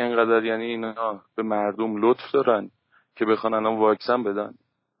 انقدر یعنی اینا به مردم لطف دارن که بخوان الان واکسن بدن.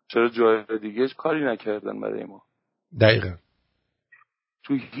 چرا جای دیگه کاری نکردن برای ما؟ دقیقاً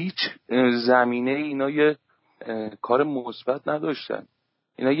تو هیچ زمینه اینا یه کار مثبت نداشتن.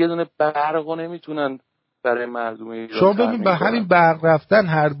 اینا یه دونه برقو نمیتونن برای مردم ایران. شما ببین به همین برق رفتن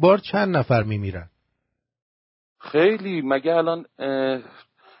هر بار چند نفر میمیرن؟ خیلی. مگه الان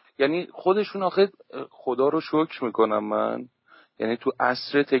یعنی خودشون آخه خدا رو شکر میکنم من، یعنی تو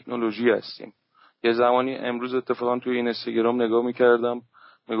عصر تکنولوژی هستیم. یه زمانی امروز اتفاقا توی این اینستاگرام نگاه میکردم،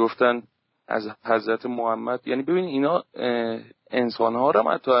 میگفتن از حضرت محمد، یعنی ببین اینا انسان‌ها رو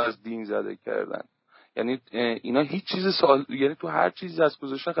حتی از دین زده کردن. یعنی اینا هیچ چیز یعنی تو هر چیزی از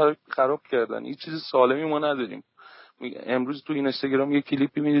گذاشتن خراب کردن. هیچ چیز سالمی ما نداریم. امروز تو این اینستاگرام یه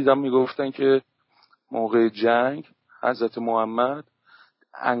کلیپی میدیدم، میگفتن که موقع جنگ حضرت محمد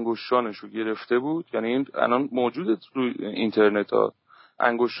انگشتانشو گرفته بود، یعنی این الان موجوده تو اینترنت ها،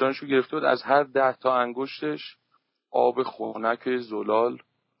 انگشتانشو گرفته بود، از هر 10 تا انگشتش آب خنک زلال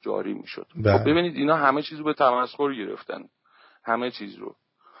جاری میشد. خب ببینید اینا همه چیزو به تمسخر گرفتن، همه چیز رو.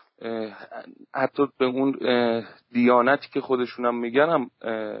 حتی به اون دیانتی که خودشونم میگن هم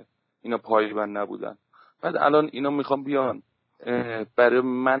اینا پایبند نبودن. بعد الان اینا میخوان بیان برای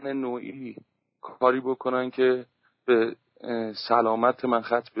من نوعی کاری بکنن که به سلامت من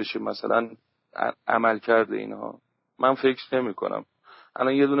ختم بشه، مثلا عمل کرده اینها. من فکر نمی کنم.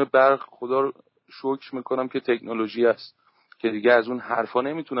 الان یه دونه برق، خدا رو شکر میکنم که تکنولوژی هست که دیگه از اون حرفا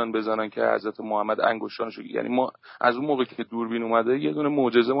نمیتونن بزنن که حضرت محمد انگشتانشو، یعنی ما از اون موقع که دوربین اومده یه دونه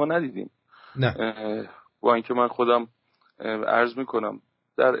معجزه ما ندیدیم. نه. با اینکه من خودم عرض میکنم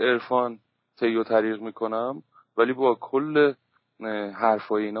در عرفان طی و طریق میکنم، ولی با کل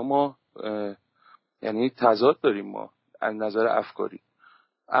حرفای اینا ما یعنی تضاد داریم ما از نظر افکاری.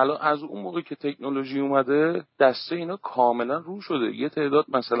 الان از اون موقع که تکنولوژی اومده دسته اینا کاملا رو شده. یه تعداد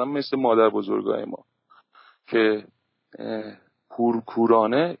مثلا مثل مادر بزرگای ما که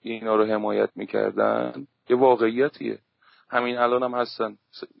کورکورانه اینا رو حمایت میکردن، یه واقعیتیه. همین الان هم هستن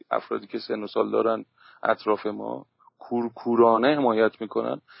افرادی که سن و سال دارن اطراف ما کورکورانه حمایت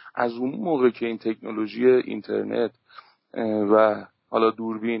میکنن. از اون موقع که این تکنولوژی اینترنت و حالا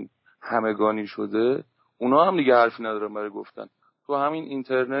دوربین همگانی شده، اونا هم دیگه حرفی ندارن برای گفتن. تو همین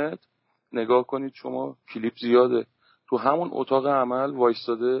اینترنت نگاه کنید شما، کلیپ زیاده. تو همون اتاق عمل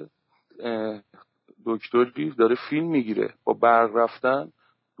وایستاده دکتری داره فیلم میگیره، با برق رفتن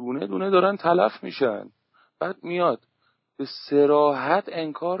دونه دونه دارن تلف میشن. بعد میاد به صراحت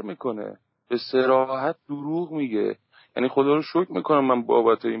انکار میکنه، به صراحت دروغ میگه. یعنی خدا رو شکر میکنم من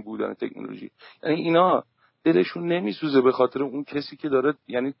بابت این بودن تکنولوژی. یعنی اینا دلشون نمیسوزه به خاطر اون کسی که داره،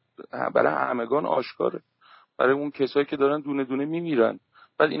 یعنی برای همگان آشکاره، برای اون کسایی که دارن دونه دونه میمیرن.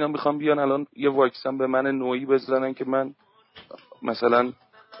 بعد اینا میخوان بیان الان یه واکسن به من نوعی بزنن که من مثلا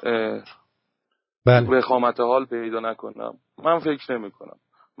وخامت حال پیدا نکنم. من فکر نمی کنم،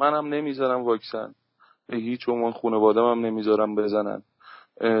 منم نمیذارم واکسن، به هیچ عنوان خانواده‌ام هم نمیذارم بزنن.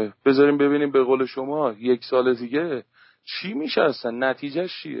 بذاریم ببینیم به قول شما 1 سال دیگه چی میشه، اصلا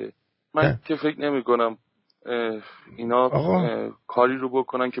نتیجهش چیه. من که فکر نمی کنم اینا کاری رو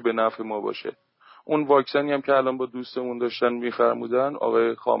بکنن که به نفع ما باشه. اون واکسنی هم که الان با دوستمون داشتن میفرمودن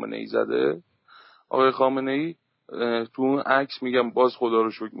آقای خامنه‌ای زده، آقای خامنه‌ای تو اون عکس، میگم باز خدا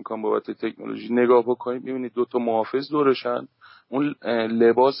رو شکر میکنم بابت تکنولوژی، نگاه بکنید میبینید 2 تا محافظ دورشن، اون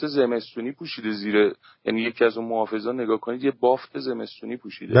لباس زمستونی پوشیده زیر، یعنی یکی از اون محافظا نگاه کنید یه بافت زمستونی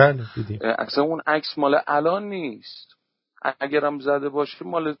پوشیده. بله دیدیم. اصلا اون عکس مال الان نیست، اگرم زده باشه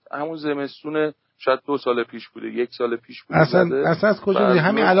مال همون زمستون، شاید 2 سال پیش بوده، 1 سال پیش بوده. اصلا از کجا میدونی؟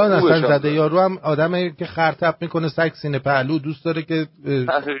 همین الان اصلا زده. یارو هم آدمی که خرطب میکنه، سگ سینه پهلو، دوست داره که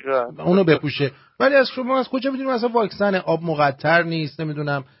اونو بپوشه. ولی از شما از کجا میدونیم اصلا واکسن آب مقطر نیست،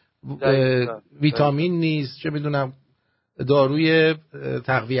 نمیدونم ویتامین نیست، چه میدونم داروی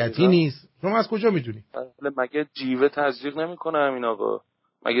تقویتی نیست، شما از کجا میدونی؟ مگه جیوه تزریق نمیکنه همین آقا؟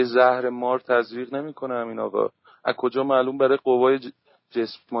 مگه زهر مار تزریق نمیکنه همین آقا؟ از کجا معلوم برای قوای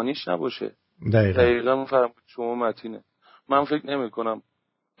جسمانیش نباشه؟ دقیقاً فرمود شما متینه. من فکر نمی کنم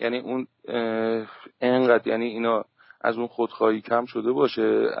یعنی اون انقدر، یعنی اینا از اون خودخواهی کم شده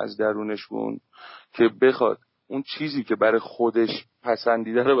باشه از درونشون که بخواد اون چیزی که برای خودش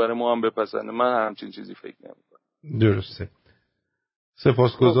پسندیده رو برای ما هم بپسنده. من همچین چیزی فکر نمی کنم. درسته.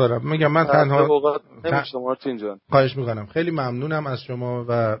 سپاسگزارم. میگم من تنها نمیشم آرتین جان. خواهش میکنم، خیلی ممنونم از شما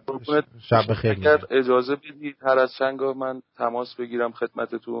و شب بخیر. اگر اجازه بدید هر از چند من تماس بگیرم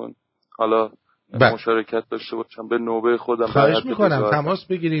خدمتتون، حالا مشارکت داشته باشم به نوبه خودم. خواهش میکنم تماس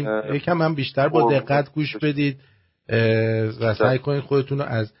بگیریم، یکم هم بیشتر با دقت گوش بدید و سعی کنید خودتون رو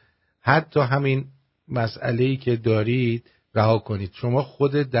از حتی همین مسئله‌ای که دارید رها کنید. شما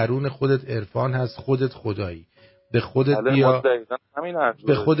خودت درون خودت عرفان هست، خودت خدایی. به خودت بیا،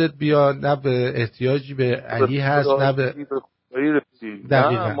 به خودت بیا، نه به احتیاجی به علی هست نه به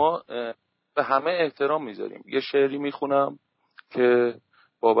دقیقاً. ما به همه احترام میذاریم. یه شعری میخونم که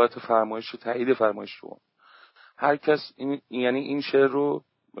بابت فرمایش تایید فرمایش شما. هر کس یعنی این شعر رو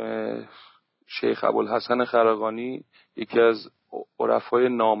شیخ ابوالحسن خرقانی، یکی از عرفای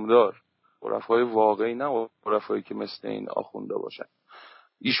نامدار، عرفای واقعی، نه عرفایی که مثل این آخونده باشن،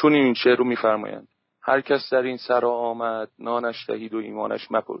 ایشون این شعر رو میفرمایند: هر کس در این سرا آمد نانش دهید و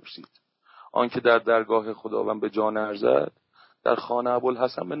ایمانش مپرسید. آن که در درگاه خداوند به جان ارزد، در خانه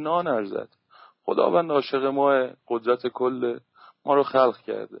ابوالحسن به نان ارزد. خداوند عاشق ما، قدرت کل، ما رو خلق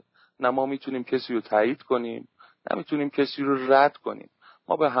کرده. نه ما میتونیم کسی رو تایید کنیم، نه میتونیم کسی رو رد کنیم.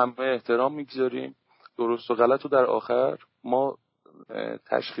 ما به همه احترام میگذاریم، درست و غلط رو در آخر ما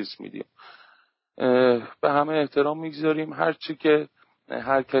تشخیص میدیم. به همه احترام میگذاریم، هر چی که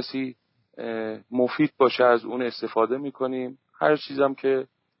هر کسی مفید باشه از اون استفاده میکنیم، هر چیزم که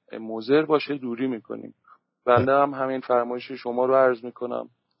مضر باشه دوری میکنیم. بنده هم همین فرمایش شما رو عرض میکنم.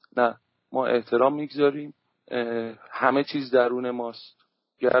 نه، ما احترام میگذاریم، همه چیز درون ماست.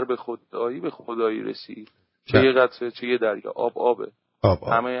 گر به خدایی به خدایی رسید، چه یه قطره چه یه دریا، آبه.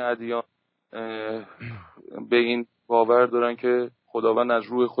 همه ادیان به این باور دارن که خداوند از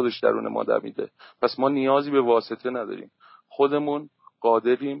روح خودش درون ما دمیده. پس ما نیازی به واسطه نداریم، خودمون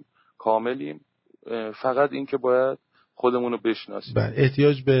قادریم، کاملیم. فقط این که باید خودمون رو بشناسیم.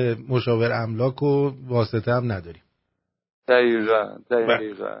 احتیاج به مشاور املاک و واسطه هم نداریم.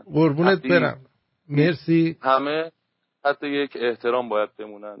 دقیقاً. قربونت برم. مرسی. همه حتی یک احترام باید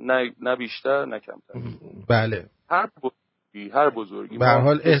بمونن، نه بیشتر نه کمتر. بله. هر بزرگی. به هر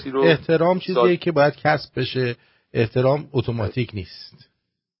حال احترام چیزیه که باید کسب بشه، احترام اتوماتیک نیست.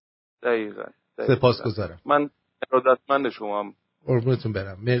 دقیقاً. سپاسگزارم. من ارادتمند شمام. قربونتون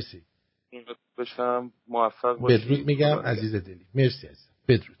برم. مرسی. بشم موفق باشید. بدرود میگم عزیز دلی. مرسی عزیزم.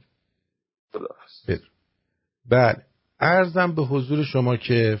 بدرود. خداحافظ. بدرود. بله عرضم به حضور شما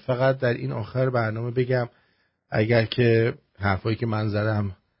که فقط در این آخر برنامه بگم اگر که حرفایی که من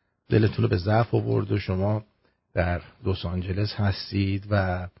زدم دلتون رو به ضعف آورد و شما در لس آنجلس هستید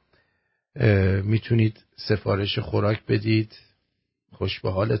و میتونید سفارش خوراک بدید، خوش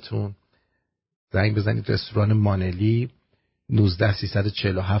به حالتون، زنگ بزنید رستوران مانلی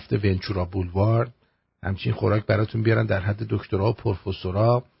 19347 ونچورا بولوار، همچین خوراک براتون بیارن در حد دکترا و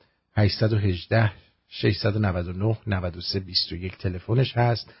پروفسورا. 818 699 93 21 تلفنش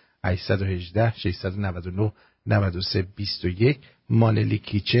هست، 818 699 93 21.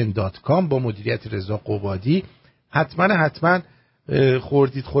 maneliKitchen.com با مدیریت رضا قبادی. حتما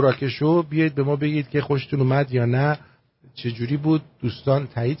خوردید خوراکشو، بیایید به ما بگید که خوشتون اومد یا نه، چجوری بود، دوستان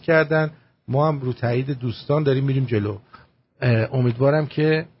تایید کردن، ما هم رو تایید دوستان داریم میریم جلو. امیدوارم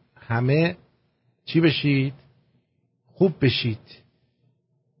که همه چی بشید، خوب بشید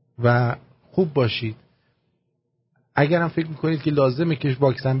و خوب باشید. اگرم فکر میکنید که لازمه که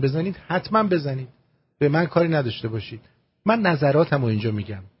واکسن بزنید، حتما بزنید، به من کاری نداشته باشید. من نظراتمو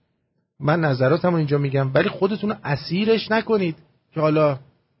اینجا میگم، ولی خودتون رو اسیرش نکنید که حالا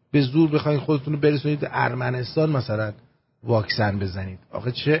به زور بخواید خودتون رو برسونید ارمنستان مثلا واکسن بزنید.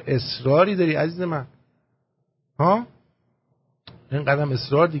 آخه چه اصراری داری عزیز من؟ ها؟ این قدم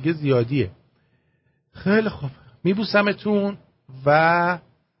اصرار دیگه زیادیه. خیلی خوب، میبوسمتون و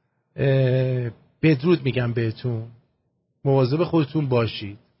بدرود میگم بهتون. مواظب خودتون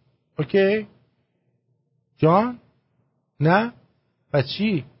باشید. اوکی؟ جان؟ نه؟ و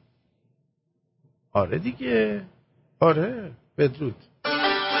چی؟ آره دیگه، آره، بدرود.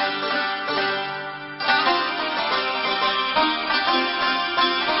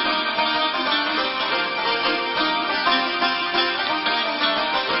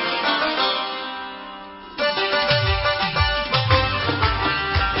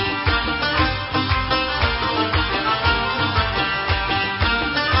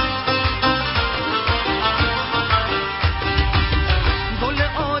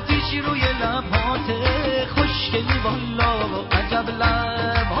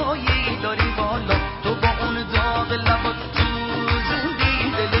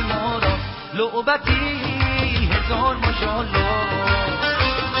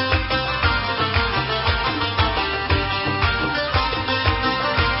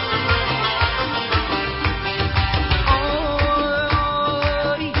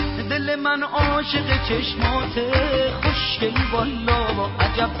 چشمات خوشگلی والا با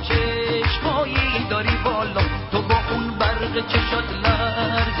عجب چشمایی داری والا، تو با اون برق چشات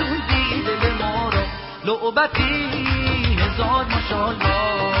لرزوندی دل ما را، لعبتی هزار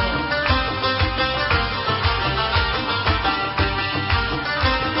ماشاءالله.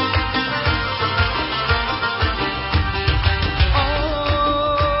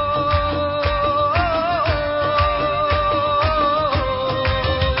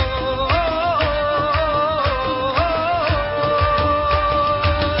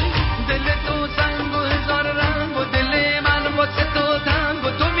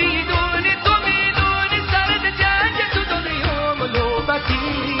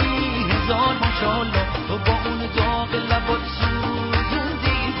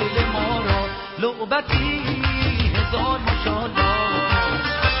 لعبتی هزار ماشاءالله.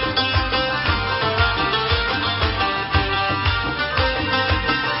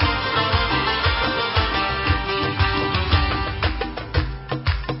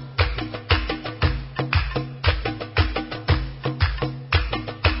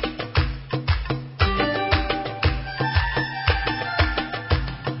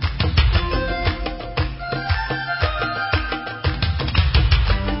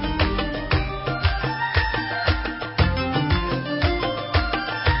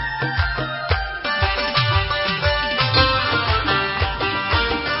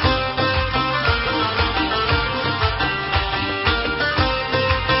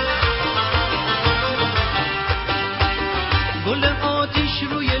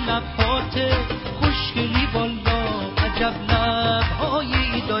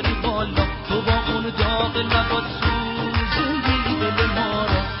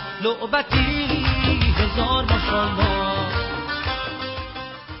 لعبتی هزار ماشاءالله.